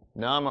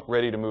 now I'm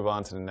ready to move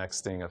on to the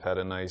next thing. I've had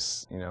a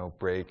nice, you know,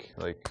 break,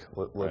 like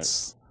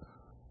let's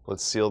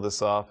seal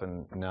this off,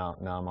 and now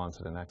I'm on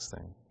to the next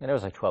thing. And it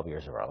was like 12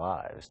 years of our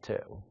lives, too.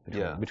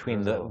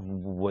 Between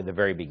the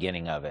very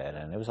beginning of it,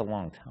 and it was a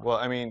long time. Well,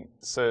 I mean,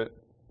 so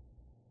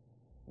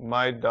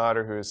my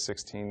daughter, who is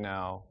 16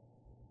 now,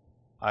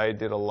 I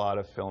did a lot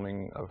of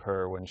filming of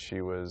her when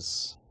she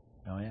was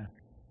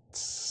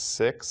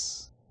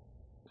 6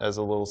 as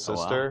a little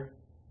sister.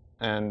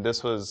 Oh, wow. And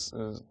this was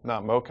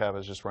not mocap, I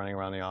was just running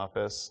around the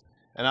office.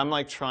 And I'm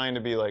like trying to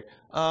be like,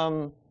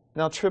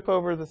 now trip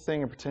over the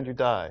thing and pretend you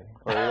die.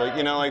 Or like,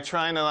 you know, like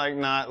trying to like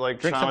not like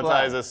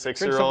traumatize a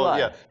 6-year-old.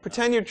 Yeah,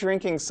 pretend you're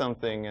drinking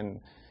something,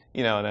 and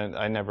you know, and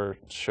I never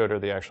showed her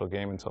the actual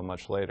game until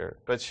much later.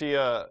 But she,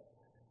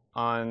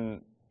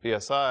 on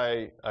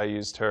BSI,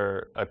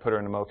 I put her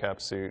in a mocap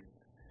suit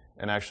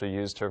and actually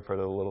used her for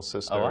the little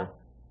sister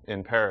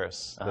in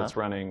Paris that's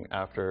running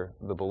after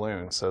the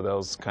balloon. So that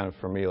was kind of,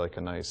 for me, like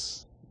a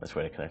nice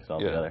way to connect it all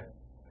together.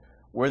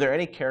 Were there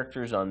any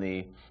characters on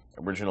the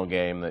original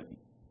game that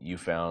you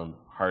found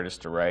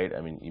hardest to write? I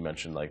mean, you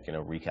mentioned, like, you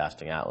know,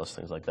 recasting Atlas,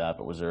 things like that,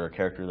 but was there a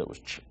character that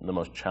was the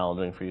most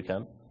challenging for you,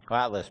 Ken? Well,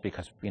 Atlas,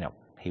 because, you know,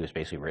 he was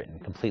basically written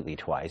completely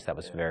twice. That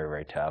was very,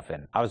 very tough,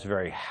 and I was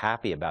very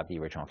happy about the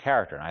original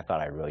character, and I thought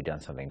I'd really done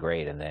something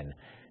great, and then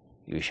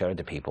you showed it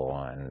to people,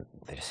 and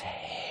they just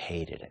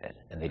hated it,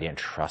 and they didn't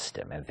trust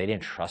him. And if they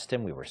didn't trust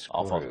him, we were screwed.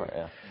 All falls apart,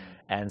 yeah.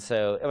 And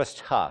so it was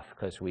tough,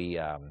 because we,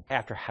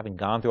 after having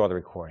gone through all the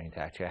recording,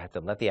 actually, I had to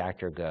let the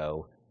actor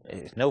go.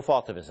 It's no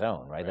fault of his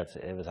own, right?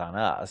 It was on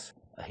us.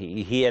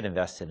 He had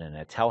invested in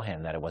it, tell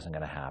him that it wasn't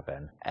going to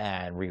happen,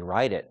 and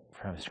rewrite it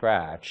from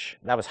scratch.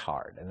 That was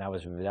hard, and that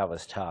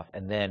was tough.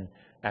 And then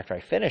after I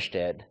finished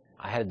it,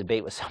 I had a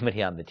debate with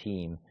somebody on the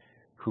team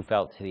who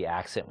felt the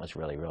accent was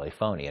really, really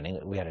phony.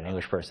 And we had an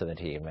English person on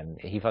the team, and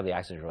he felt the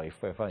accent was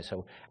really phony.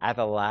 So at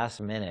the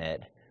last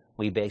minute,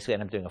 we basically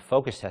ended up doing a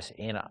focus test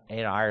in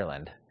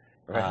Ireland.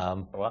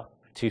 Wow.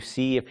 To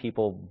see if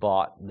people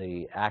bought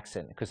the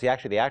accent, because the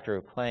actor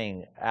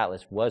playing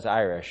Atlas was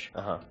Irish,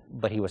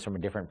 but he was from a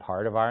different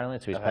part of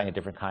Ireland, so he was playing a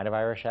different kind of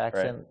Irish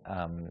accent.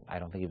 Right. I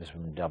don't think he was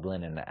from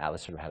Dublin, and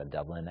Atlas sort of had a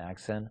Dublin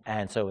accent.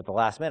 And so at the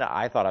last minute,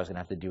 I thought I was going to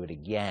have to do it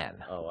again.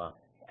 Oh, wow.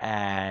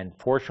 And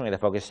fortunately, the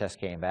focus test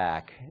came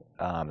back,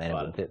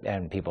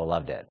 and people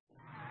loved it.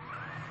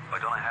 I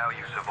don't know how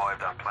you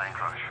survived that plane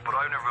crash, but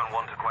I've never been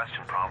one to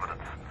question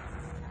Providence.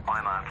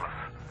 I'm Atlas,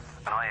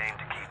 and I aim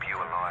to keep you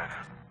alive.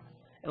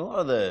 And a lot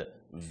of the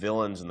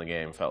villains in the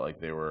game felt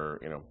like they were,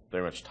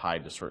 very much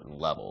tied to certain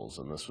levels.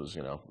 And this was,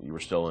 you were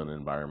still in an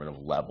environment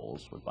of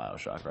levels with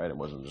Bioshock, right? It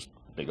wasn't just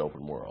a big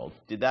open world.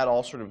 Did that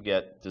all sort of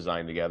get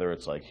designed together?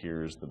 It's like,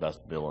 here's the best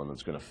villain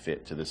that's going to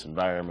fit to this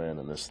environment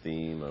and this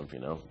theme of,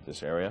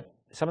 this area?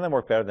 Some of them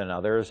work better than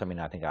others. I mean,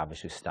 I think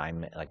obviously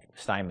Steinman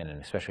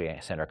and especially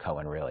Sandra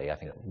Cohen really, I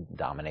think,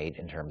 dominate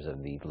in terms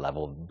of the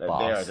level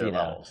boss. They are their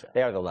levels.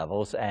 They are the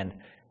levels, and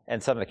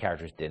some of the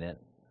characters didn't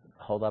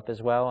hold up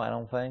as well, I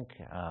don't think,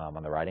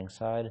 on the writing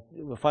side.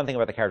 The fun thing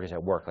about the characters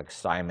at work, like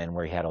Simon,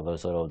 where he had all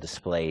those little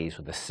displays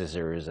with the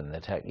scissors and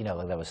the tech,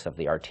 that was stuff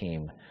the art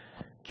team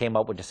came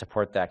up with to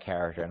support that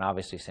character. And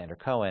obviously Sandra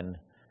Cohen,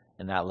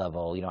 in that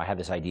level, I had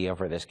this idea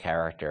for this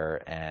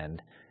character,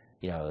 and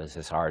as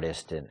this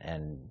artist,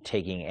 and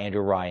taking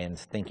Andrew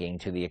Ryan's thinking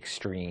to the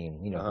extreme,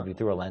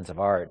 through a lens of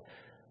art,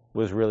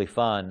 was really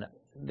fun.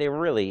 They were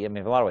really, in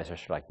a lot of ways, they're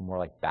sort of like more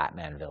like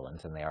Batman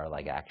villains than they are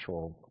like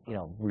actual,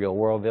 real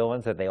world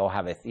villains. That they all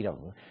have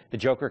the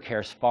Joker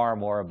cares far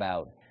more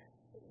about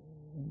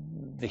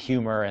the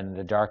humor and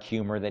the dark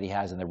humor that he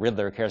has, and the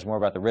Riddler cares more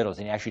about the riddles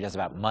than he actually does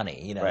about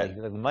money.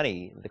 Right. The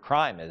money, the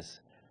crime is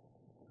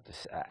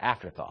this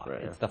afterthought.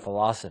 Right. It's the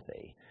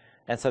philosophy.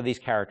 And so these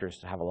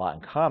characters have a lot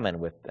in common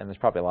with, and there's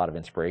probably a lot of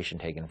inspiration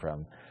taken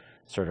from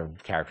sort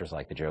of characters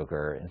like the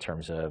Joker in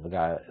terms of a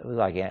guy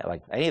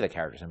like any of the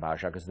characters in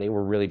Bioshock, because they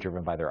were really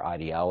driven by their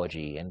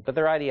ideology, but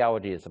their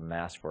ideology is a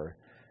mask for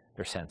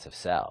their sense of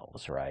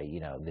selves, right?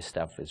 This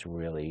stuff is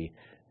really,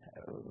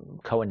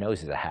 Cohen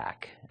knows he's a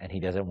hack, and he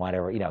doesn't want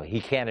to he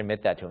can't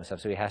admit that to himself,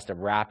 so he has to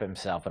wrap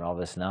himself in all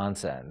this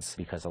nonsense,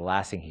 because the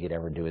last thing he could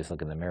ever do is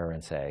look in the mirror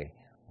and say,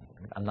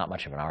 I'm not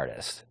much of an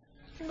artist.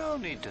 No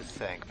need to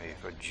thank me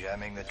for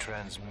jamming the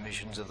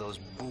transmissions of those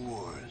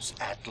boors,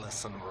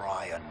 Atlas and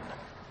Ryan.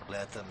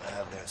 Let them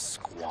have their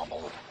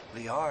squabble.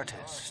 The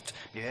artist,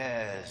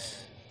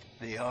 yes,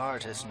 the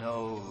artist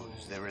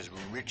knows there is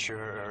richer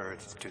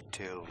earth to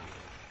till.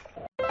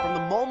 From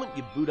the moment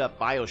you boot up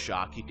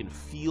Bioshock, you can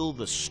feel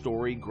the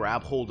story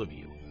grab hold of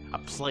you. A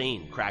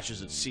plane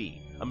crashes at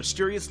sea, a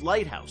mysterious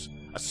lighthouse,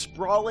 a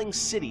sprawling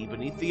city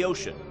beneath the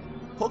ocean.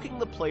 Hooking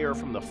the player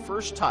from the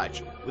first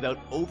touch without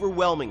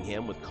overwhelming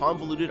him with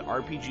convoluted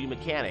RPG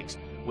mechanics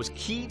was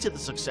key to the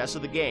success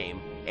of the game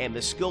and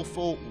the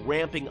skillful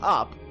ramping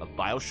up of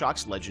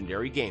Bioshock's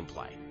legendary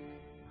gameplay.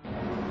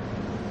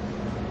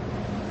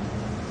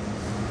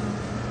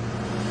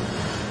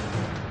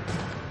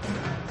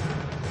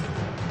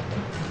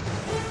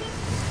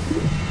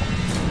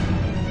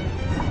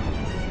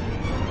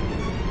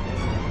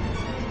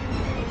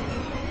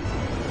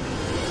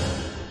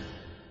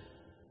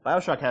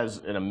 Bioshock has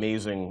an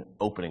amazing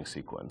opening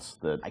sequence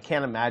that I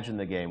can't imagine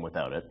the game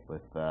without it,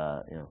 with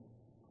the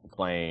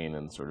plane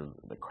and sort of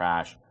the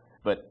crash.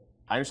 But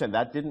I understand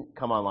that didn't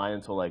come online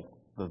until like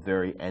the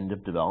very end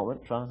of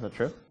development. Sean, is that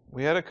true?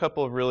 We had a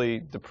couple of really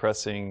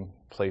depressing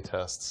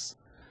playtests.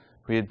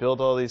 We had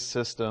built all these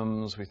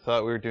systems. We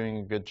thought we were doing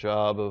a good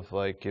job of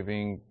like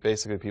giving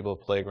basically people a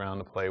playground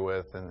to play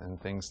with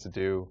and things to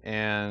do.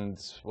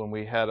 And when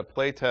we had a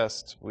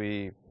playtest,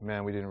 we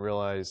didn't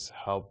realize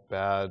how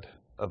bad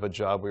of a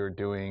job we were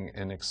doing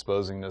in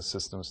exposing those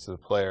systems to the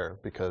player,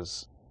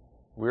 because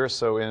we were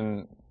so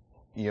in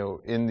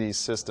these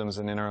systems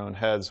and in our own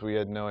heads, we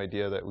had no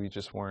idea that we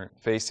just weren't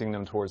facing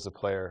them towards the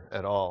player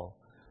at all.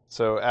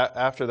 So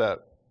after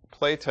that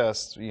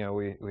playtest,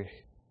 we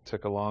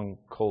took a long,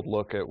 cold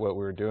look at what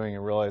we were doing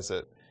and realized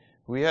that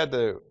we had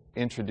to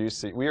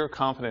introduce we were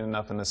confident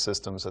enough in the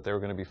systems that they were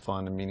going to be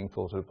fun and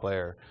meaningful to the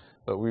player,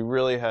 but we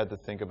really had to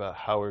think about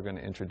how we were going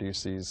to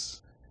introduce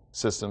these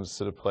systems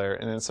to the player,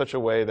 and in such a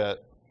way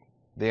that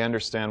they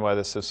understand why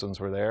the systems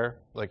were there.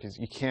 Like,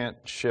 you can't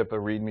ship a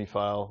README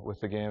file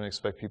with the game and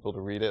expect people to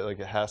read it.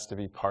 Like, it has to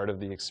be part of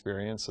the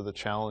experience. So the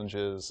challenge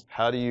is,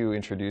 how do you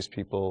introduce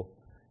people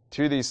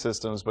to these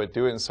systems, but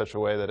do it in such a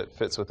way that it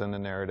fits within the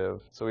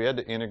narrative? So we had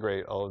to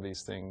integrate all of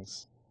these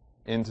things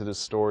into the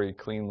story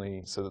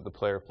cleanly so that the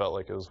player felt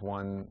like it was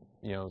one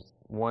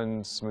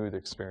smooth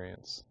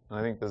experience. And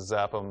I think the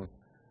zap 'em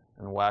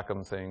and whack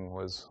 'em thing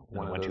was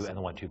one of those. And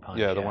the 1-2 punch.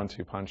 Yeah, the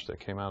 1-2 punch that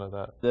came out of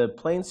that. The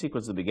plane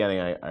sequence at the beginning,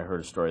 I heard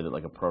a story that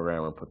like a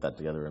programmer put that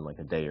together in like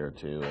a day or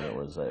two, and it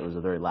was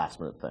a very last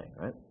minute thing,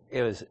 right?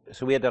 It was.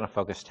 So we had done a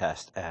focus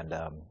test, and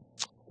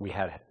we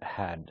had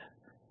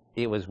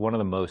it was one of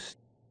the most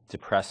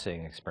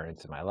depressing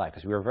experiences of my life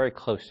because we were very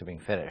close to being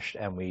finished,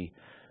 and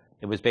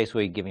it was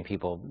basically giving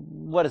people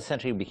what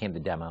essentially became the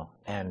demo,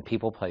 and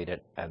people played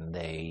it, and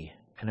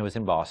it was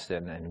in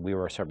Boston, and we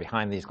were sort of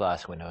behind these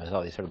glass windows,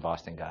 all these sort of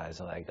Boston guys,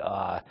 and like,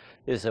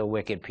 this is a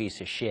wicked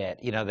piece of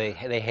shit. You know, they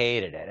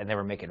hated it, and they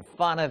were making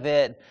fun of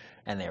it,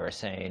 and they were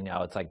saying,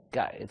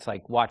 it's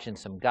like watching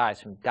some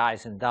guys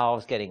and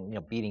dolls getting,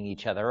 beating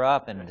each other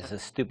up, and it's the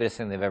stupidest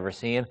thing they've ever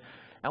seen.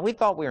 And we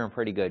thought we were in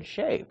pretty good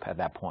shape at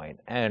that point.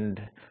 And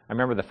I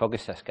remember the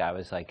focus test guy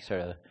was like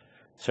sort of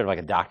like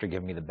a doctor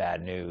giving me the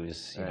bad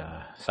news. You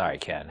know, sorry,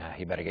 Ken,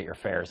 you better get your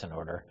affairs in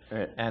order.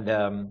 Right.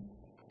 And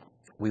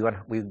we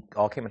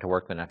all came into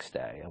work the next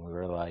day, and we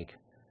were like,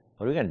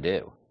 what are we going to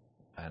do?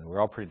 And we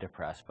were all pretty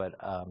depressed. But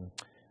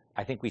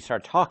I think we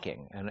started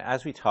talking. And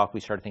as we talked, we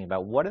started thinking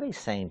about what are they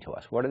saying to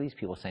us? What are these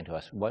people saying to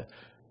us?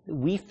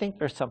 We think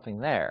there's something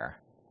there.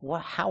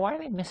 How are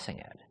they missing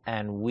it?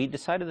 And we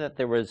decided that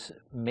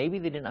maybe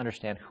they didn't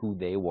understand who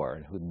they were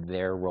and who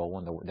their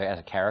role as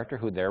a character,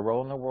 who their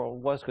role in the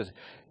world was, because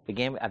the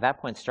game at that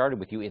point started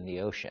with you in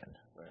the ocean,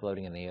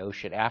 floating in the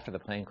ocean after the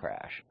plane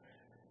crash.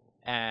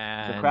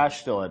 And the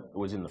crash still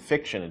was in the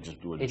fiction, it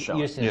just wouldn't show it.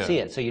 You just didn't see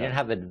it, so you didn't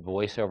have the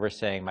voiceover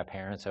saying, my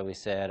parents always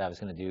said I was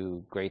going to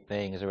do great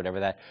things or whatever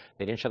that.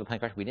 They didn't show the plane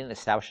crash. We didn't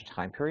establish a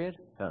time period.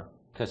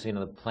 Because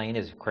the plane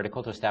is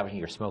critical to establishing.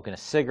 You're smoking a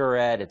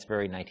cigarette. It's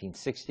very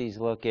 1960s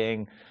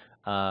looking.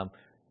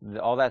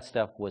 All that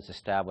stuff was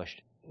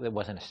established. It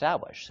wasn't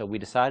established. So we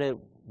decided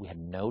we had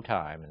no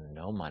time and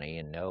no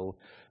money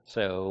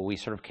so we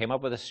sort of came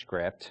up with a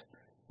script.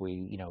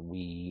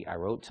 I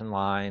wrote some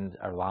lines.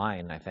 Our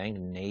line, I think.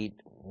 Nate,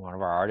 one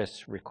of our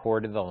artists,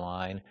 recorded the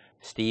line.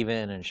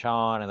 Steven and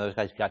Sean and those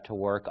guys got to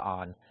work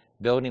on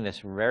building this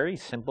very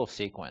simple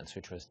sequence,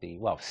 which was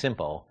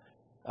simple.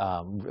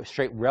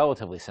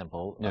 Relatively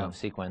simple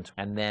sequence,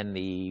 and then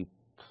the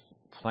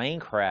plane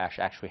crash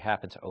actually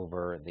happens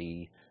over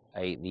the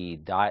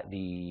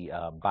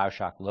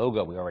Bioshock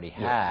logo we already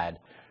had,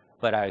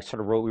 but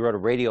we wrote a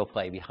radio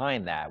play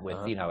behind that with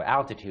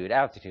altitude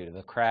of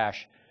the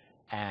crash,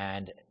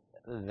 and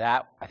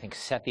that I think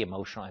set the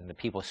emotional, and the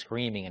people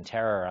screaming in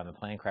terror on the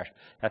plane crash,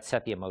 that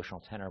set the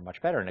emotional tenor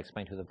much better and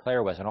explained who the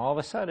player was, and all of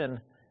a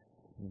sudden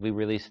we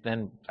released.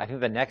 Then I think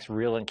the next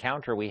real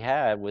encounter we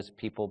had was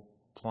people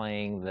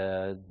playing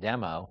the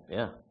demo,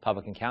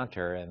 public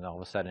encounter, and all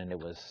of a sudden it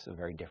was a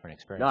very different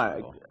experience.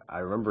 No, I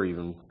remember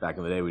even back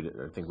in the day,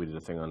 I think we did a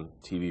thing on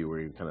TV where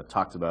you kind of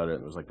talked about it,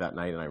 and it was like that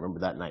night, and I remember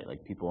that night,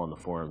 like people on the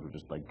forums were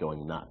just like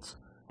going nuts.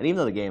 And even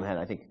though the game had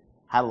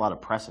a lot of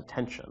press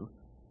attention,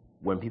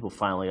 when people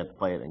finally got to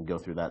play it and go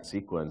through that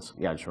sequence,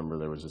 I just remember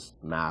there was this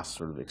mass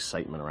sort of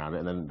excitement around it,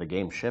 and then the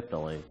game shipped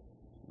only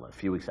a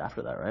few weeks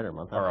after that, right, or a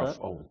month after that?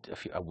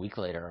 A week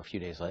later, or a few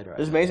days later.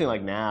 It's amazing,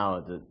 like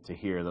now to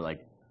hear that,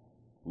 like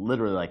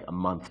literally like a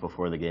month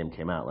before the game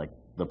came out, like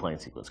the plane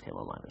sequence came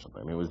online or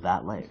something. I mean, it was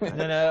that late.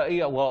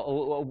 Right?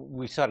 Well,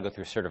 we still had to go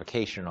through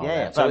certification and all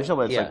that. So it's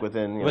like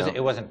within.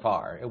 It wasn't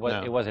far. It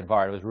wasn't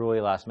far. It was really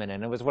last minute,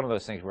 and it was one of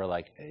those things where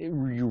like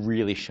you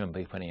really shouldn't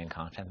be putting in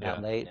content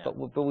that late. Yeah.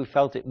 But we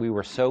felt it. We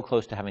were so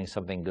close to having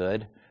something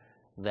good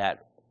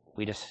that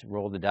we just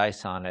rolled the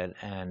dice on it,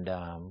 and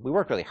we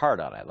worked really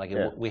hard on it. Like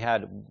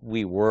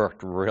we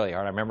worked really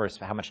hard. I remember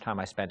how much time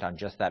I spent on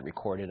just that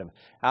recorded of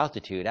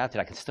altitude. I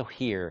can still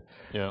hear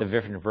the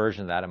different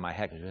version of that in my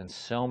head because we spent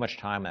so much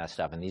time on that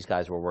stuff. And these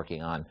guys were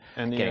working on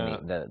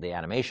getting the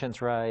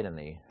animations right and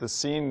the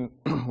scene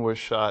was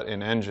shot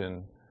in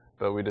engine,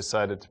 but we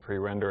decided to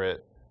pre-render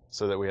it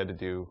so that we had to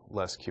do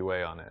less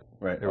QA on it.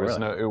 Right.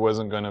 It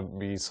wasn't going to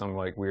be some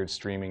like weird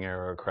streaming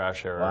error or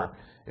crash error. Wow.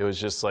 It was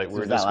just like,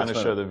 we're just going to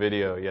show the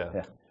video,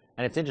 yeah.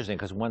 And it's interesting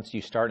because once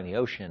you start in the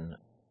ocean,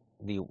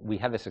 we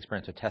had this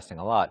experience of testing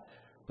a lot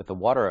with the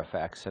water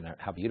effects and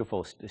how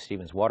beautiful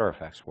Steven's water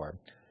effects were.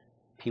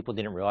 People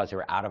didn't realize they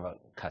were out of a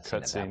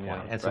cutscene at that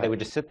point. And so they would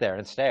just sit there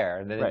and stare,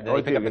 and then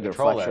they pick up the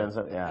controller.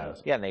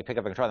 And they pick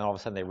up a controller, and all of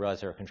a sudden they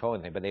realize they were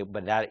controlling things.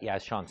 But that,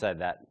 as Sean said,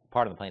 that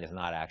part of the plane is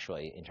not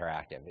actually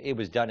interactive. It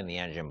was done in the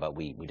engine, but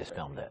we just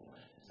filmed it.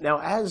 Now,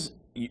 as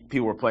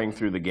people were playing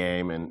through the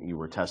game and you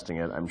were testing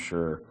it, I'm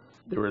sure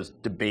there was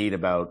debate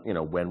about,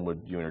 when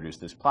would you introduce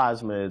these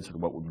plasmids,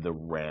 what would the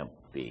ramp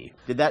be?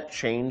 Did that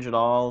change at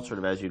all, sort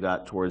of as you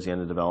got towards the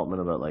end of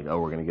development, about like,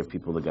 we're going to give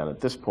people the gun at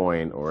this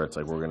point, or it's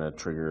like we're going to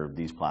trigger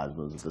these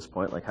plasmids at this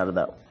point? Like, how did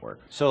that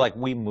work? So, like,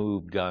 we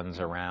moved guns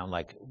around.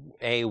 Like,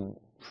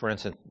 for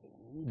instance,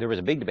 there was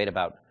a big debate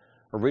about,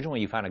 originally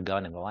you found a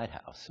gun in the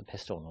lighthouse, a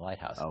pistol in the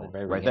lighthouse. Oh, in the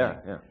very right beginning.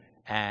 there,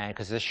 And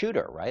because it's a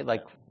shooter, right?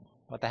 Like,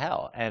 what the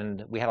hell?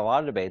 And we had a lot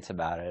of debates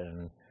about it,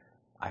 and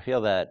I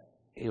feel that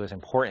it was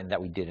important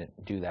that we didn't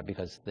do that,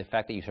 because the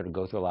fact that you sort of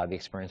go through a lot of the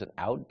experience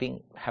without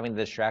having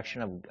the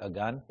distraction of a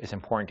gun is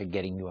important to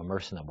getting you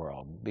immersed in the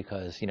world.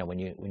 Because when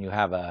you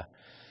have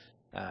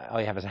all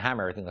you have is a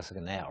hammer, everything looks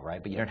like a nail,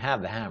 right? But you don't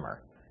have the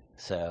hammer,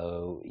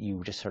 so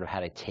you just sort of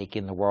had to take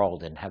in the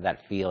world and have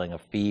that feeling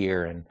of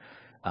fear. And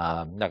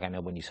like I know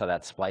when you saw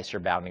that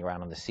splicer bounding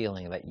around on the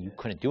ceiling, that you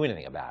couldn't do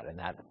anything about it, and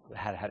that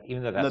had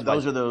even though that's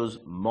those are those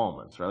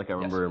moments, right? Like I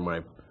remember when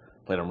I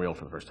played Unreal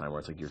for the first time, where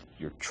it's like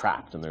you're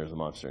trapped and there's a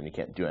monster and you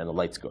can't do it, and the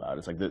lights go out.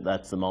 It's like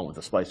that's the moment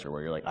with the splicer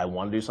where you're like, I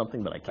want to do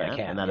something but I can't,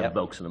 and that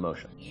evokes an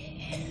emotion.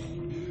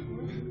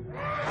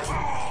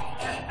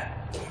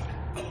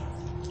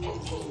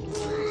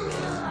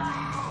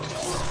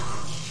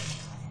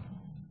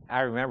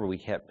 I remember we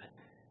kept,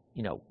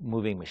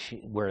 moving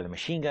where the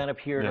machine gun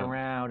appeared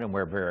around and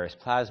where various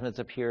plasmids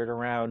appeared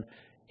around.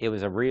 It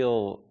was a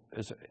real.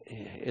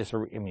 It's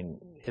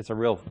a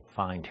real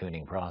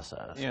fine-tuning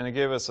process. Yeah, and it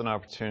gave us an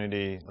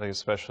opportunity, like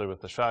especially with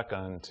the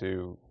shotgun,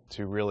 to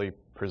really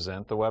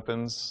present the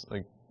weapons,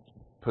 like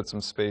put some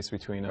space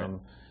between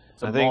them.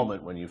 It's a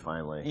moment when you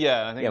finally.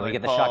 Yeah, I think we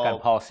get the shotgun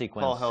Paul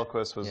sequence. Paul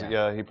Hellquist was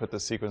he put the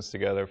sequence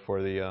together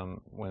for the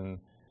when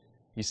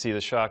you see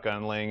the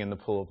shotgun laying in the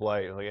pool of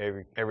light.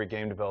 Like every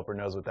game developer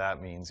knows what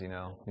that means. You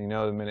know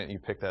the minute you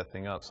pick that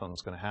thing up,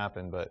 something's going to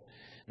happen. But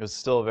it was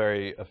still a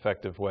very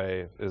effective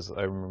way, as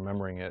I'm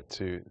remembering it,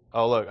 to,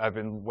 oh look, I've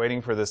been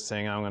waiting for this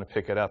thing, I'm going to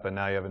pick it up, and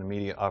now you have an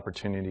immediate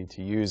opportunity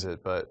to use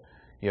it. But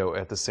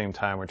at the same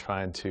time, we're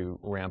trying to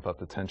ramp up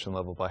the tension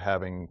level by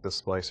having the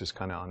splicers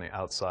kind of on the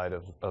outside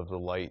of the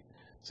light,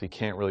 so you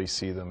can't really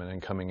see them, and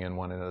then coming in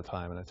one at a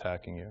time and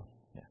attacking you.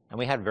 Yeah. And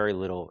we had very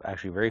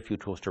few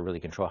tools to really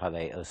control how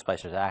the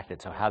splicers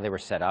acted. So how they were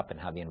set up and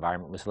how the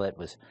environment was lit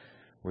was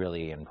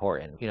really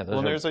important.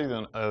 There's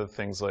even other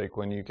things like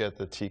when you get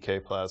the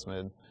TK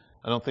plasmid,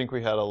 I don't think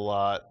we had a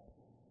lot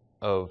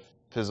of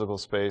physical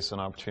space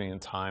and opportunity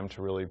and time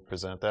to really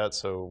present that.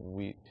 So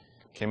we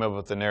came up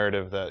with the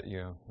narrative that,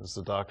 it was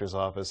the doctor's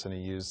office and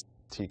he used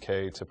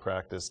TK to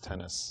practice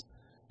tennis.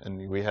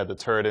 And we had the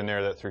turret in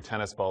there that threw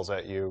tennis balls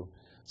at you.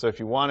 So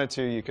if you wanted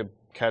to, you could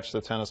catch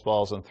the tennis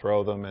balls and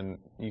throw them, and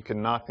you could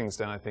knock things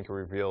down. I think it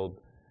revealed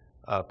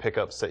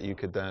pickups that you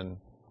could then,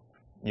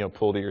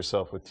 pull to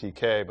yourself with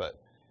TK. But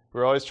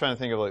we're always trying to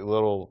think of like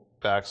little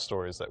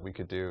backstories that we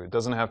could do. It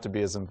doesn't have to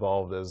be as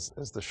involved as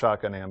the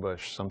shotgun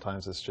ambush.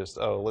 Sometimes it's just,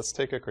 let's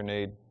take a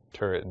grenade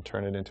turret and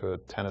turn it into a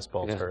tennis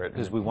ball turret.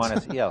 Because we want to,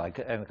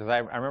 because I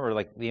remember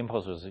like the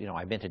impulse was,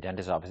 I've been to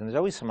dentist office, and there's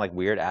always some like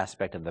weird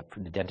aspect of the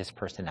dentist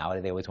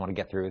personality. They always want to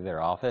get through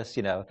their office,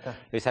 They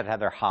just have to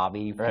have their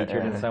hobby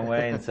featured in some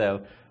way. And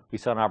so we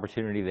saw an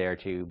opportunity there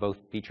to both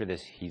feature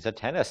this, he's a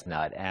tennis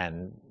nut,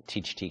 and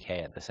teach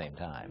TK at the same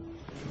time.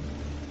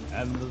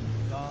 And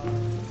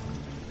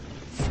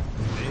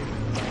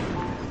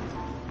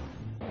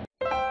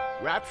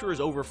Rapture is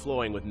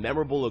overflowing with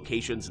memorable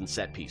locations and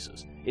set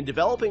pieces. In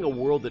developing a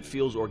world that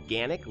feels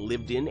organic,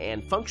 lived in,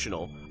 and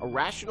functional,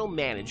 Irrational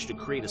managed to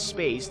create a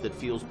space that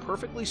feels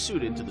perfectly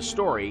suited to the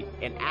story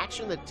and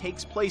action that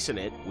takes place in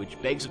it, which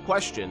begs a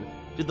question: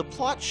 did the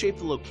plot shape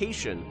the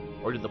location,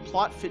 or did the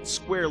plot fit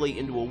squarely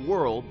into a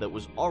world that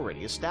was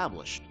already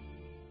established?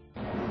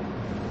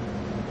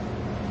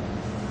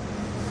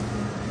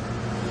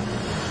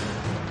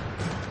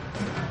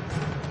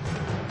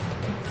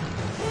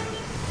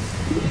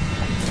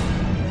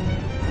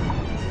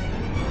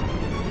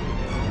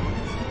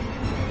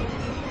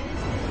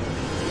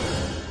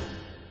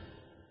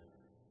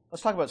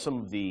 Let's talk about some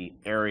of the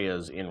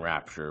areas in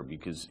Rapture,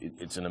 because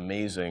it's an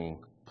amazing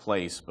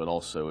place, but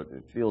also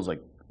it feels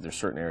like there's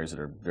certain areas that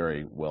are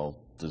very well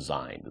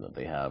designed, and that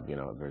they have,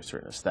 a very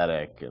certain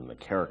aesthetic, and the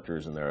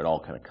characters in there, it all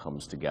kind of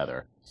comes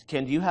together.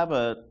 Ken, do you have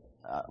a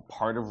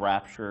part of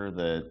Rapture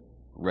that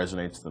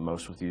resonates the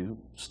most with you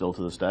still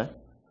to this day?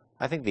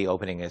 I think the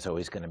opening is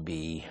always going to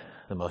be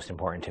the most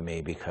important to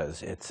me,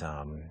 because it's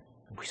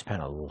we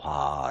spent a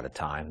lot of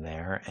time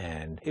there,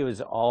 and it was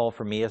all,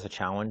 for me as a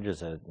challenge,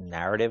 as a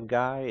narrative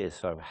guy, is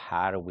sort of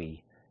how do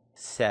we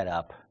set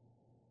up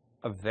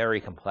a very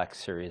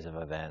complex series of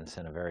events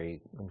and a very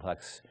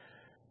complex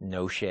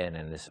notion,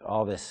 and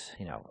all this,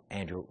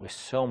 Andrew, with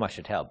so much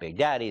to tell, Big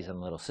Daddies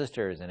and Little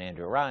Sisters and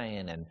Andrew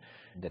Ryan and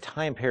the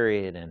time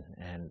period,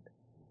 and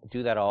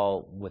do that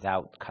all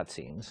without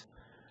cutscenes.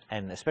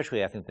 And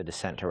especially, I think, the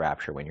descent to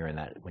Rapture, when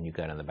when you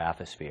go in the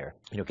bathysphere,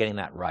 getting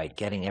that right,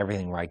 getting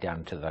everything right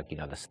down to the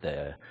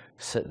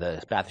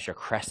bathysphere,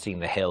 cresting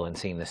the hill and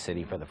seeing the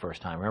city for the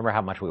first time. Remember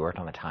how much we worked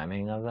on the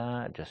timing of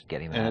that, just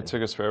getting that. And it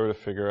took us forever to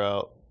figure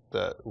out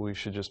that we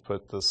should just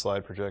put the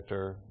slide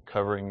projector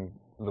covering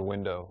the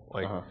window.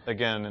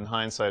 Again, in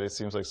hindsight, it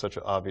seems like such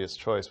an obvious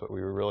choice, but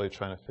we were really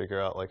trying to figure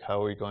out,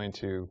 how are we going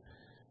to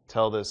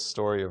tell this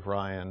story of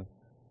Ryan,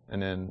 and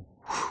then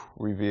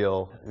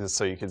reveal,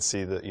 so you can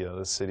see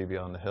the city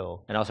beyond the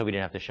hill. And also, we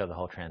didn't have to show the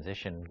whole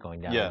transition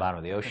going down the bottom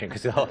of the ocean,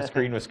 because the whole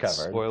screen was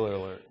covered. Spoiler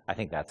alert. I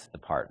think that's the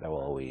part that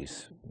will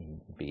always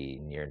be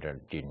near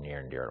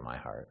and dear to my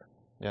heart.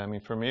 Yeah,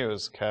 for me, it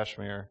was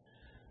Kashmir.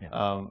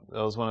 Yeah.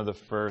 That was one of the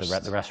first.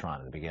 The restaurant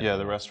at the beginning. Yeah,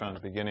 the restaurant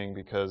at the beginning,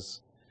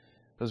 because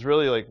it was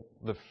really like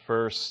the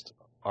first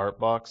art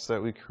box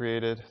that we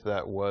created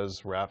that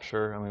was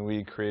Rapture. I mean,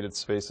 we created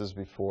spaces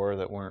before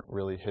that weren't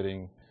really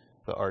hitting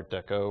the Art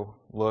Deco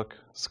look.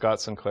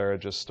 Scott Sinclair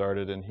just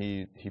started, and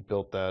he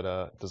built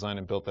that, designed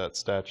and built that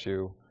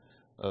statue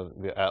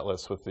of the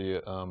Atlas with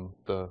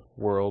the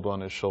world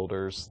on his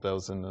shoulders that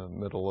was in the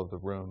middle of the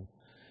room.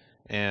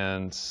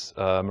 And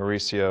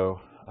Mauricio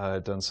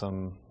had done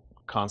some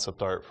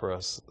concept art for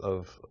us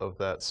of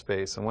that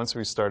space. And once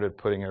we started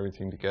putting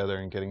everything together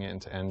and getting it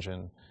into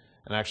Engine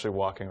and actually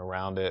walking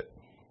around it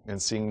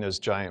and seeing those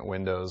giant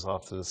windows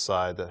off to the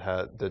side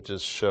that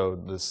just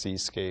showed the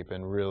seascape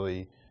and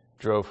really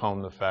drove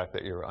home the fact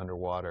that you were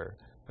underwater.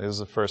 It was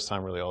the first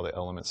time really all the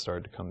elements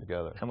started to come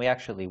together. And we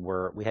actually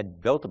we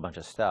had built a bunch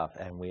of stuff,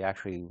 and we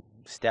actually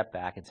stepped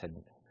back and said,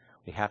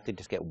 we have to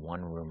just get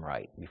one room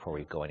right before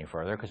we go any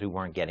further, because we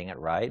weren't getting it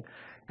right.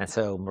 And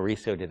so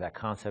Mauricio did that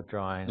concept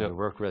drawing. Yep. We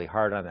worked really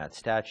hard on that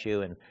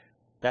statue, and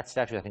that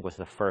statue, I think, was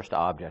the first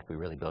object we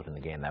really built in the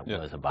game that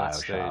was a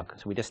Bioshock.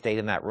 So we just stayed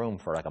in that room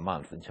for like a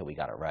month until we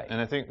got it right. And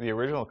I think the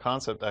original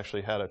concept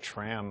actually had a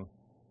tram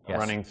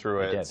running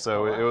through it it. did.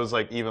 So it was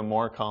like even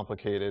more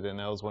complicated, and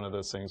that was one of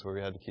those things where we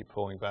had to keep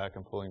pulling back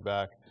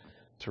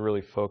to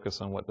really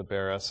focus on what the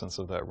bare essence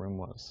of that room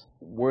was.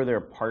 Were there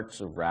parts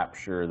of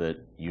Rapture that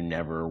you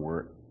never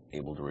were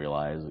able to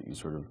realize that you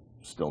sort of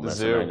still missed?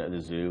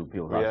 The zoo.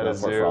 People We had a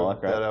zoo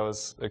Frolic, right? that I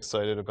was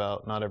excited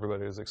about. Not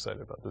everybody was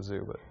excited about the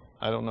zoo, but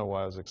I don't know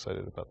why I was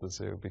excited about the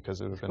zoo,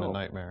 because it would have been a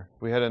nightmare.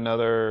 We had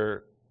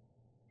another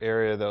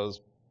area that was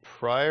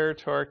prior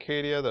to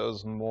Arcadia that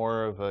was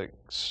more of a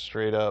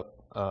straight up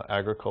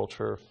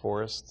agriculture,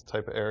 forest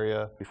type of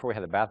area. Before we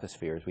had the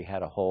bathyspheres, we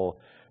had a whole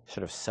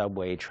sort of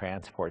subway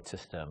transport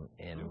system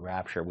in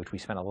Rapture, which we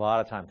spent a lot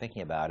of time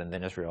thinking about, and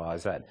then just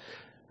realized that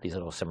these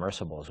little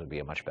submersibles would be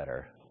a much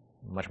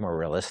more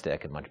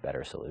realistic and much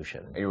better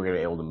solution. And you were going to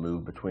be able to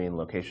move between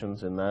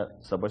locations in that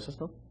subway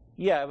system?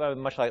 Yeah,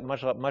 much like the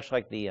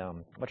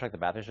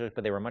bathyspheres,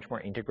 but they were much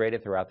more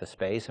integrated throughout the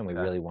space, and we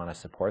really want to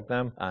support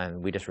them.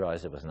 And we just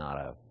realized it was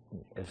not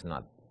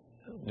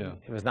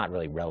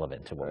really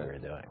relevant to what we were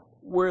doing.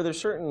 Were there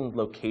certain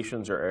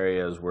locations or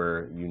areas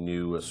where you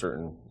knew a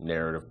certain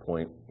narrative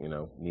point,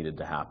 needed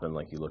to happen?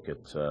 Like you look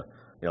at, the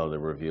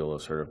reveal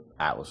of sort of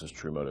Atlas's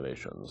true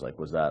motivations. Like,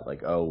 was that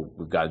like, oh,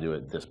 we've got to do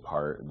it this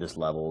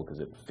level because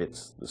it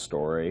fits the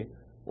story?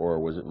 Or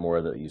was it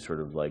more that you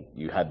sort of like,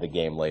 you had the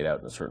game laid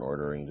out in a certain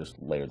order and you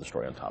just layered the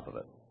story on top of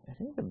it? I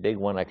think the big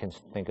one I can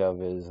think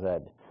of is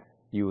that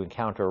you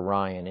encounter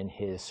Ryan in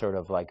his sort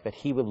of like, that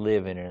he would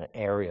live in an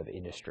area of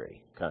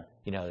industry. Okay.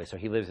 So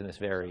he lives in this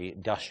very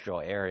industrial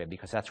area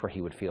because that's where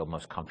he would feel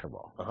most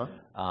comfortable.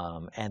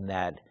 And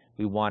that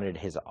we wanted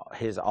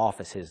his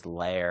office, his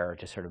lair,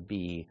 to sort of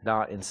be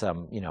not in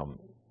some,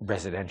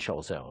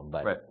 residential zone,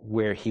 but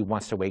where he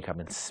wants to wake up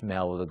and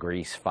smell the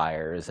grease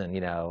fires and,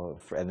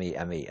 and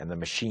the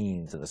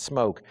machines and the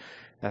smoke.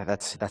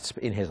 That's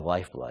in his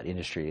lifeblood.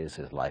 Industry is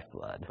his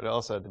lifeblood. But it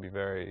also had to be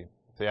very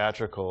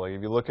theatrical. Like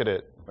if you look at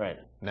it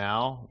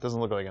now, it doesn't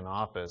look like an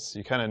office.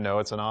 You kind of know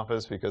it's an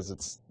office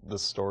because the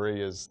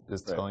story is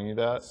telling you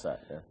that.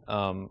 Set,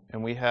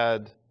 and we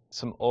had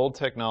some old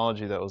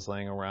technology that was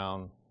laying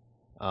around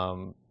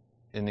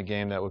in the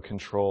game that would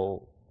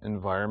control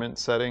environment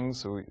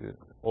settings. So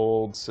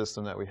old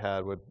system that we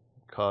had would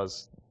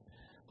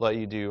let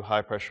you do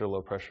high pressure,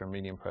 low pressure,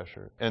 medium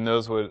pressure. And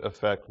those would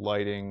affect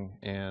lighting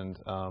and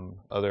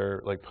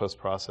other like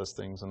post-process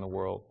things in the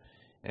world.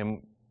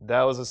 And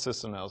that was a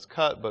system that was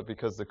cut, but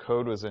because the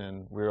code was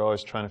in, we were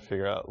always trying to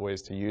figure out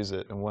ways to use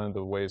it. And one of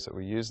the ways that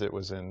we used it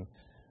was in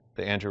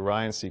the Andrew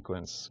Ryan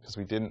sequence, because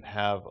we didn't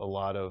have a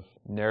lot of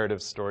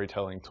narrative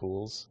storytelling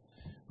tools.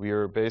 We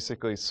were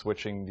basically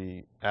switching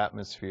the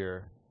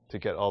atmosphere to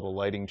get all the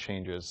lighting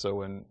changes.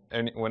 So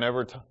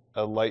whenever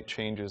a light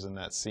changes in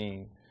that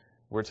scene,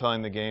 we're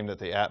telling the game that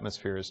the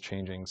atmosphere is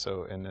changing.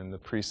 So, and then the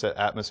preset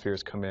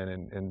atmospheres come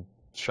in and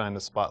shine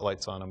the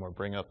spotlights on them or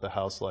bring up the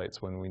house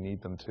lights when we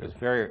need them to. It was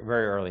very,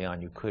 very early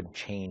on. You could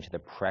change the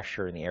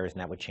pressure in the areas,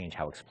 and that would change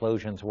how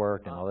explosions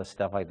worked and all this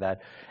stuff like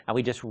that. And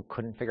we just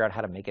couldn't figure out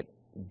how to make it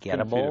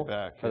gettable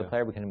for the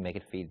player. We couldn't make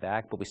it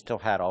feedback, but we still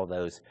had all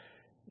those.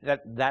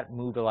 That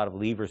moved a lot of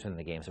levers in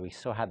the game, so we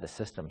still had the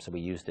system. So we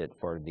used it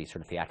for the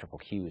sort of theatrical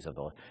cues of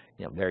the,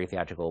 very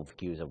theatrical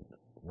cues of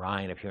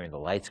Ryan appearing, the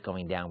lights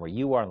going down where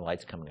you are, and the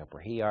lights coming up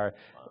where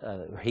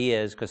he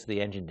is, because the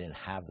engine didn't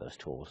have those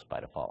tools by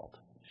default.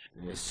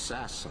 The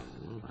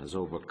assassin has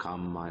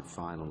overcome my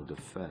final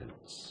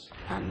defense,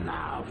 and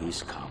now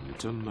he's come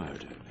to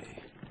murder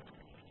me.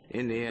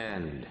 In the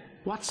end,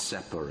 what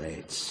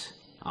separates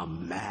a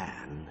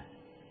man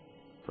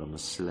from a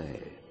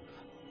slave?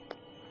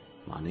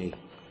 Money?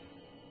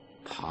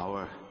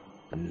 Power?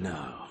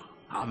 No.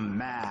 A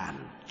man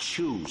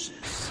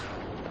chooses.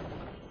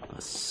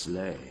 A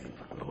slave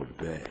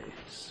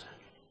obeys.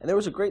 And there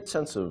was a great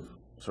sense of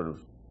sort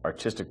of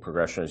artistic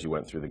progression as you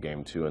went through the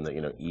game too, and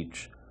that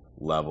each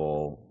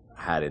level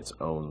had its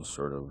own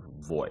sort of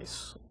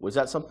voice. Was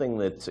that something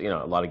that, you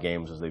know, a lot of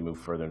games as they move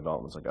further in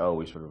development, it's like, oh,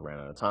 we sort of ran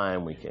out of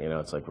time. We can, you know,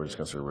 it's like we're just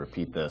going to sort of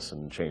repeat this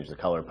and change the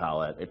color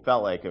palette. It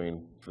felt like, I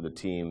mean, for the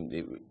team,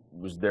 it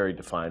was very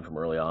defined from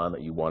early on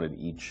that you wanted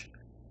each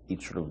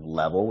sort of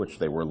level, which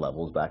they were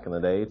levels back in the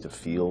day, to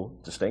feel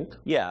distinct.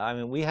 Yeah, I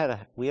mean, we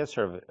had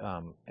sort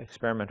of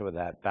experimented with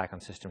that back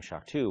on System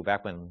Shock 2,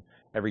 back when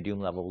every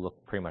Doom level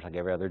looked pretty much like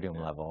every other Doom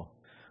level,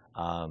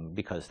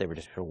 because they were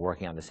just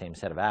working on the same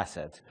set of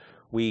assets.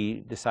 We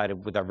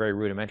decided with our very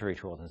rudimentary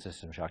tools in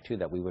System Shock 2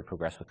 that we would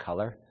progress with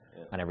color,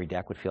 and every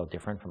deck would feel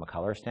different from a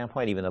color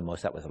standpoint, even though most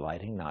of that was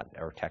lighting,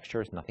 or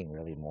textures, nothing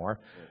really more.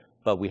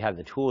 But we have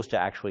the tools to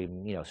actually,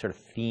 you know, sort of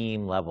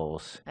theme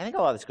levels. I think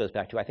a lot of this goes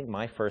back to, I think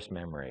my first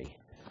memory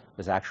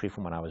was actually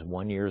from when I was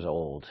 1 year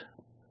old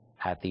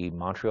at the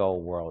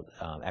Montreal World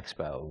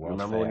Expo. World's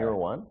Remember Fair. when you were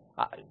 1?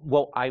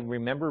 Well, I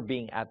remember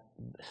being at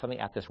something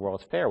at this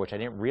World's Fair, which I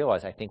didn't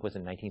realize, I think was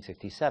in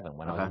 1967,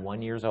 when I was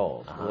 1 year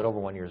old, a little over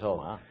 1 year old.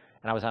 Wow.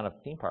 And I was on a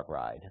theme park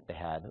ride they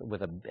had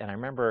with and I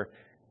remember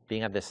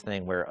being at this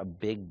thing where a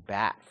big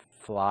bat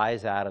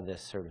flies out of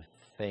this sort of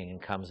thing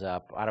and comes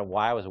up. I don't know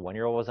why I was a 1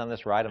 year old was on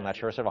this ride. I'm not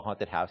sure, sort of a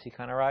haunted housey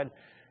kind of ride.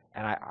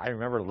 And I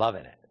remember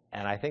loving it.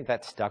 And I think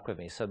that stuck with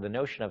me. So the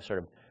notion of sort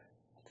of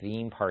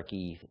theme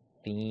parky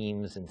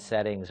themes and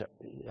settings,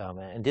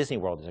 and Disney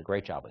World does a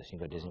great job with this. You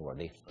can go to Disney World,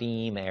 they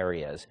theme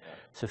areas.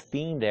 So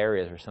themed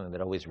areas are something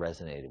that always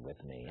resonated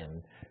with me.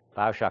 And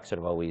Bioshock sort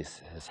of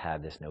always has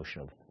had this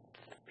notion of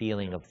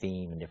feeling of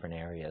theme in different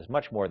areas,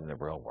 much more than the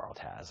real world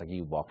has. Like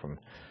you walk from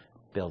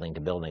building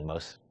to building,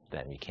 most of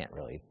them you can't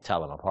really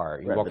tell them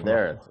apart. You Right, walk but from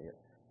there,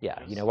 yeah,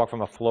 you know, walk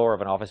from a floor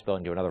of an office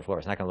building to another floor.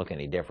 It's not going to look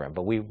any different.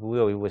 But we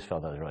always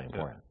felt that was really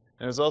important.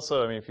 And there's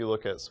also, I mean, if you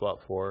look at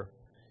SWAT 4,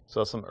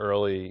 saw some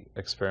early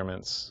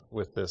experiments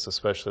with this,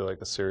 especially like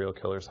the serial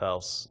killer's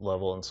house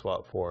level in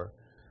SWAT 4.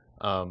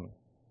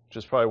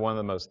 Just probably one of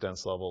the most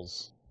dense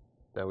levels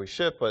that we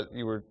ship, but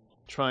you were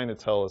trying to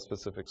tell a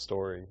specific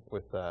story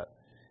with that.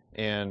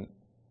 And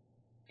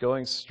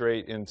going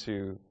straight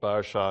into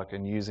Bioshock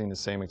and using the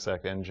same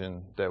exact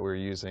engine that we're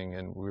using,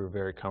 and we were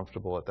very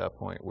comfortable at that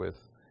point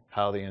with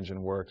how the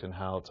engine worked and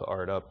how to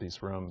art up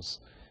these rooms,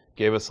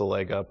 gave us a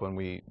leg up when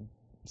we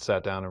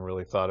sat down and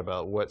really thought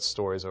about what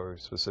stories are we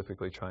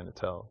specifically trying to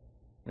tell.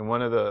 And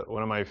one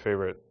of my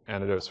favorite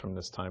anecdotes from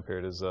this time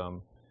period is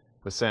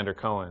with Sander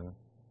Cohen.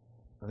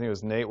 I think it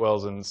was Nate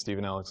Wells and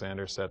Stephen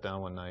Alexander sat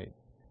down one night,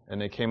 and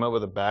they came up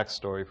with a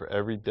backstory for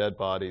every dead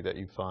body that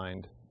you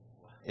find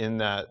in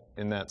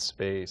that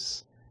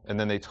space, and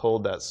then they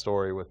told that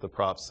story with the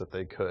props that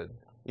they could.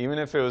 Even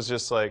if it was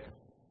just like,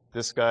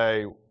 this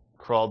guy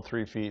crawled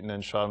 3 feet and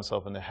then shot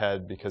himself in the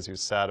head because he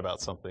was sad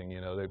about something, you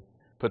know, they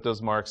put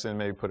those marks in,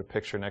 maybe put a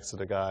picture next to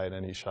the guy, and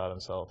then he shot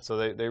himself. So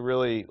they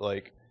really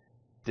like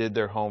did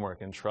their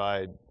homework and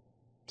tried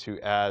to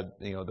add,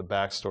 you know, the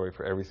backstory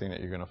for everything that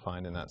you're going to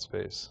find in that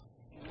space.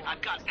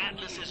 I've got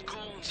Atlas's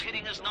goons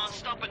hitting us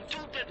non-stop and 2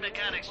 dead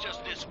mechanics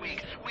just this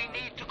week. We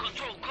need to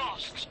control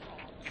costs.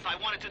 If I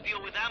wanted to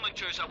deal with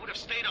amateurs, I would have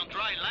stayed on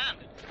dry land.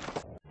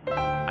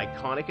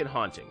 Iconic and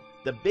haunting,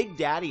 the Big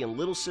Daddy and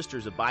Little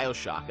Sisters of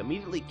Bioshock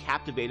immediately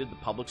captivated the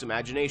public's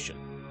imagination.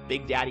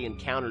 Big Daddy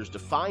encounters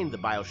defined the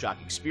Bioshock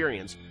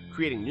experience,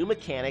 creating new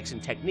mechanics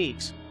and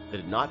techniques that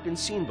had not been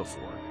seen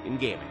before in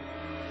gaming.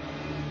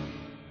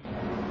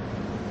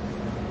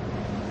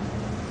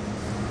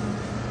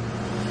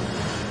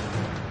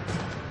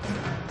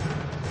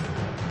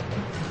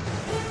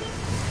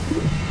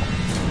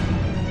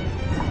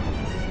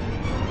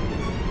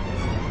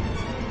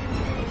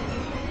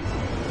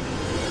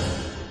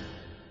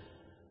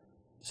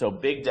 So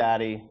Big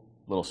Daddy,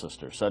 Little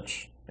Sister,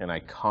 such an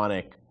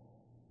iconic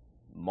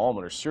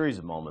moment or series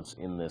of moments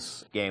in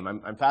this game.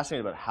 I'm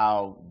fascinated about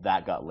how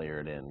that got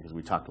layered in, because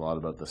we talked a lot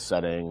about the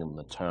setting and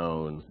the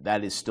tone.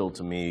 That is still,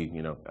 to me,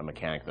 you know, a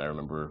mechanic that I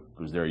remember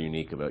was very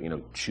unique about, you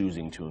know,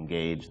 choosing to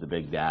engage the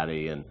Big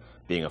Daddy and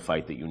being a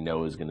fight that you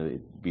know is going to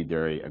be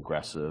very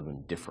aggressive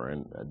and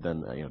different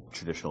than a, you know,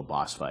 traditional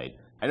boss fight.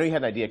 I know you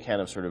had an idea, Ken,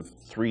 of sort of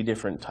 3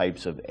 different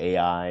types of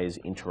AIs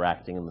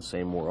interacting in the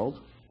same world.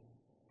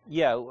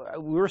 Yeah,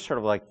 we were sort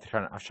of like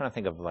I was trying to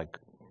think of like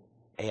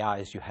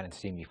AIs you hadn't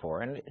seen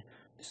before, and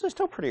this was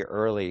still pretty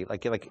early.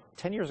 Like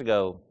 10 years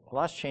ago, a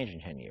lot's changed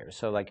in 10 years.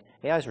 So like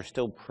AIs were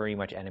still pretty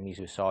much enemies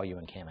who saw you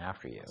and came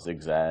after you.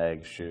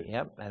 Zigzag, shoot.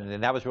 Yep, and then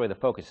that was really the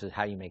focus, is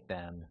how you make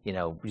them, you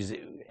know, use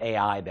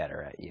AI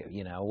better at you,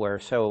 you know.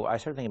 So I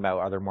started thinking about,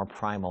 are there more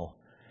primal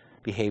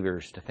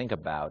behaviors to think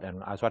about?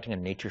 And I was watching a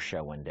nature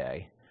show one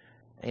day,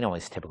 you know,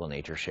 these typical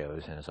nature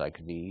shows, and it's like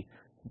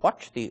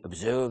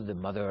observe the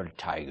mother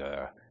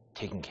tiger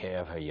taking care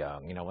of her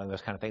young, you know, one of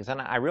those kind of things.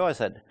 And I realized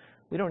that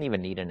we don't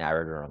even need a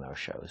narrator on those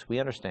shows.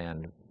 We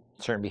understand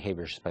certain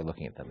behaviors just by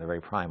looking at them. They're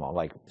very primal,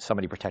 like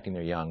somebody protecting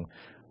their young,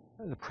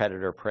 the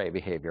predator-prey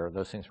behavior.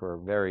 Those things were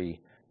very,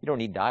 you don't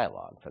need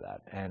dialogue for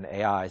that. And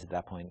AIs at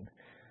that point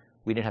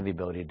we didn't have the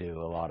ability to do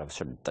a lot of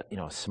sort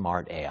of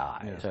smart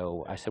AI. Yeah.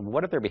 So I said, well,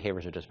 what if their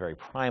behaviors are just very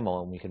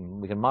primal, and we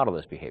can model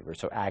those behaviors?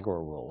 So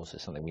aggro rules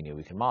is something we knew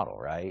we can model,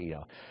 right?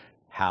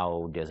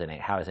 How does an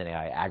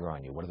AI aggro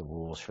on you? What are the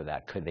rules for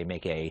that? Could they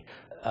make a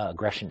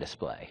aggression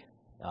display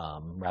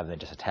rather than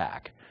just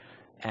attack?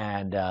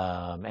 And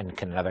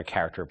can another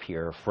character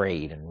appear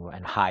afraid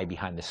and hide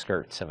behind the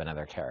skirts of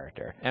another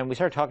character? And we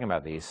started talking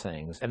about these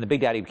things. And the Big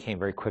Daddy became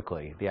very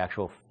quickly, the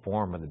actual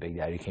form of the Big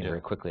Daddy became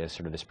very quickly as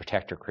sort of this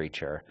protector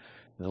creature.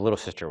 The little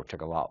sister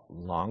took a lot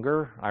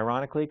longer,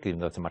 ironically, even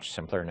though it's a much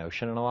simpler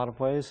notion in a lot of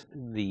ways.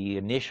 The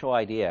initial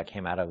idea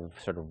came out of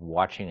sort of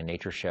watching a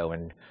nature show,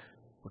 and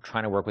we're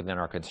trying to work within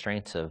our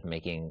constraints of we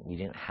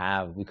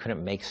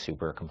couldn't make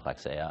super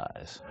complex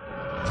AIs.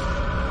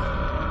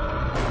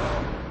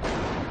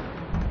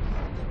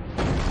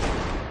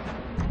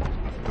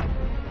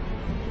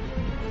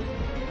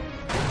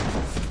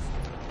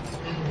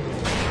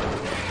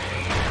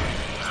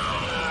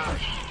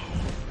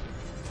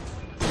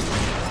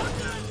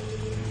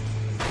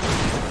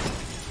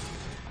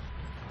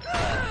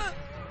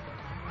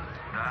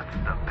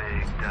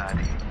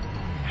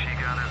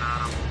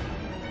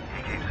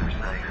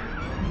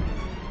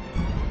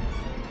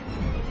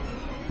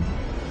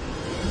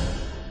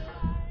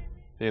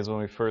 Because when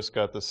we first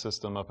got the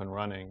system up and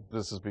running,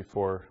 this is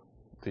before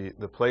the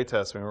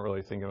playtest, we weren't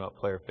really thinking about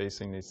player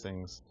facing these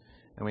things.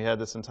 And we had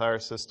this entire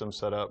system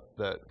set up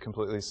that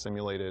completely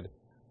simulated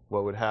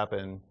what would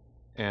happen.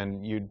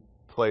 And you'd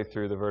play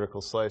through the vertical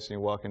slice and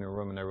you walk into a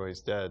room and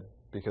everybody's dead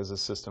because the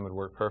system would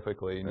work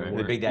perfectly. And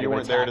you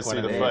weren't there to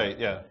see the fight.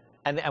 Yeah.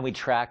 And we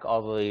track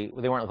they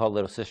weren't called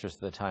Little Sisters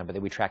at the time, but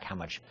we track how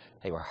much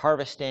they were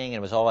harvesting, and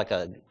it was all like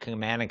a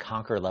Command and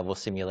Conquer level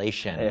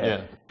simulation.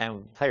 Yeah.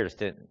 And players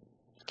didn't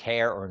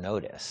care or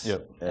notice.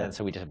 Yep. And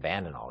so we just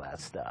abandoned all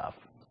that stuff.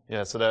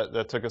 Yeah, so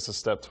that took us a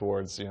step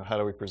towards, how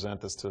do we present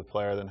this to the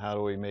player, then how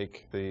do we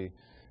make the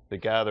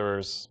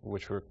gatherers,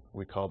 which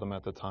we called them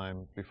at the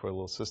time before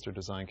Little Sister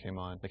design came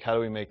on, like how do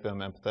we make them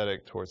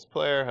empathetic towards the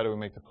player, how do we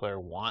make the player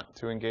want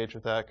to engage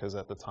with that, because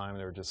at the time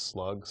they were just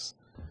slugs.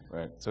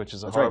 Right. So which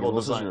is a horrible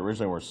design.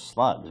 Originally were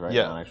slugs, right?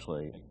 Yeah. Not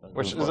actually.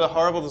 Which is a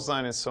horrible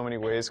design in so many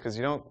ways because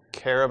you don't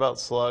care about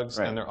slugs,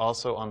 and they're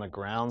also on the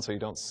ground, so you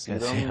don't see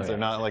them. They're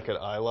not like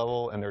at eye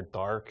level, and they're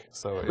dark.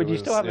 So. But you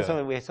still have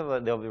something. We had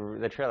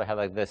the trailer had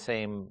like the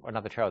same, or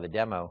not the trailer, the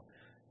demo.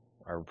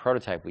 Our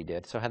prototype we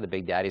did, so had the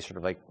Big Daddy sort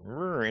of like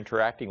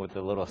interacting with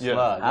the little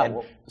slug.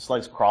 And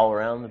slugs crawl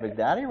around the Big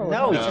Daddy? Or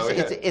no,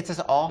 it's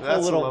this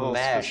awful little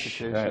mesh.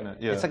 Right.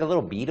 Yeah. It's like a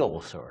little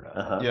beetle, sort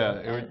of. Yeah,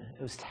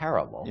 it was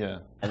terrible. Yeah,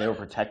 and they were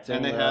protecting.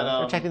 And they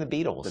had protecting the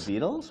beetles. The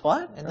beetles?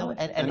 What? And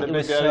the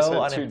Big Daddies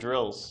had 2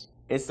 drills.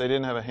 They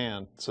didn't have a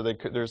hand, so they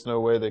could. There's no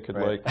way they could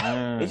like.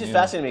 It's just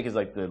fascinating me because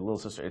like the Little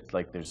Sister, it's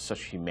like there's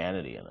such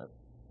humanity in it,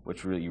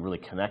 which you really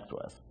connect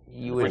with.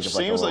 Which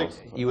seems like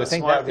you would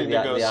think that would be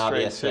the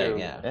obvious thing.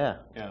 Yeah.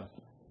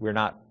 We're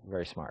not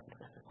very smart.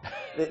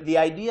 The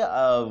idea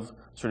of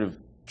sort of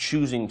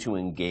choosing to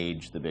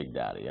engage the Big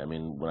Daddy. I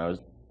mean, when I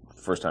was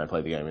first time I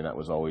played the game, that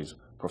was always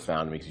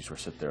profound to me because you sort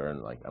of sit there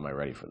and like, am I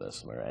ready for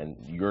this? And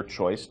your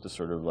choice to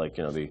sort of like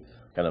the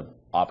kind of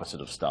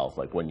opposite of stealth,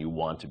 like when you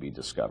want to be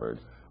discovered.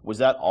 Was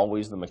that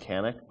always the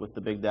mechanic with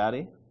the Big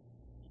Daddy?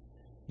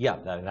 Yeah,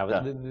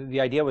 the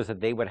idea was that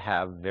they would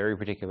have very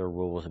particular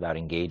rules about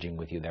engaging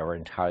with you that were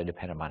entirely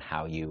dependent on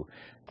how the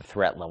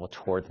threat level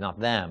towards, not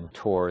them,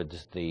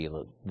 towards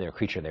their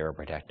creature they were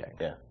protecting.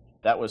 Yeah,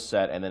 that was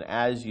set, and then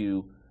as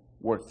you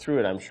worked through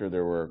it, I'm sure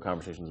there were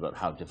conversations about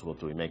how difficult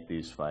do we make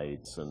these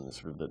fights and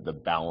sort of the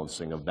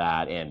balancing of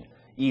that, and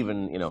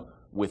even,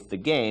 with the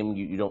game,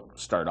 you don't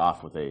start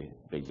off with a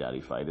Big Daddy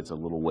fight. It's a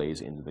little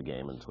ways into the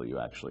game until you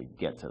actually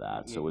get to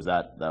that. So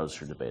that was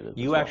sort of debated.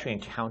 You actually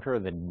encounter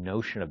the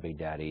notion of Big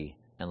Daddy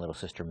and Little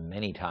Sister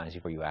many times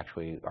before you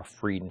actually are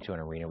freed into an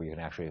arena where you can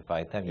actually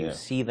fight them. You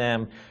see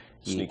them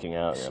sneaking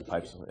out,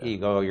 pipes.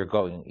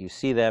 You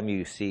see them.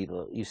 You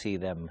see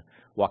them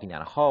walking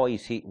down a hall.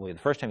 The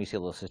first time you see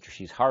Little Sister,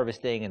 she's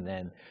harvesting, and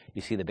then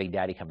you see the Big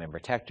Daddy come and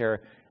protect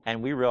her.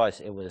 And we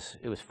realized it was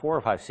 4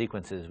 or 5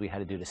 sequences we had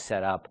to do to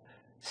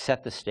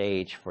set the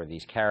stage for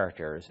these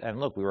characters. And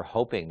look, we were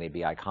hoping they'd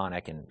be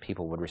iconic and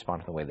people would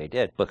respond to the way they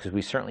did, because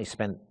we certainly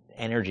spent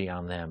energy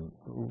on them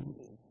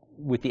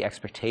with the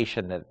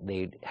expectation that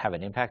they'd have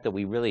an impact that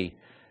we really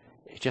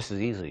just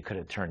as easily could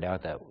have turned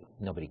out that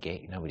nobody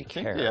cared. I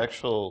think the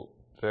actual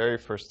very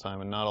first time,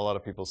 and not a lot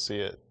of people see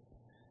it,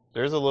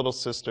 there's a Little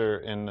Sister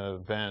in the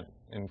vent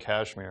in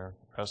Kashmir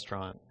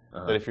restaurant.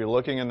 That if you're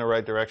looking in the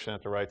right direction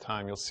at the right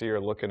time, you'll see her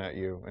looking at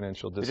you, and then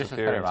she'll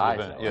disappear into the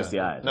vent. It's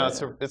the eyes. No,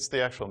 it's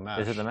the actual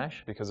mesh. Is it the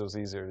mesh? Because it was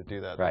easier to do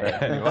that right.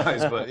 than the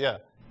eyes, but yeah.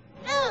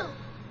 No!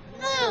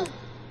 No!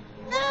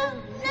 No!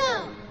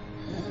 No!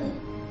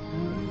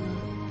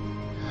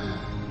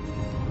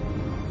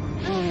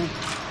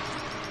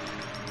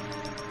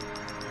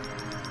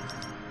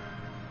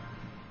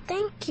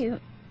 Thank you.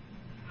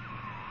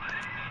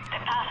 The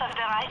path of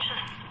the righteous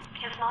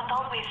is not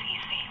always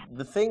easy.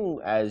 The thing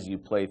as you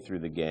play through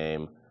the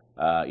game,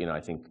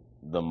 I think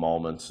the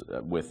moments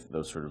with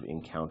those sort of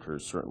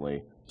encounters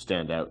certainly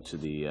stand out to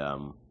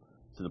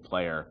the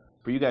player.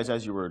 For you guys,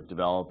 as you were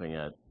developing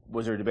it,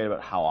 was there a debate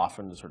about how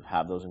often to sort of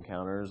have those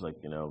encounters? Like,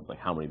 like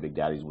how many Big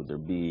Daddies would there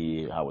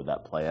be? How would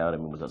that play out? I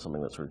mean, was that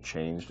something that sort of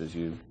changed as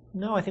you?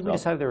 No, I think we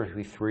decided there would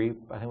be 3.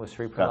 I think it was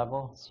 3 per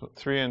level. So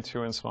 3 and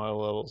 2 in smaller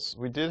levels.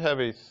 We did have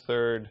a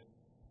third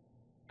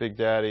Big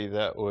Daddy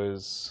that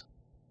was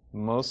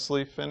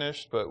mostly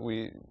finished, but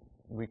we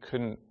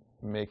couldn't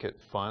make it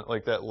fun.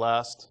 Like that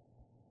last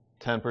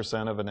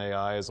 10% of an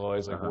AI is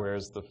always like,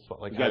 where's the fun?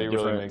 Like, how do you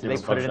really make it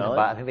fun?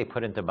 I think they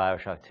put it into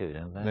Bioshock too,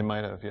 didn't they? They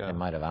might have, yeah. They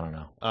might have, I don't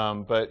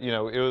know. But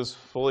it was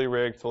fully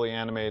rigged, fully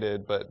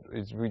animated, but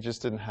we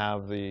just didn't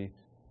have the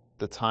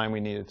time we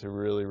needed to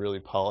really, really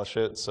polish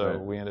it. So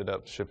we ended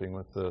up shipping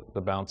with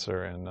the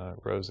Bouncer and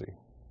Rosie.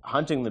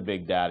 Hunting the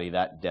Big Daddy,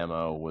 that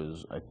demo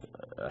was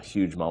a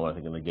huge moment, I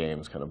think, in the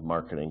game's kind of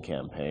marketing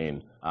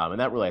campaign. And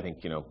that really, I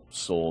think,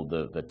 sold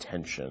the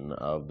tension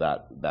of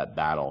that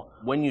battle.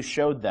 When you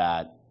showed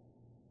that,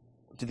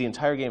 did the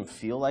entire game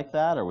feel like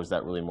that, or was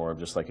that really more of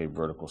just like a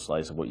vertical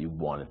slice of what you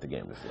wanted the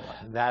game to feel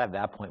like? That at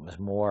that point was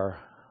more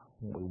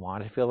what we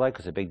wanted to feel like,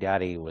 because the Big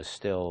Daddy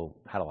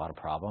had a lot of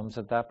problems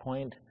at that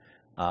point.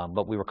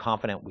 But we were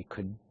confident we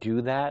could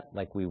do that.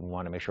 Like, we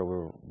wanted to make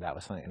sure that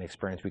was an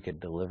experience we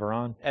could deliver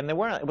on. And it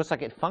was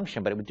like it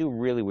functioned, but it would do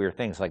really weird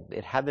things. Like,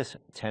 it had this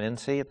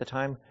tendency at the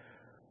time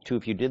to,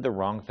 if you did the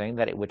wrong thing,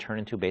 that it would turn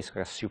into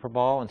basically a super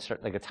ball and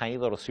start like a tiny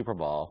little super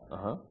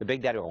ball. The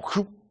Big Daddy would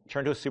go,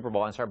 turn to a super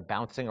ball and start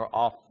bouncing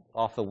off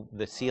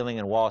the ceiling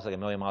and walls like a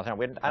million miles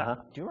an hour.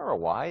 Do you remember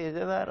why you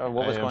did that, or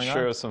what was going on? I'm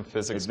sure it was some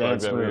physics bug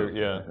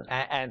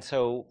that And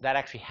so that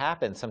actually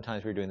happened.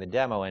 Sometimes we were doing the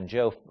demo, and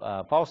Joe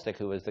Falstick,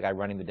 who was the guy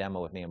running the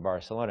demo with me in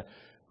Barcelona,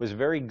 was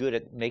very good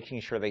at making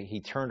sure that he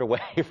turned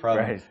away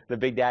from the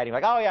Big Daddy.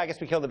 Like, oh yeah, I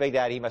guess we killed the Big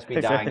Daddy. He must be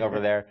dying over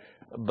there.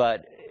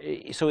 But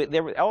so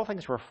all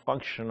things were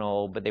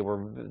functional, but they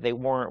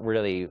weren't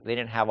really. They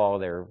didn't have all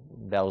their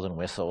bells and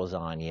whistles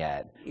on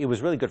yet. It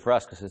was really good for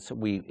us because it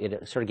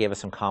sort of gave us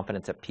some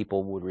confidence that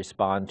people would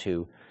respond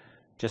to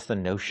just the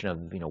notion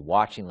of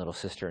watching Little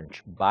Sister and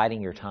biding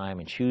your time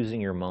and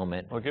choosing your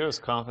moment. Well, it gave us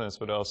confidence,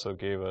 but it also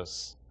gave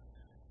us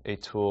a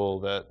tool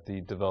that the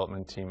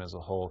development team as a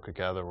whole could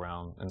gather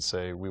around and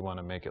say, we want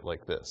to make it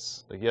like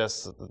this. Like,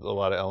 yes, a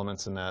lot of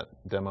elements in that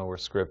demo were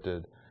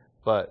scripted,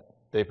 but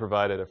they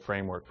provided a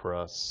framework for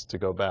us to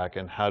go back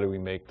and how do we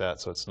make that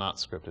so it's not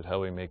scripted? How do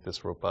we make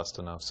this robust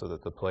enough so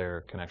that the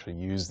player can actually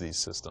use these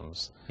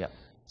systems? Yeah.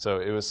 So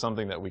it was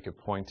something that we could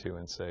point to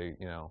and say,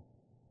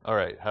 all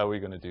right, how are we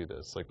going to do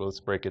this? Like,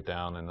 let's break it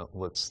down and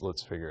let's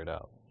figure it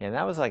out. Yeah, and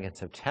that was like in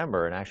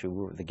September, and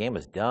actually the game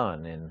was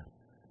done in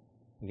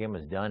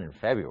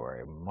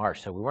February,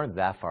 March, so we weren't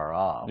that far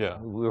off. Yeah.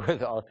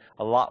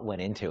 A lot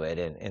went into it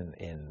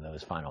in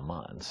those final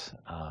months,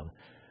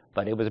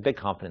 but it was a big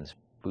confidence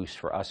boost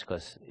for us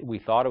because we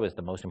thought it was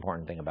the most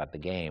important thing about the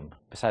game,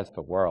 besides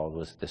the world,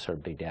 was this sort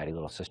of Big Daddy,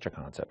 Little Sister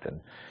concept.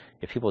 And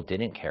if people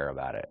didn't care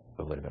about it,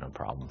 it would have been a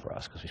problem for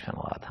us because we spent a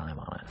lot of time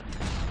on it.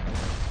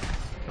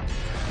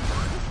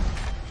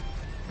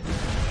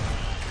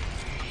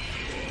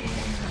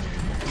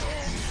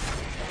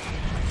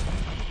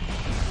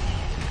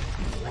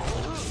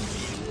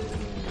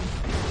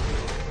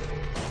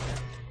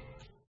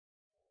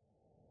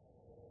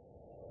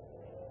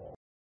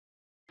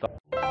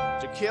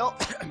 To kill,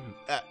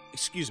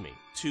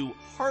 to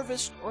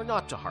harvest or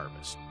not to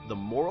harvest, the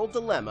moral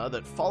dilemma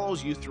that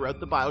follows you throughout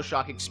the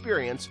Bioshock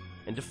experience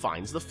and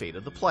defines the fate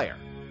of the player.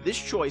 This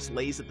choice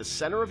lays at the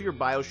center of your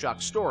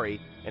Bioshock story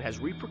and has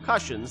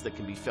repercussions that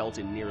can be felt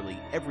in nearly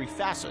every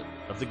facet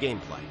of the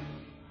gameplay.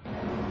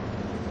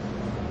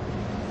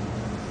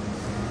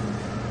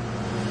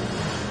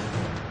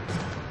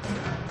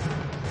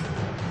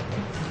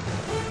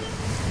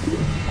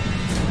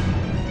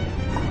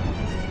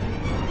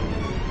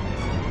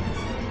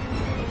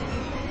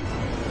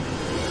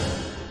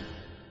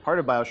 Part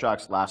of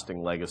Bioshock's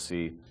lasting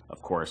legacy,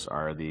 of course,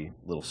 are the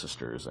Little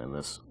Sisters and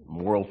this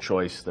moral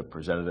choice that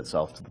presented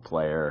itself to the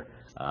player.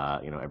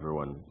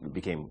 Everyone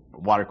became a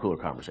water cooler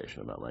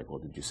conversation about, like, well,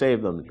 did you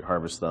save them? Did you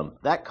harvest them?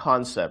 That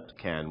concept,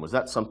 Ken, was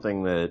that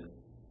something that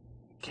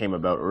came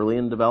about early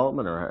in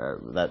development,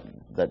 or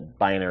that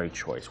binary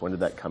choice? When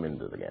did that come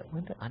into the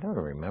game? I don't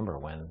remember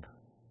when.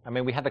 I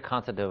mean, we had the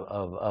concept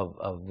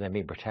of them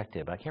being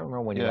protected, but I can't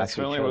remember when you actually chose.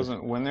 Yeah, it certainly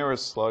wasn't. When there were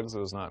slugs, it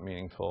was not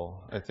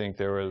meaningful. I think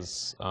there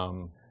was...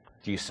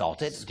 do you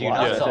salt it? Do you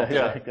not salt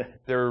it? Yeah.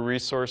 There were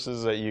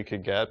resources that you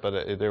could get,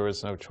 but there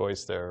was no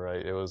choice there,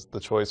 right? The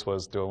choice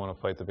was, do I want to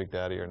fight the Big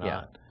Daddy or not?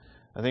 Yeah.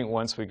 I think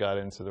once we got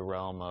into the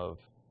realm of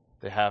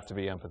they have to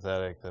be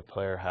empathetic, the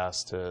player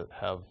has to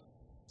have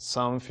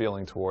some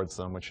feeling towards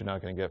them, which you're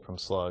not going to get from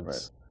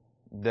slugs,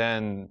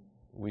 then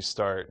we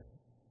start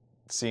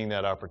seeing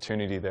that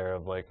opportunity there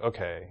of, like,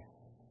 okay,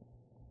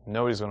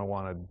 nobody's going to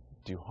want to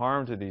do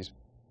harm to these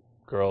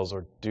girls,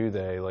 or do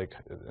they? Like,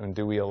 and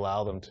do we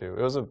allow them to?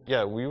 It was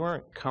we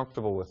weren't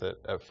comfortable with it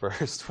at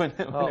first when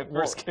it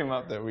first came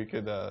up that we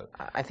could.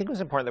 I think it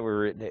was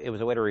important that it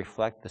was a way to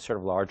reflect the sort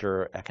of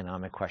larger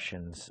economic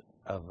questions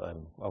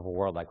a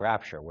world like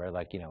Rapture, where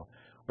like,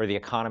 where the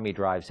economy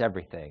drives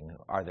everything.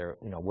 Are there,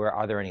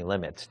 are there any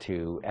limits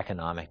to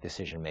economic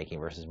decision making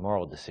versus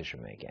moral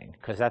decision making?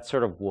 Because that's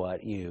sort of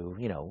what the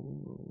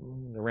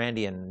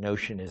Randian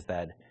notion is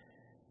that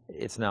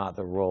it's not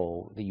the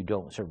role that you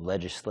don't sort of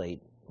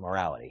legislate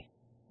morality.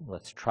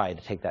 Let's try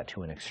to take that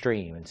to an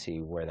extreme and see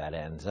where that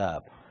ends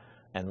up.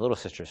 And Little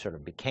Sisters sort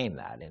of became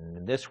that. And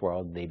in this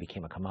world, they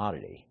became a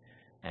commodity.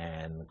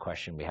 And the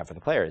question we have for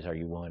the players, are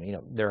you willing,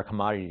 they're a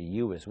commodity to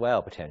you as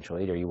well,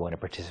 potentially, or you want to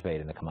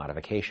participate in the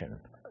commodification?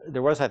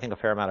 There was, I think, a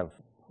fair amount of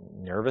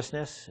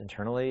nervousness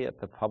internally at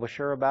the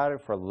publisher about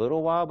it for a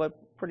little while,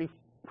 but pretty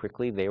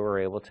quickly they were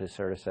able to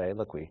sort of say,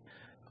 look, we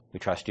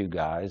trust you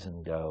guys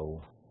and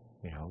go,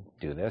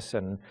 do this.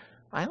 And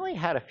I only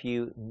had a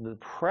few, the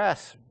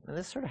press, and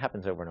this sort of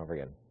happens over and over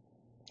again,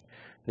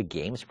 the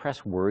games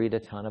press worried a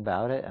ton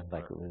about it and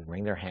like would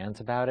wring their hands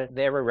about it.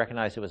 They ever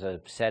recognized it was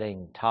a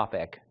setting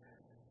topic,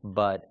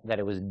 but that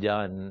it was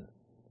done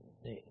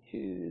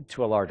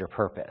to a larger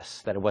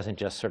purpose, that it wasn't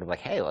just sort of like,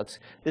 hey,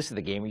 this is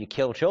the game where you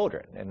kill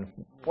children. And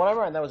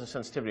whatever, and that was a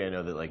sensitivity. I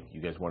know that like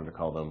you guys wanted to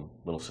call them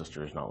little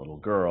sisters, not little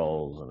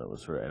girls, and it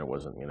was and it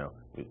wasn't,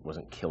 it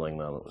wasn't killing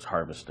them, it was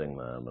harvesting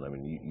them. And I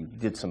mean, you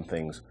did some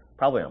things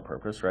probably on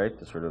purpose, right,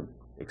 to sort of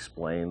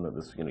explain that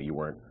this, you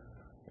weren't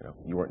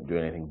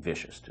doing anything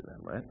vicious to them,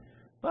 right?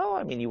 Well,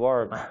 I mean,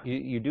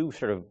 you do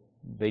sort of,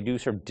 they do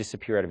sort of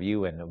disappear out of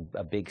you, and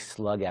a big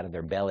slug out of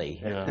their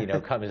belly,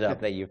 comes up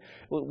that you.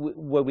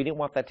 Well, we didn't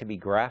want that to be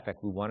graphic.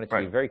 We wanted to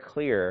be very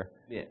clear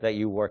that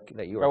you were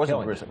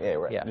killing them. Yeah,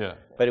 right. Yeah.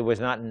 But it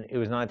was not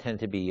intended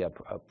to be a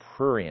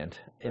prurient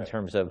in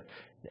terms of,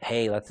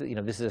 hey, this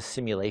is a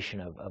simulation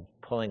of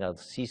pulling a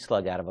sea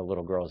slug out of a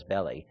little girl's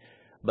belly.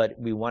 But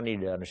we wanted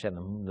you to understand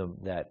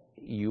that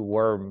you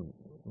were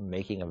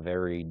making a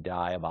very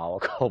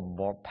diabolical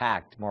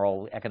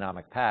moral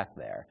economic pact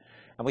there.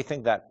 And we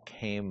think that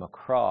came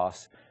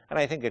across, and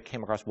I think it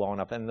came across well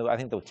enough. And I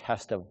think the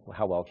test of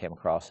how well it came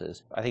across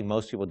is, I think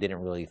most people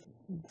didn't really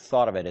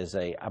thought of it as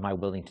am I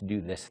willing to do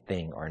this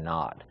thing or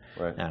not?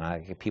 Right.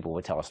 And people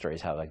would tell us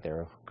stories how like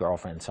their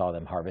girlfriend saw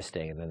them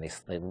harvesting, and then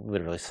they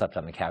literally slept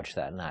on the couch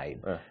that night.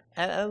 Right.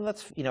 And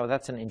that's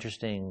that's an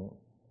interesting,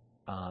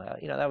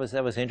 that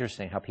was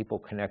interesting how people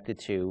connected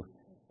to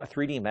a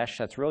 3D mesh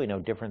that's really no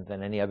different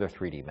than any other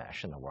 3D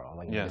mesh in the world.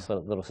 Like this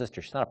little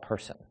sister, she's not a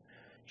person.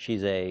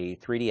 She's a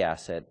 3D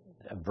asset,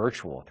 a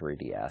virtual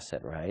 3D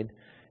asset, right,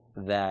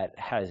 that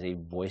has a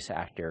voice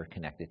actor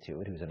connected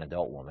to it who's an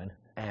adult woman.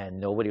 And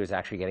nobody was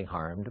actually getting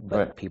harmed,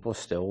 but people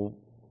still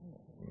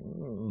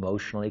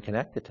emotionally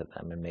connected to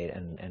them and made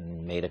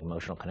an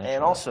emotional connection.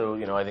 And also,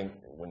 I think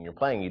when you're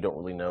playing, you don't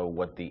really know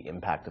what the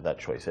impact of that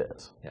choice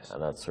is. Yes.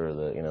 And that's sort of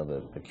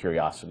the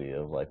curiosity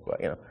of like,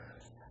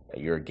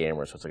 you're a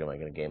gamer, so it's like, am I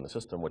going to game the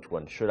system? Which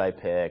one should I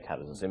pick? How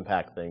does this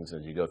impact things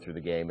as you go through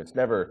the game? It's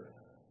never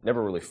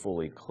really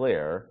fully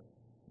clear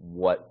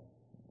what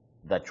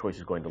that choice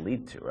is going to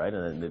lead to, right?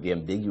 And the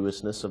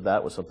ambiguousness of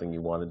that was something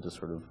you wanted to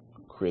sort of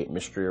create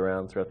mystery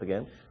around throughout the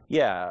game?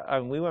 Yeah,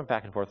 we went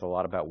back and forth a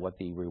lot about what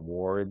the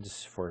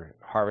rewards for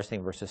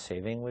harvesting versus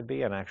saving would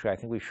be, and actually I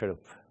think we should have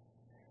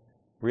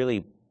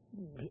really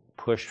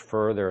pushed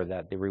further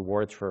that the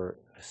rewards for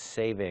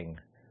saving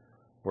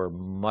were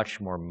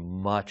much more,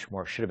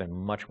 should have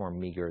been much more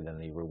meager than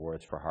the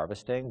rewards for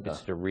harvesting,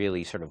 just to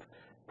really sort of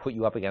put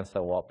you up against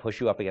the wall, push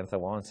you up against the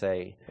wall and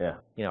say,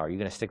 are you going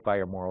to stick by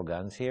your moral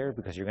guns here?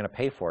 Because you're going to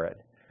pay for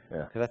it.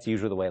 Because that's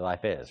usually the way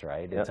life is,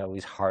 right? It's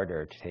always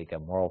harder to take a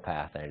moral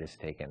path than it is to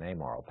take an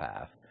amoral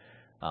path.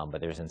 But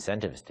there's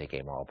incentives to take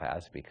amoral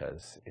paths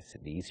because it's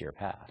the easier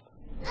path.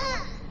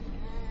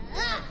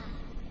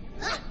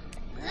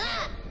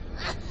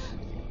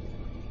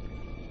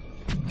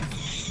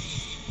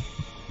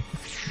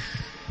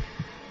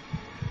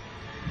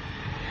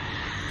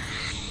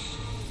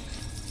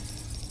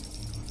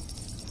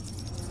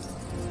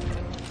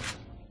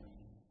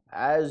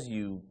 As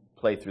you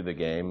play through the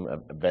game,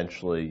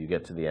 eventually you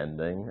get to the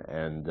ending,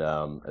 and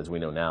as we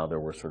know now, there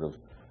were sort of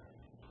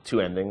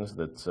two endings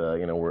that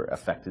were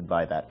affected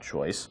by that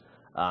choice.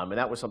 And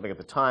that was something at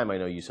the time, I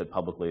know you said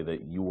publicly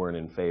that you weren't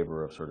in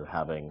favor of sort of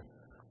having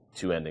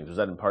two endings. Was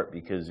that in part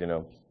because,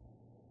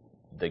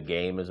 the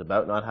game is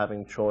about not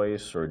having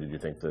choice, or did you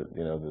think that,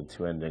 the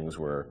two endings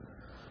were,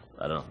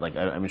 I don't know, like,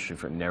 I'm interested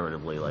for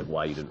narratively, like,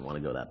 why you didn't want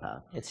to go that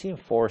path? It seemed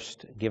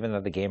forced, given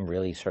that the game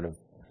really sort of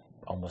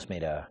almost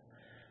made a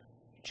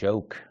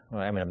joke,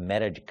 a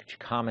meta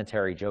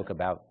commentary joke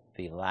about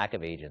the lack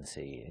of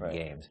agency in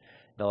games,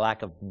 the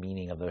lack of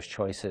meaning of those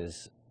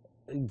choices,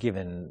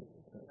 given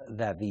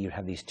that you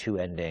have these two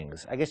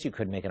endings. I guess you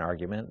could make an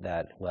argument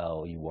that,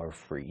 well, you were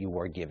free, you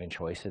were given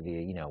choice of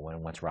the,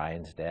 once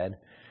Ryan's dead,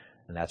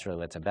 and that's really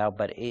what it's about.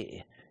 But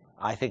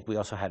I think we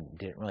also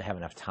didn't really have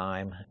enough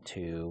time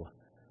to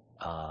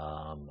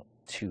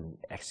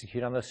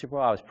execute on those super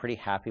well. I was pretty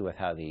happy with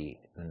how the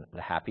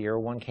happier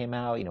one came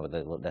out, with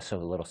the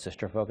sort of little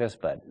sister focus,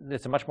 but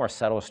it's a much more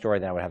subtle story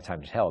than I would have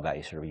time to tell about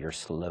your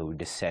slow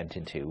descent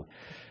into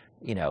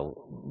you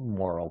know,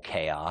 moral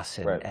chaos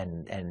and, Right.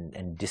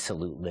 and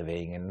dissolute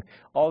living and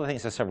all the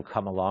things that sort of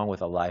come along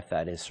with a life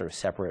that is sort of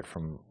separate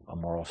from a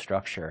moral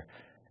structure.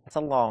 It's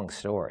a long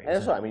story.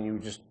 And I mean, you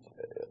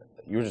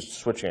were just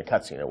switching a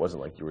cutscene. It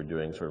wasn't like you were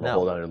doing sort of a No.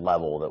 whole other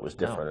level that was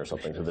different or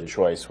something. So the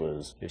choice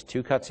was... There's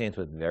 2 cutscenes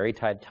with very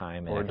tight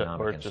time and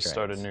economic or constraints. just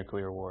start a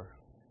nuclear war.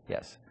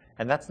 Yes.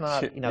 And that's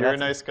not, you know, You're a that's,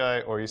 nice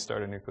guy, or you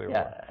start a nuclear war.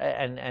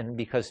 yeah, and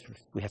because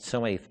we had so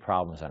many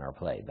problems on our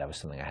plate, that was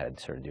something I had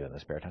to sort of do in the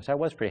spare time. So I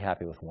was pretty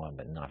happy with one,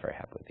 but not very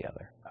happy with the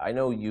other. I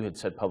know you had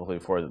said publicly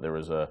before that there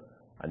was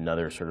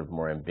another sort of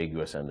more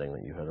ambiguous ending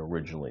that you had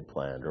originally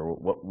planned, or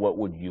what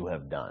would you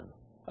have done?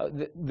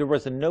 There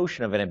was a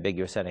notion of an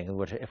ambiguous ending,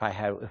 which if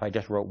I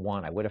just wrote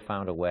one, I would have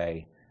found a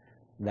way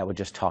that would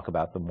just talk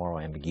about the moral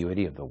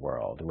ambiguity of the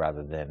world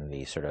rather than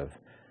the sort of,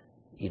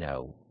 you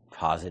know,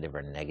 positive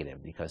or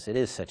negative, because it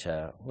is such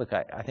a, look,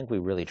 I think we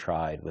really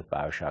tried with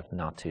Bioshock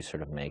not to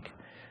sort of make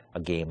a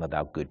game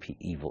about good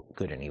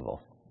and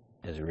evil.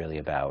 It was really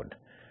about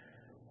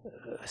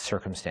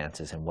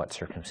circumstances and what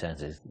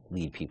circumstances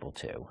lead people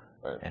to.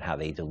 Right. And how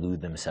they delude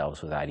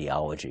themselves with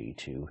ideology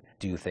to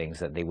do things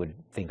that they would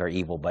think are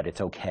evil, but it's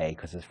okay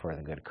because it's for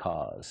the good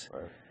cause.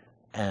 Right.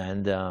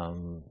 And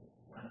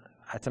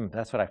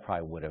that's what I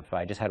probably would have. If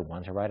I just had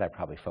one to write, I'd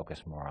probably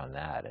focus more on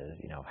that.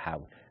 You know,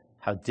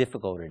 how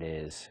difficult it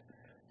is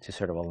to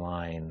sort of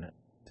align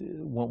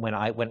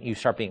when you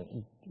start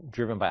being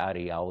driven by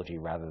ideology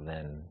rather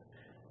than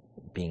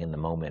being in the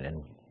moment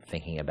and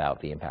thinking about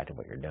the impact of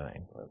what you're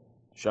doing. Right.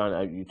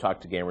 Sean, you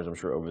talked to gamers, I'm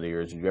sure, over the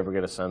years. Did you ever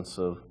get a sense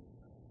of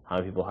how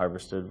many people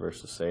harvested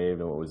versus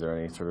saved, and was there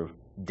any sort of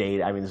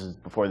data? I mean, this is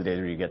before the days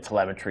where you get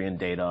telemetry and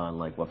data on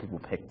like what people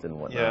picked and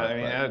whatnot. Yeah, I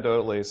mean,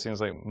 anecdotally, it seems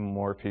like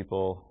more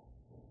people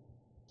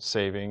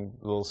saving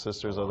Little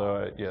Sisters.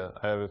 Although,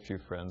 I have a few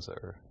friends that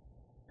are.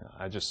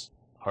 I just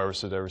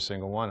harvested every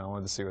single one. I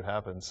wanted to see what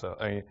happened. So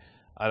I mean,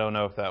 I don't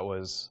know if that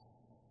was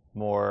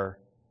more,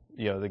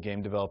 the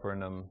game developer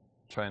and them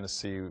trying to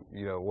see,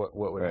 what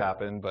would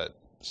happen, but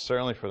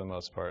certainly for the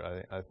most part,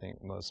 I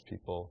think most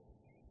people.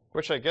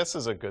 Which I guess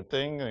is a good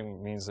thing. It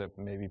means that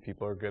maybe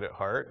people are good at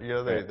heart.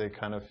 They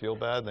kind of feel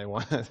bad. They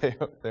want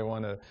they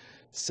want to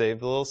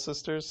save the Little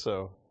Sisters.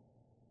 So,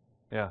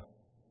 yeah,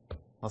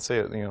 I'll say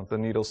it. The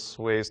needle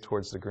sways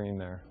towards the green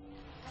there.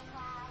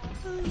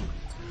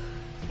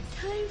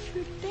 Time for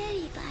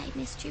bed-bye,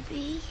 Mr.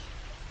 B.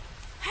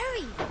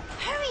 Hurry,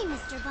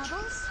 Mr.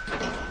 Bubbles.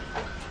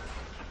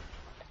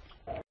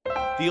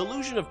 The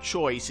illusion of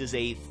choice is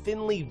a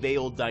thinly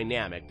veiled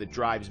dynamic that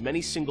drives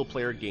many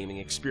single-player gaming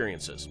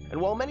experiences. And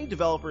while many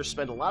developers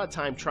spend a lot of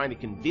time trying to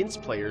convince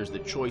players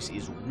that choice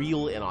is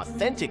real and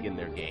authentic in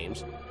their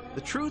games,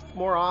 the truth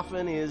more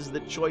often is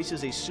that choice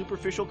is a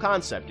superficial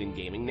concept in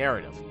gaming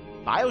narrative.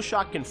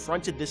 Bioshock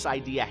confronted this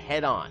idea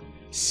head-on,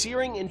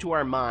 searing into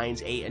our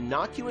minds a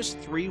innocuous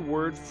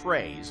 3-word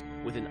phrase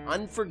with an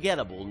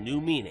unforgettable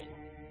new meaning.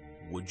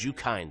 Would you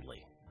kindly?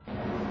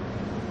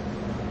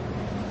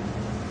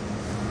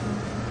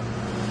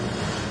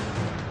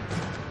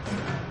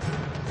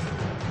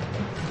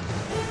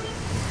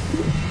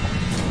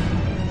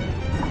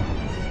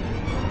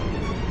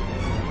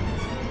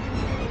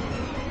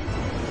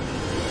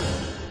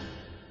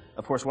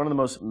 Of course, one of the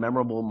most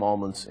memorable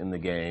moments in the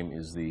game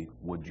is the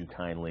 "Would you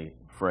kindly"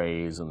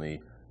 phrase and the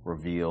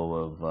reveal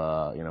of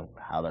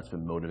how that's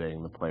been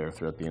motivating the player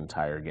throughout the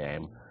entire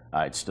game.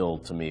 It's still,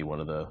 to me, one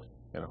of the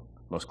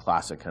most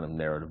classic kind of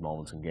narrative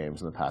moments in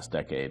games in the past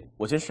decade.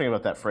 What's interesting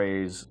about that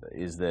phrase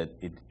is that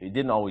it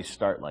didn't always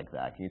start like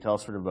that. Can you tell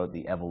us sort of about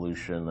the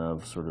evolution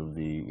of sort of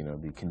the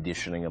the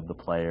conditioning of the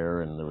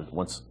player? And there was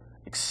once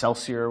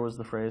Excelsior was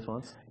the phrase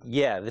once.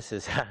 Yeah, this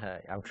is.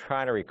 I'm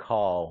trying to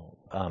recall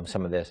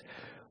some of this.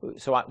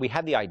 So we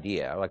had the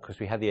idea, because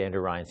we had the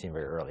Andrew Ryan scene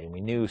very early, and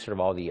we knew sort of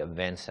all the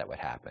events that would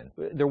happen.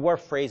 There were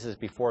phrases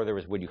before there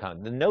was "Would you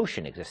kindly." The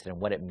notion existed and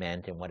what it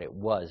meant and what it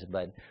was,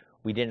 but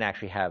we didn't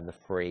actually have the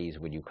phrase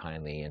 "Would you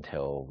kindly"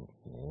 until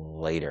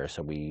later.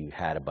 So we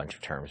had a bunch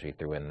of terms we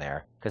threw in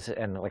there.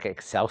 And like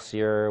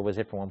Excelsior was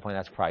it for one point.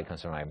 That's probably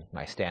comes from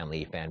my Stan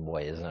Lee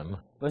fanboyism.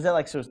 Was that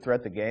like so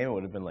throughout the game? It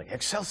would have been like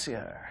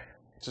Excelsior.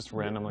 Just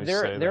randomly say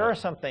that. There are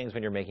some things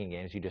when you're making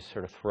games you just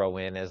sort of throw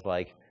in as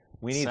like.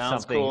 We need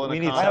Sounds something. Cool we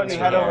need Why don't you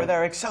head over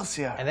there,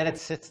 Excelsior? And then it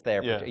sits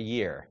there for a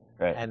year.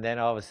 Right. And then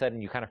all of a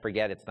sudden you kind of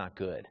forget it's not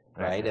good,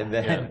 right? And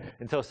then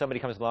until somebody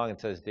comes along and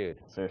says, "Dude,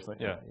 seriously?"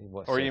 Yeah.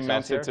 Or you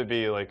meant it to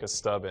be like a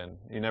stub in.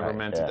 You never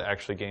meant it to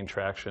actually gain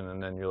traction,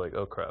 and then you're like,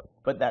 "Oh crap."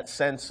 But that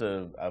sense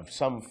of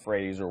some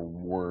phrase or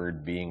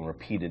word being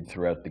repeated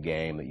throughout the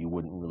game that you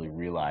wouldn't really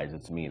realize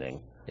its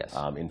meaning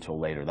until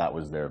later, that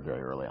was there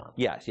very early on.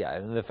 Yes, yeah.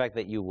 And the fact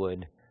that you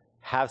would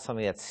have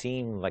something that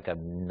seemed like a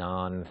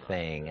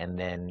non-thing and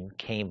then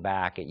came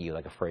back at you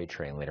like a freight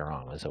train later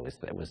on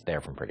it was there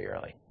from pretty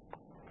early.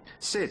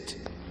 Sit,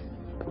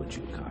 would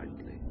you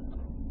kindly?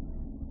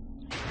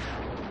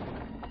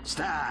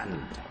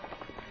 Stand,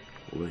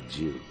 would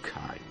you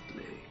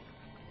kindly?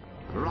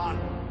 Run!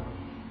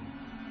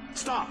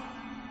 Stop!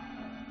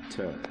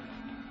 Turn.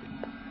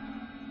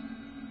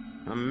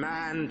 A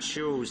man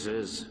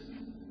chooses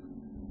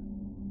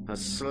A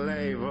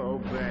slave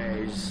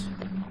obeys.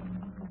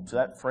 So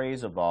that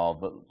phrase evolved,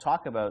 but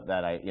talk about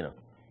that,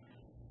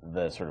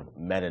 the sort of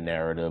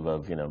meta-narrative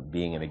of,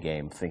 being in a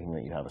game, thinking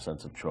that you have a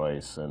sense of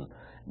choice and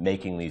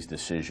making these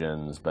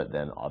decisions, but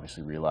then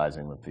obviously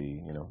realizing that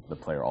the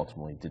player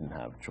ultimately didn't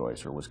have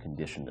choice or was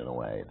conditioned in a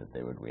way that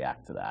they would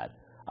react to that.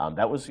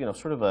 That was,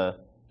 sort of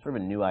a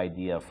new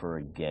idea for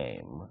a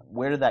game.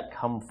 Where did that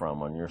come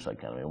from on your side,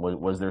 Ken? I mean,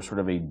 was there sort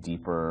of a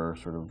deeper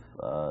sort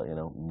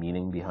of,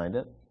 meaning behind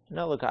it?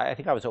 No, look, I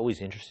think I was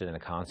always interested in the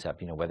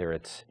concept, whether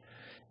it's,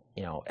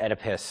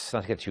 Oedipus,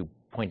 not to get too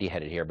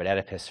pointy-headed here, but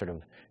Oedipus sort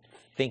of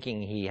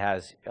thinking he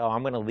has,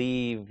 I'm going to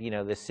leave,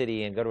 this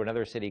city and go to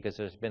another city because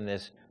there's been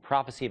this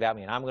prophecy about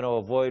me and I'm going to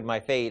avoid my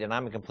fate and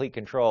I'm in complete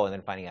control, and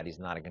then finding out he's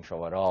not in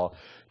control at all,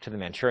 to the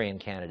Manchurian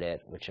Candidate,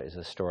 which is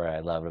a story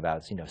I love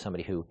about,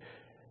 somebody who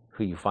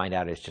you find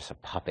out is just a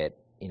puppet,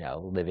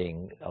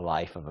 living a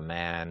life of a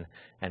man,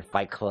 and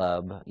Fight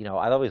Club. I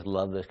always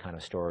love those kind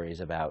of stories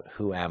about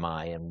who am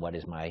I and what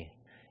is my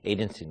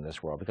agency in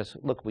this world, because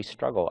look, we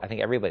struggle. I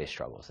think everybody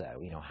struggles that.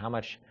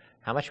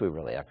 How much we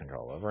really have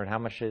control over, and how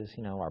much is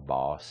our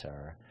boss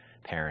or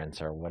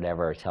parents or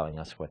whatever telling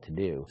us what to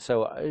do.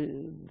 So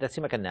that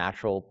seemed like a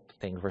natural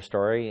thing for a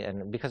story,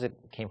 and because it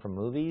came from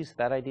movies,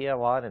 that idea a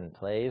lot, and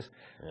plays,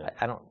 yeah.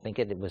 I don't think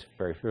it was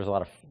very. There was a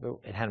lot of.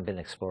 It hadn't been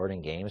explored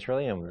in games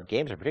really, and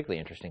games are particularly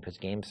interesting because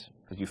games.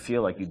 Because you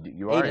feel like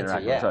you are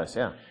interacting with choice,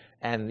 yeah.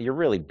 And you're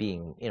really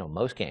being,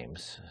 most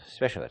games,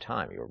 especially at the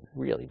time, you're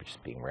really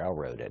just being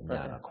railroaded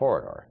down a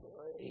corridor.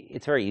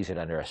 It's very easy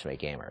to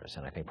underestimate gamers,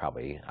 and I think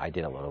probably I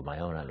did a little of my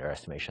own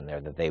underestimation there,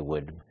 that it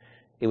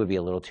would be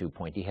a little too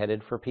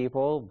pointy-headed for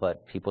people,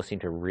 but people seem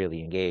to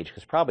really engage,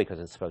 because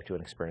it spoke to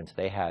an experience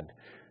they had,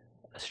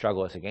 a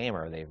struggle as a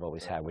gamer they've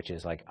always had, which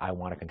is like, I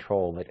want to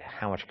control, but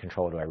how much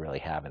control do I really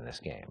have in this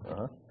game?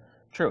 Uh-huh.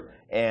 True.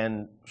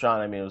 And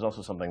Sean, I mean, it was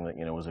also something that,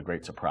 was a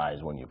great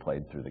surprise when you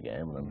played through the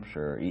game, and I'm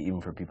sure even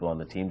for people on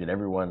the team, did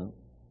everyone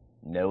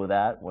know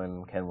that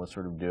when Ken was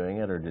sort of doing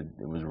it, or did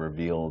it was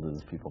revealed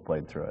as people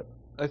played through it?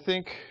 I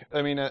think,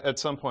 at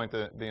some point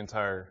the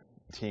entire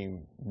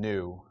team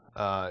knew.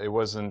 It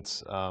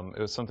wasn't,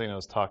 it was something that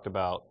was talked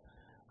about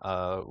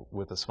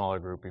with a smaller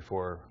group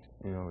before,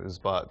 it was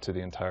brought to the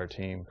entire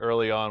team.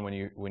 Early on,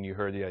 when you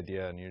heard the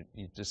idea, and you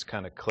just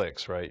kind of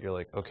clicks, right? You're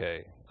like,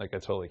 okay, I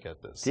totally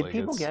get this. Did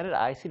people get it?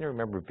 I seem to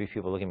remember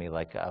people looking at me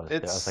like I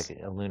was like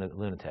a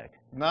lunatic.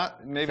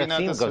 Maybe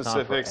not the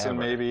specifics, and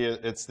maybe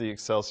it's the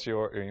Excelsior,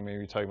 or maybe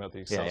you're talking about the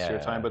Excelsior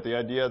time, but the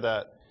idea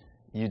that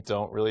you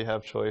don't really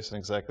have choice, and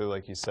exactly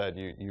like you said,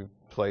 you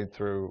played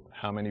through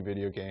how many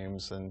video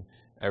games, and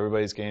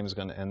everybody's game is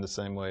going to end the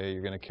same way.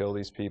 You're going to kill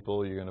these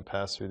people, you're going to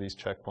pass through these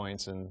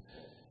checkpoints, and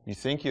you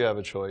think you have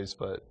a choice,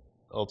 but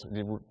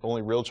ultimately the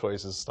only real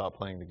choice is stop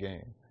playing the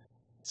game.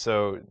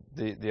 So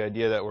the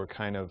idea that we're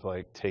kind of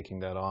like taking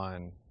that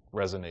on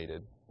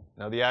resonated.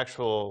 Now the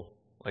actual,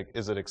 like,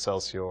 is it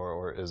Excelsior,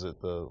 or is it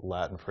the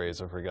Latin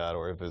phrase I forgot,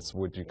 or if it's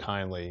would you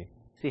kindly?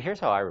 See, here's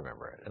how I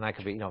remember it, and I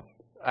could be,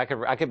 I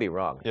could be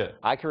wrong. Yeah.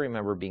 I can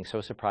remember being so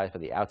surprised by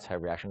the outside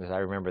reaction, because I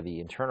remember the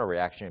internal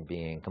reaction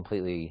being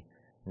completely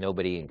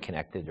nobody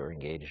connected or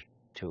engaged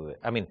to it.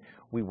 I mean,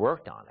 we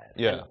worked on it.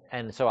 Yeah.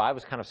 And so I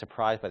was kind of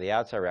surprised by the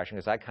outside reaction,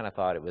 because I kind of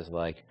thought it was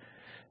like,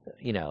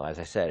 as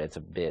I said, it's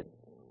a bit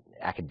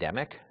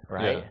academic,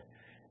 right? Yeah.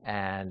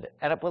 And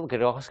look,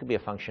 it also could be a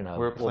function of...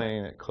 We're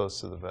playing it close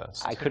to the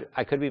vest. I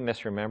could be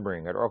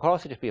misremembering it, or it could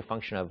also just be a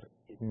function of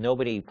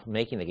nobody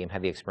making the game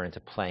had the experience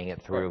of playing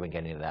it through and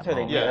getting to that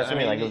moment. Yeah, that's what I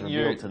mean. Like, it was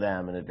revealed to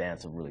them in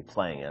advance of really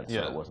playing it,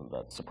 so it wasn't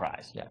that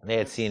surprise. Yeah, they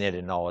had seen it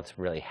in all its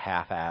really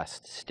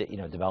half-assed,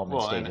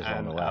 development stages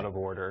on the way. Out of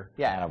order.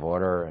 Yeah, out of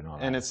order and all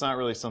that. And it's not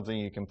really something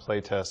you can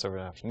play test over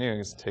an afternoon,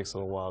 because it takes a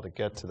little while to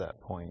get to that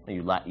point.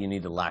 You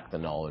need to lack the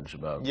knowledge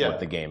about what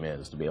the game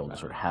is to be able to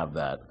sort of have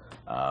that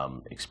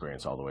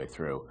experience all the way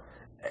through.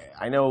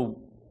 I know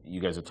you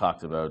guys have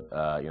talked about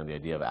the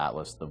idea of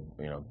Atlas,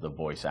 the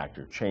voice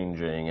actor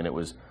changing, and it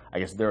was, I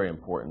guess, very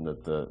important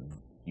that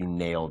you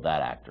nailed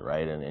that actor,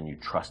 right? And you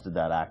trusted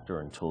that actor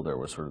until there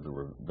was sort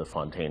of the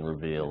Fontaine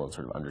reveal and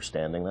sort of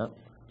understanding that.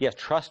 Yes,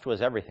 trust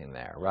was everything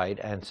there, right?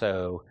 And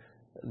so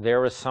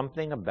there was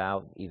something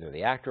about either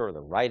the actor or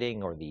the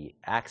writing or the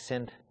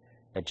accent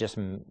that just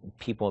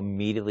people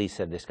immediately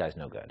said, this guy's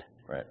no good.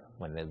 Right.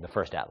 When the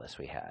first Atlas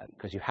we had,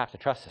 because you have to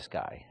trust this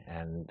guy,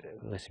 and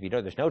if you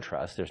don't, there's no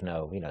trust, there's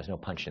no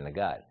punch in the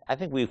gut. I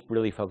think we've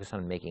really focused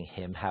on making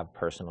him have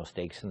personal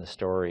stakes in the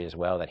story as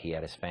well. That he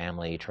had his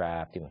family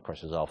trapped. Of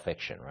course, it was all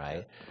fiction,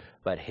 right?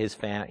 But he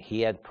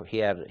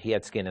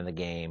had skin in the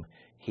game.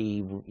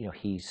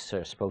 He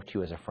sort of spoke to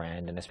you as a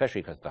friend, and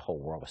especially because the whole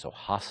world was so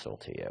hostile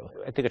to you.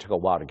 I think it took a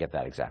while to get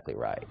that exactly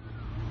right.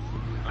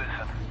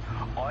 Listen,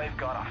 I've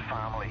got a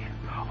family.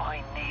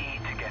 I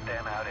need to get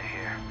them out of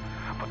here.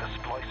 But the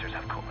splicers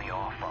have cut me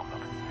off from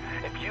them.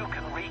 If you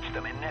can reach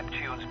them in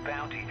Neptune's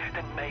bounty,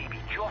 then maybe,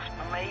 just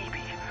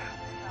maybe...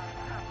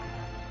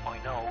 I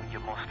know you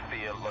must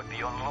feel like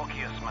the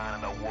unluckiest man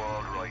in the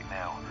world right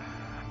now,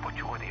 but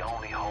you're the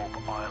only hope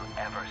I'll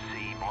ever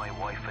see my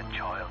wife and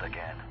child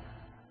again.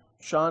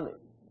 Sean,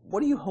 What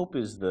do you hope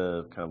is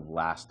the kind of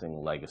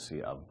lasting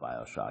legacy of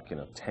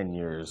Bioshock? 10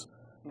 years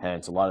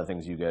hence, a lot of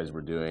things you guys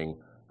were doing,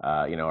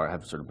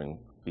 have sort of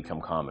become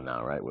common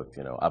now, right? With,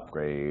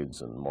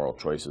 upgrades and moral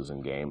choices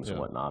in games and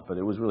whatnot. But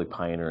it was really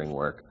pioneering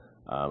work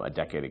a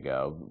decade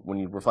ago. When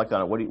you reflect on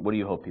it, what do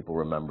you hope people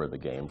remember the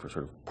game for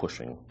sort of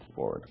pushing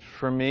forward?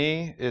 For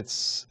me,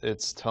 it's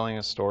telling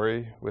a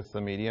story with the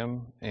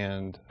medium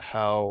and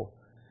how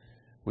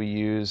we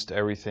used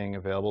everything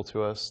available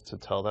to us to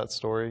tell that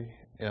story.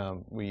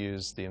 We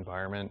used the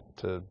environment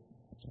to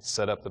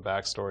set up the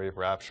backstory of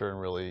Rapture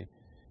and really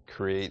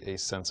create a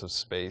sense of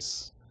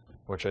space,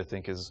 which I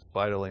think is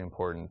vitally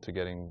important to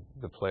getting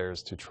the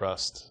players to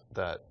trust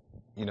that,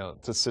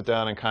 to sit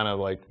down and kind of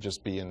like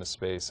just be in the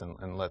space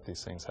and let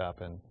these things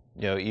happen.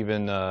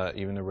 Even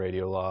the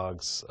radio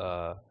logs,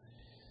 the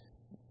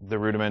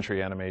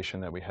rudimentary animation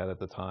that we had at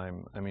the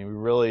time. I mean, we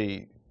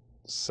really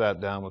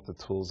sat down with the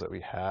tools that we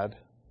had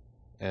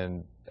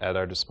and at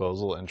our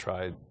disposal and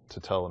tried to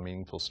tell a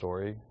meaningful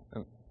story.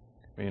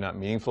 Maybe not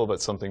meaningful,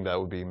 but something that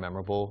would be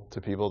memorable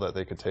to people that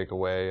they could take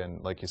away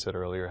and, like you said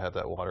earlier, have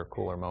that water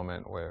cooler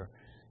moment where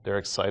they're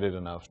excited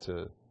enough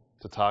to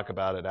talk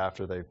about it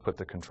after they put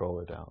the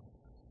controller down.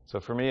 So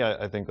for me,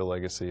 I think the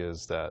legacy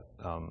is that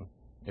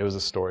it was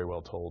a story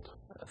well told.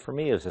 For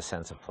me, it was a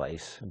sense of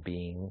place,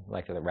 being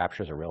like the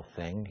Rapture's a real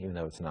thing, even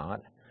though it's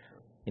not.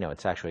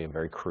 It's actually a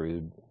very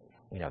crude,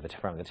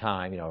 from the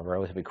time, a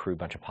relatively crude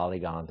bunch of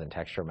polygons and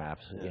texture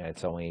maps.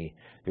 It's only,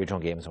 the original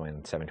game is only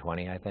in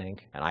 720, I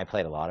think. And I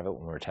played a lot of it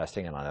when we were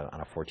testing it on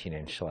a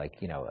 14-inch,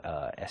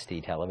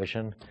 SD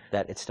television.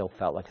 That it still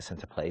felt like a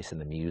sense of place in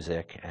the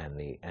music and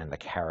the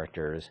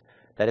characters,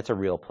 that it's a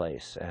real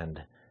place.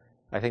 And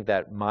I think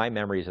that my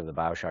memories of the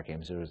Bioshock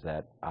games is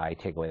that I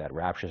take away that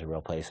Rapture's a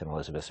real place and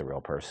Elizabeth's a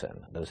real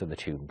person. Those are the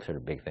two sort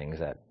of big things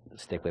that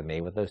stick with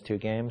me with those two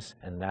games,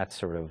 and that's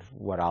sort of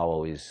what I'll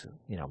always,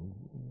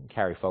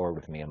 carry forward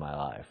with me in my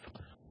life.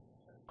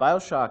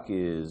 Bioshock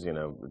is,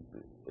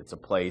 it's a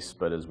place,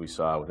 but as we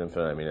saw with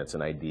Infinite, I mean, it's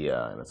an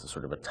idea, and it's a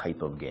sort of a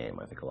type of game.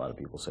 I think a lot of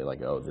people say,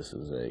 like, oh, this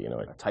is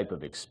a type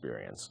of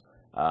experience.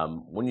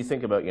 When you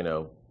think about,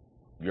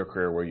 your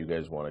career, where you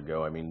guys want to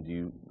go, I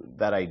mean,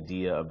 that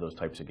idea of those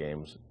types of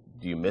games,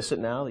 do you miss it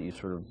now that you've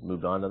sort of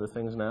moved on to other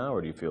things now,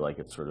 or do you feel like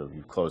it's sort of,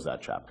 you've closed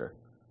that chapter?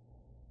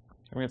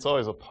 I mean, it's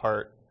always a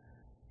part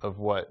of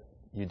what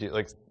you do.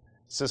 Like,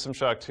 System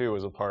Shock 2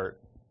 was a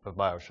part of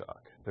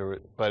Bioshock,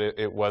 but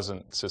it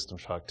wasn't System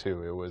Shock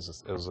 2. It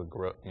was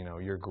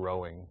you're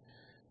growing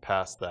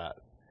past that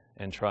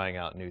and trying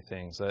out new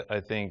things. I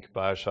think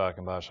Bioshock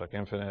and Bioshock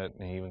Infinite,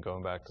 and even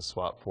going back to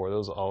SWAT 4,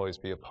 those will always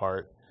be a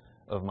part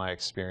of my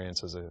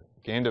experience as a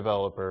game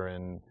developer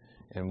and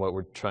what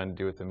we're trying to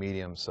do with the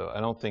medium. So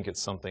I don't think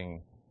it's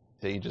something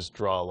that you just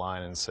draw a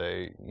line and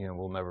say,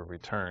 we'll never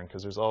return,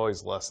 because there's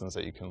always lessons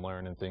that you can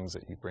learn and things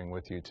that you bring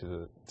with you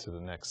to the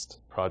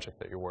next project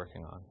that you're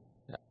working on.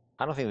 Yeah.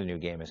 I don't think the new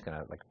game is going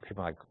to,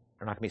 people are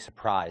not going to be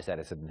surprised that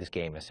this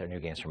game is new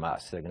games from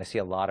us. They're going to see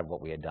a lot of what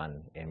we had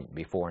done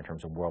before in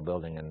terms of world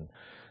building and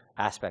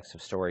aspects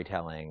of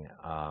storytelling.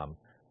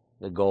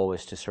 The goal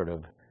is to sort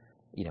of,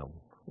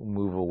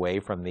 move away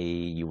from the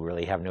you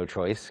really have no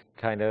choice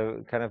kind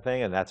of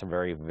thing, and that's a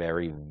very,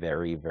 very,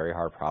 very, very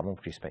hard problem,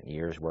 which we spent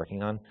years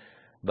working on.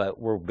 But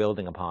we're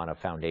building upon a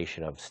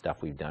foundation of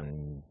stuff we've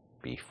done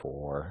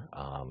before,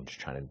 just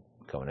trying to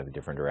go in a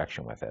different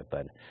direction with it.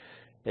 But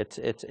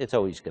it's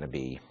always going to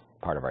be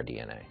part of our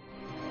DNA.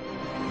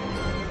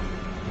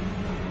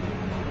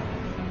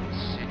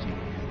 City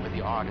where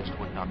the artist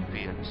would not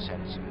fear the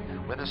censor,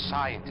 where the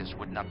scientist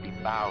would not be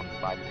bound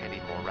by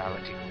petty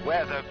morality,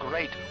 where the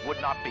great would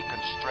not be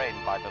constrained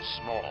by the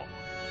small.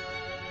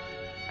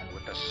 And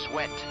with the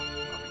sweat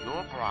of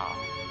your brow,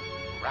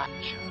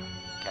 Rapture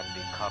can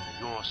become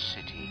your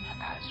city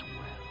as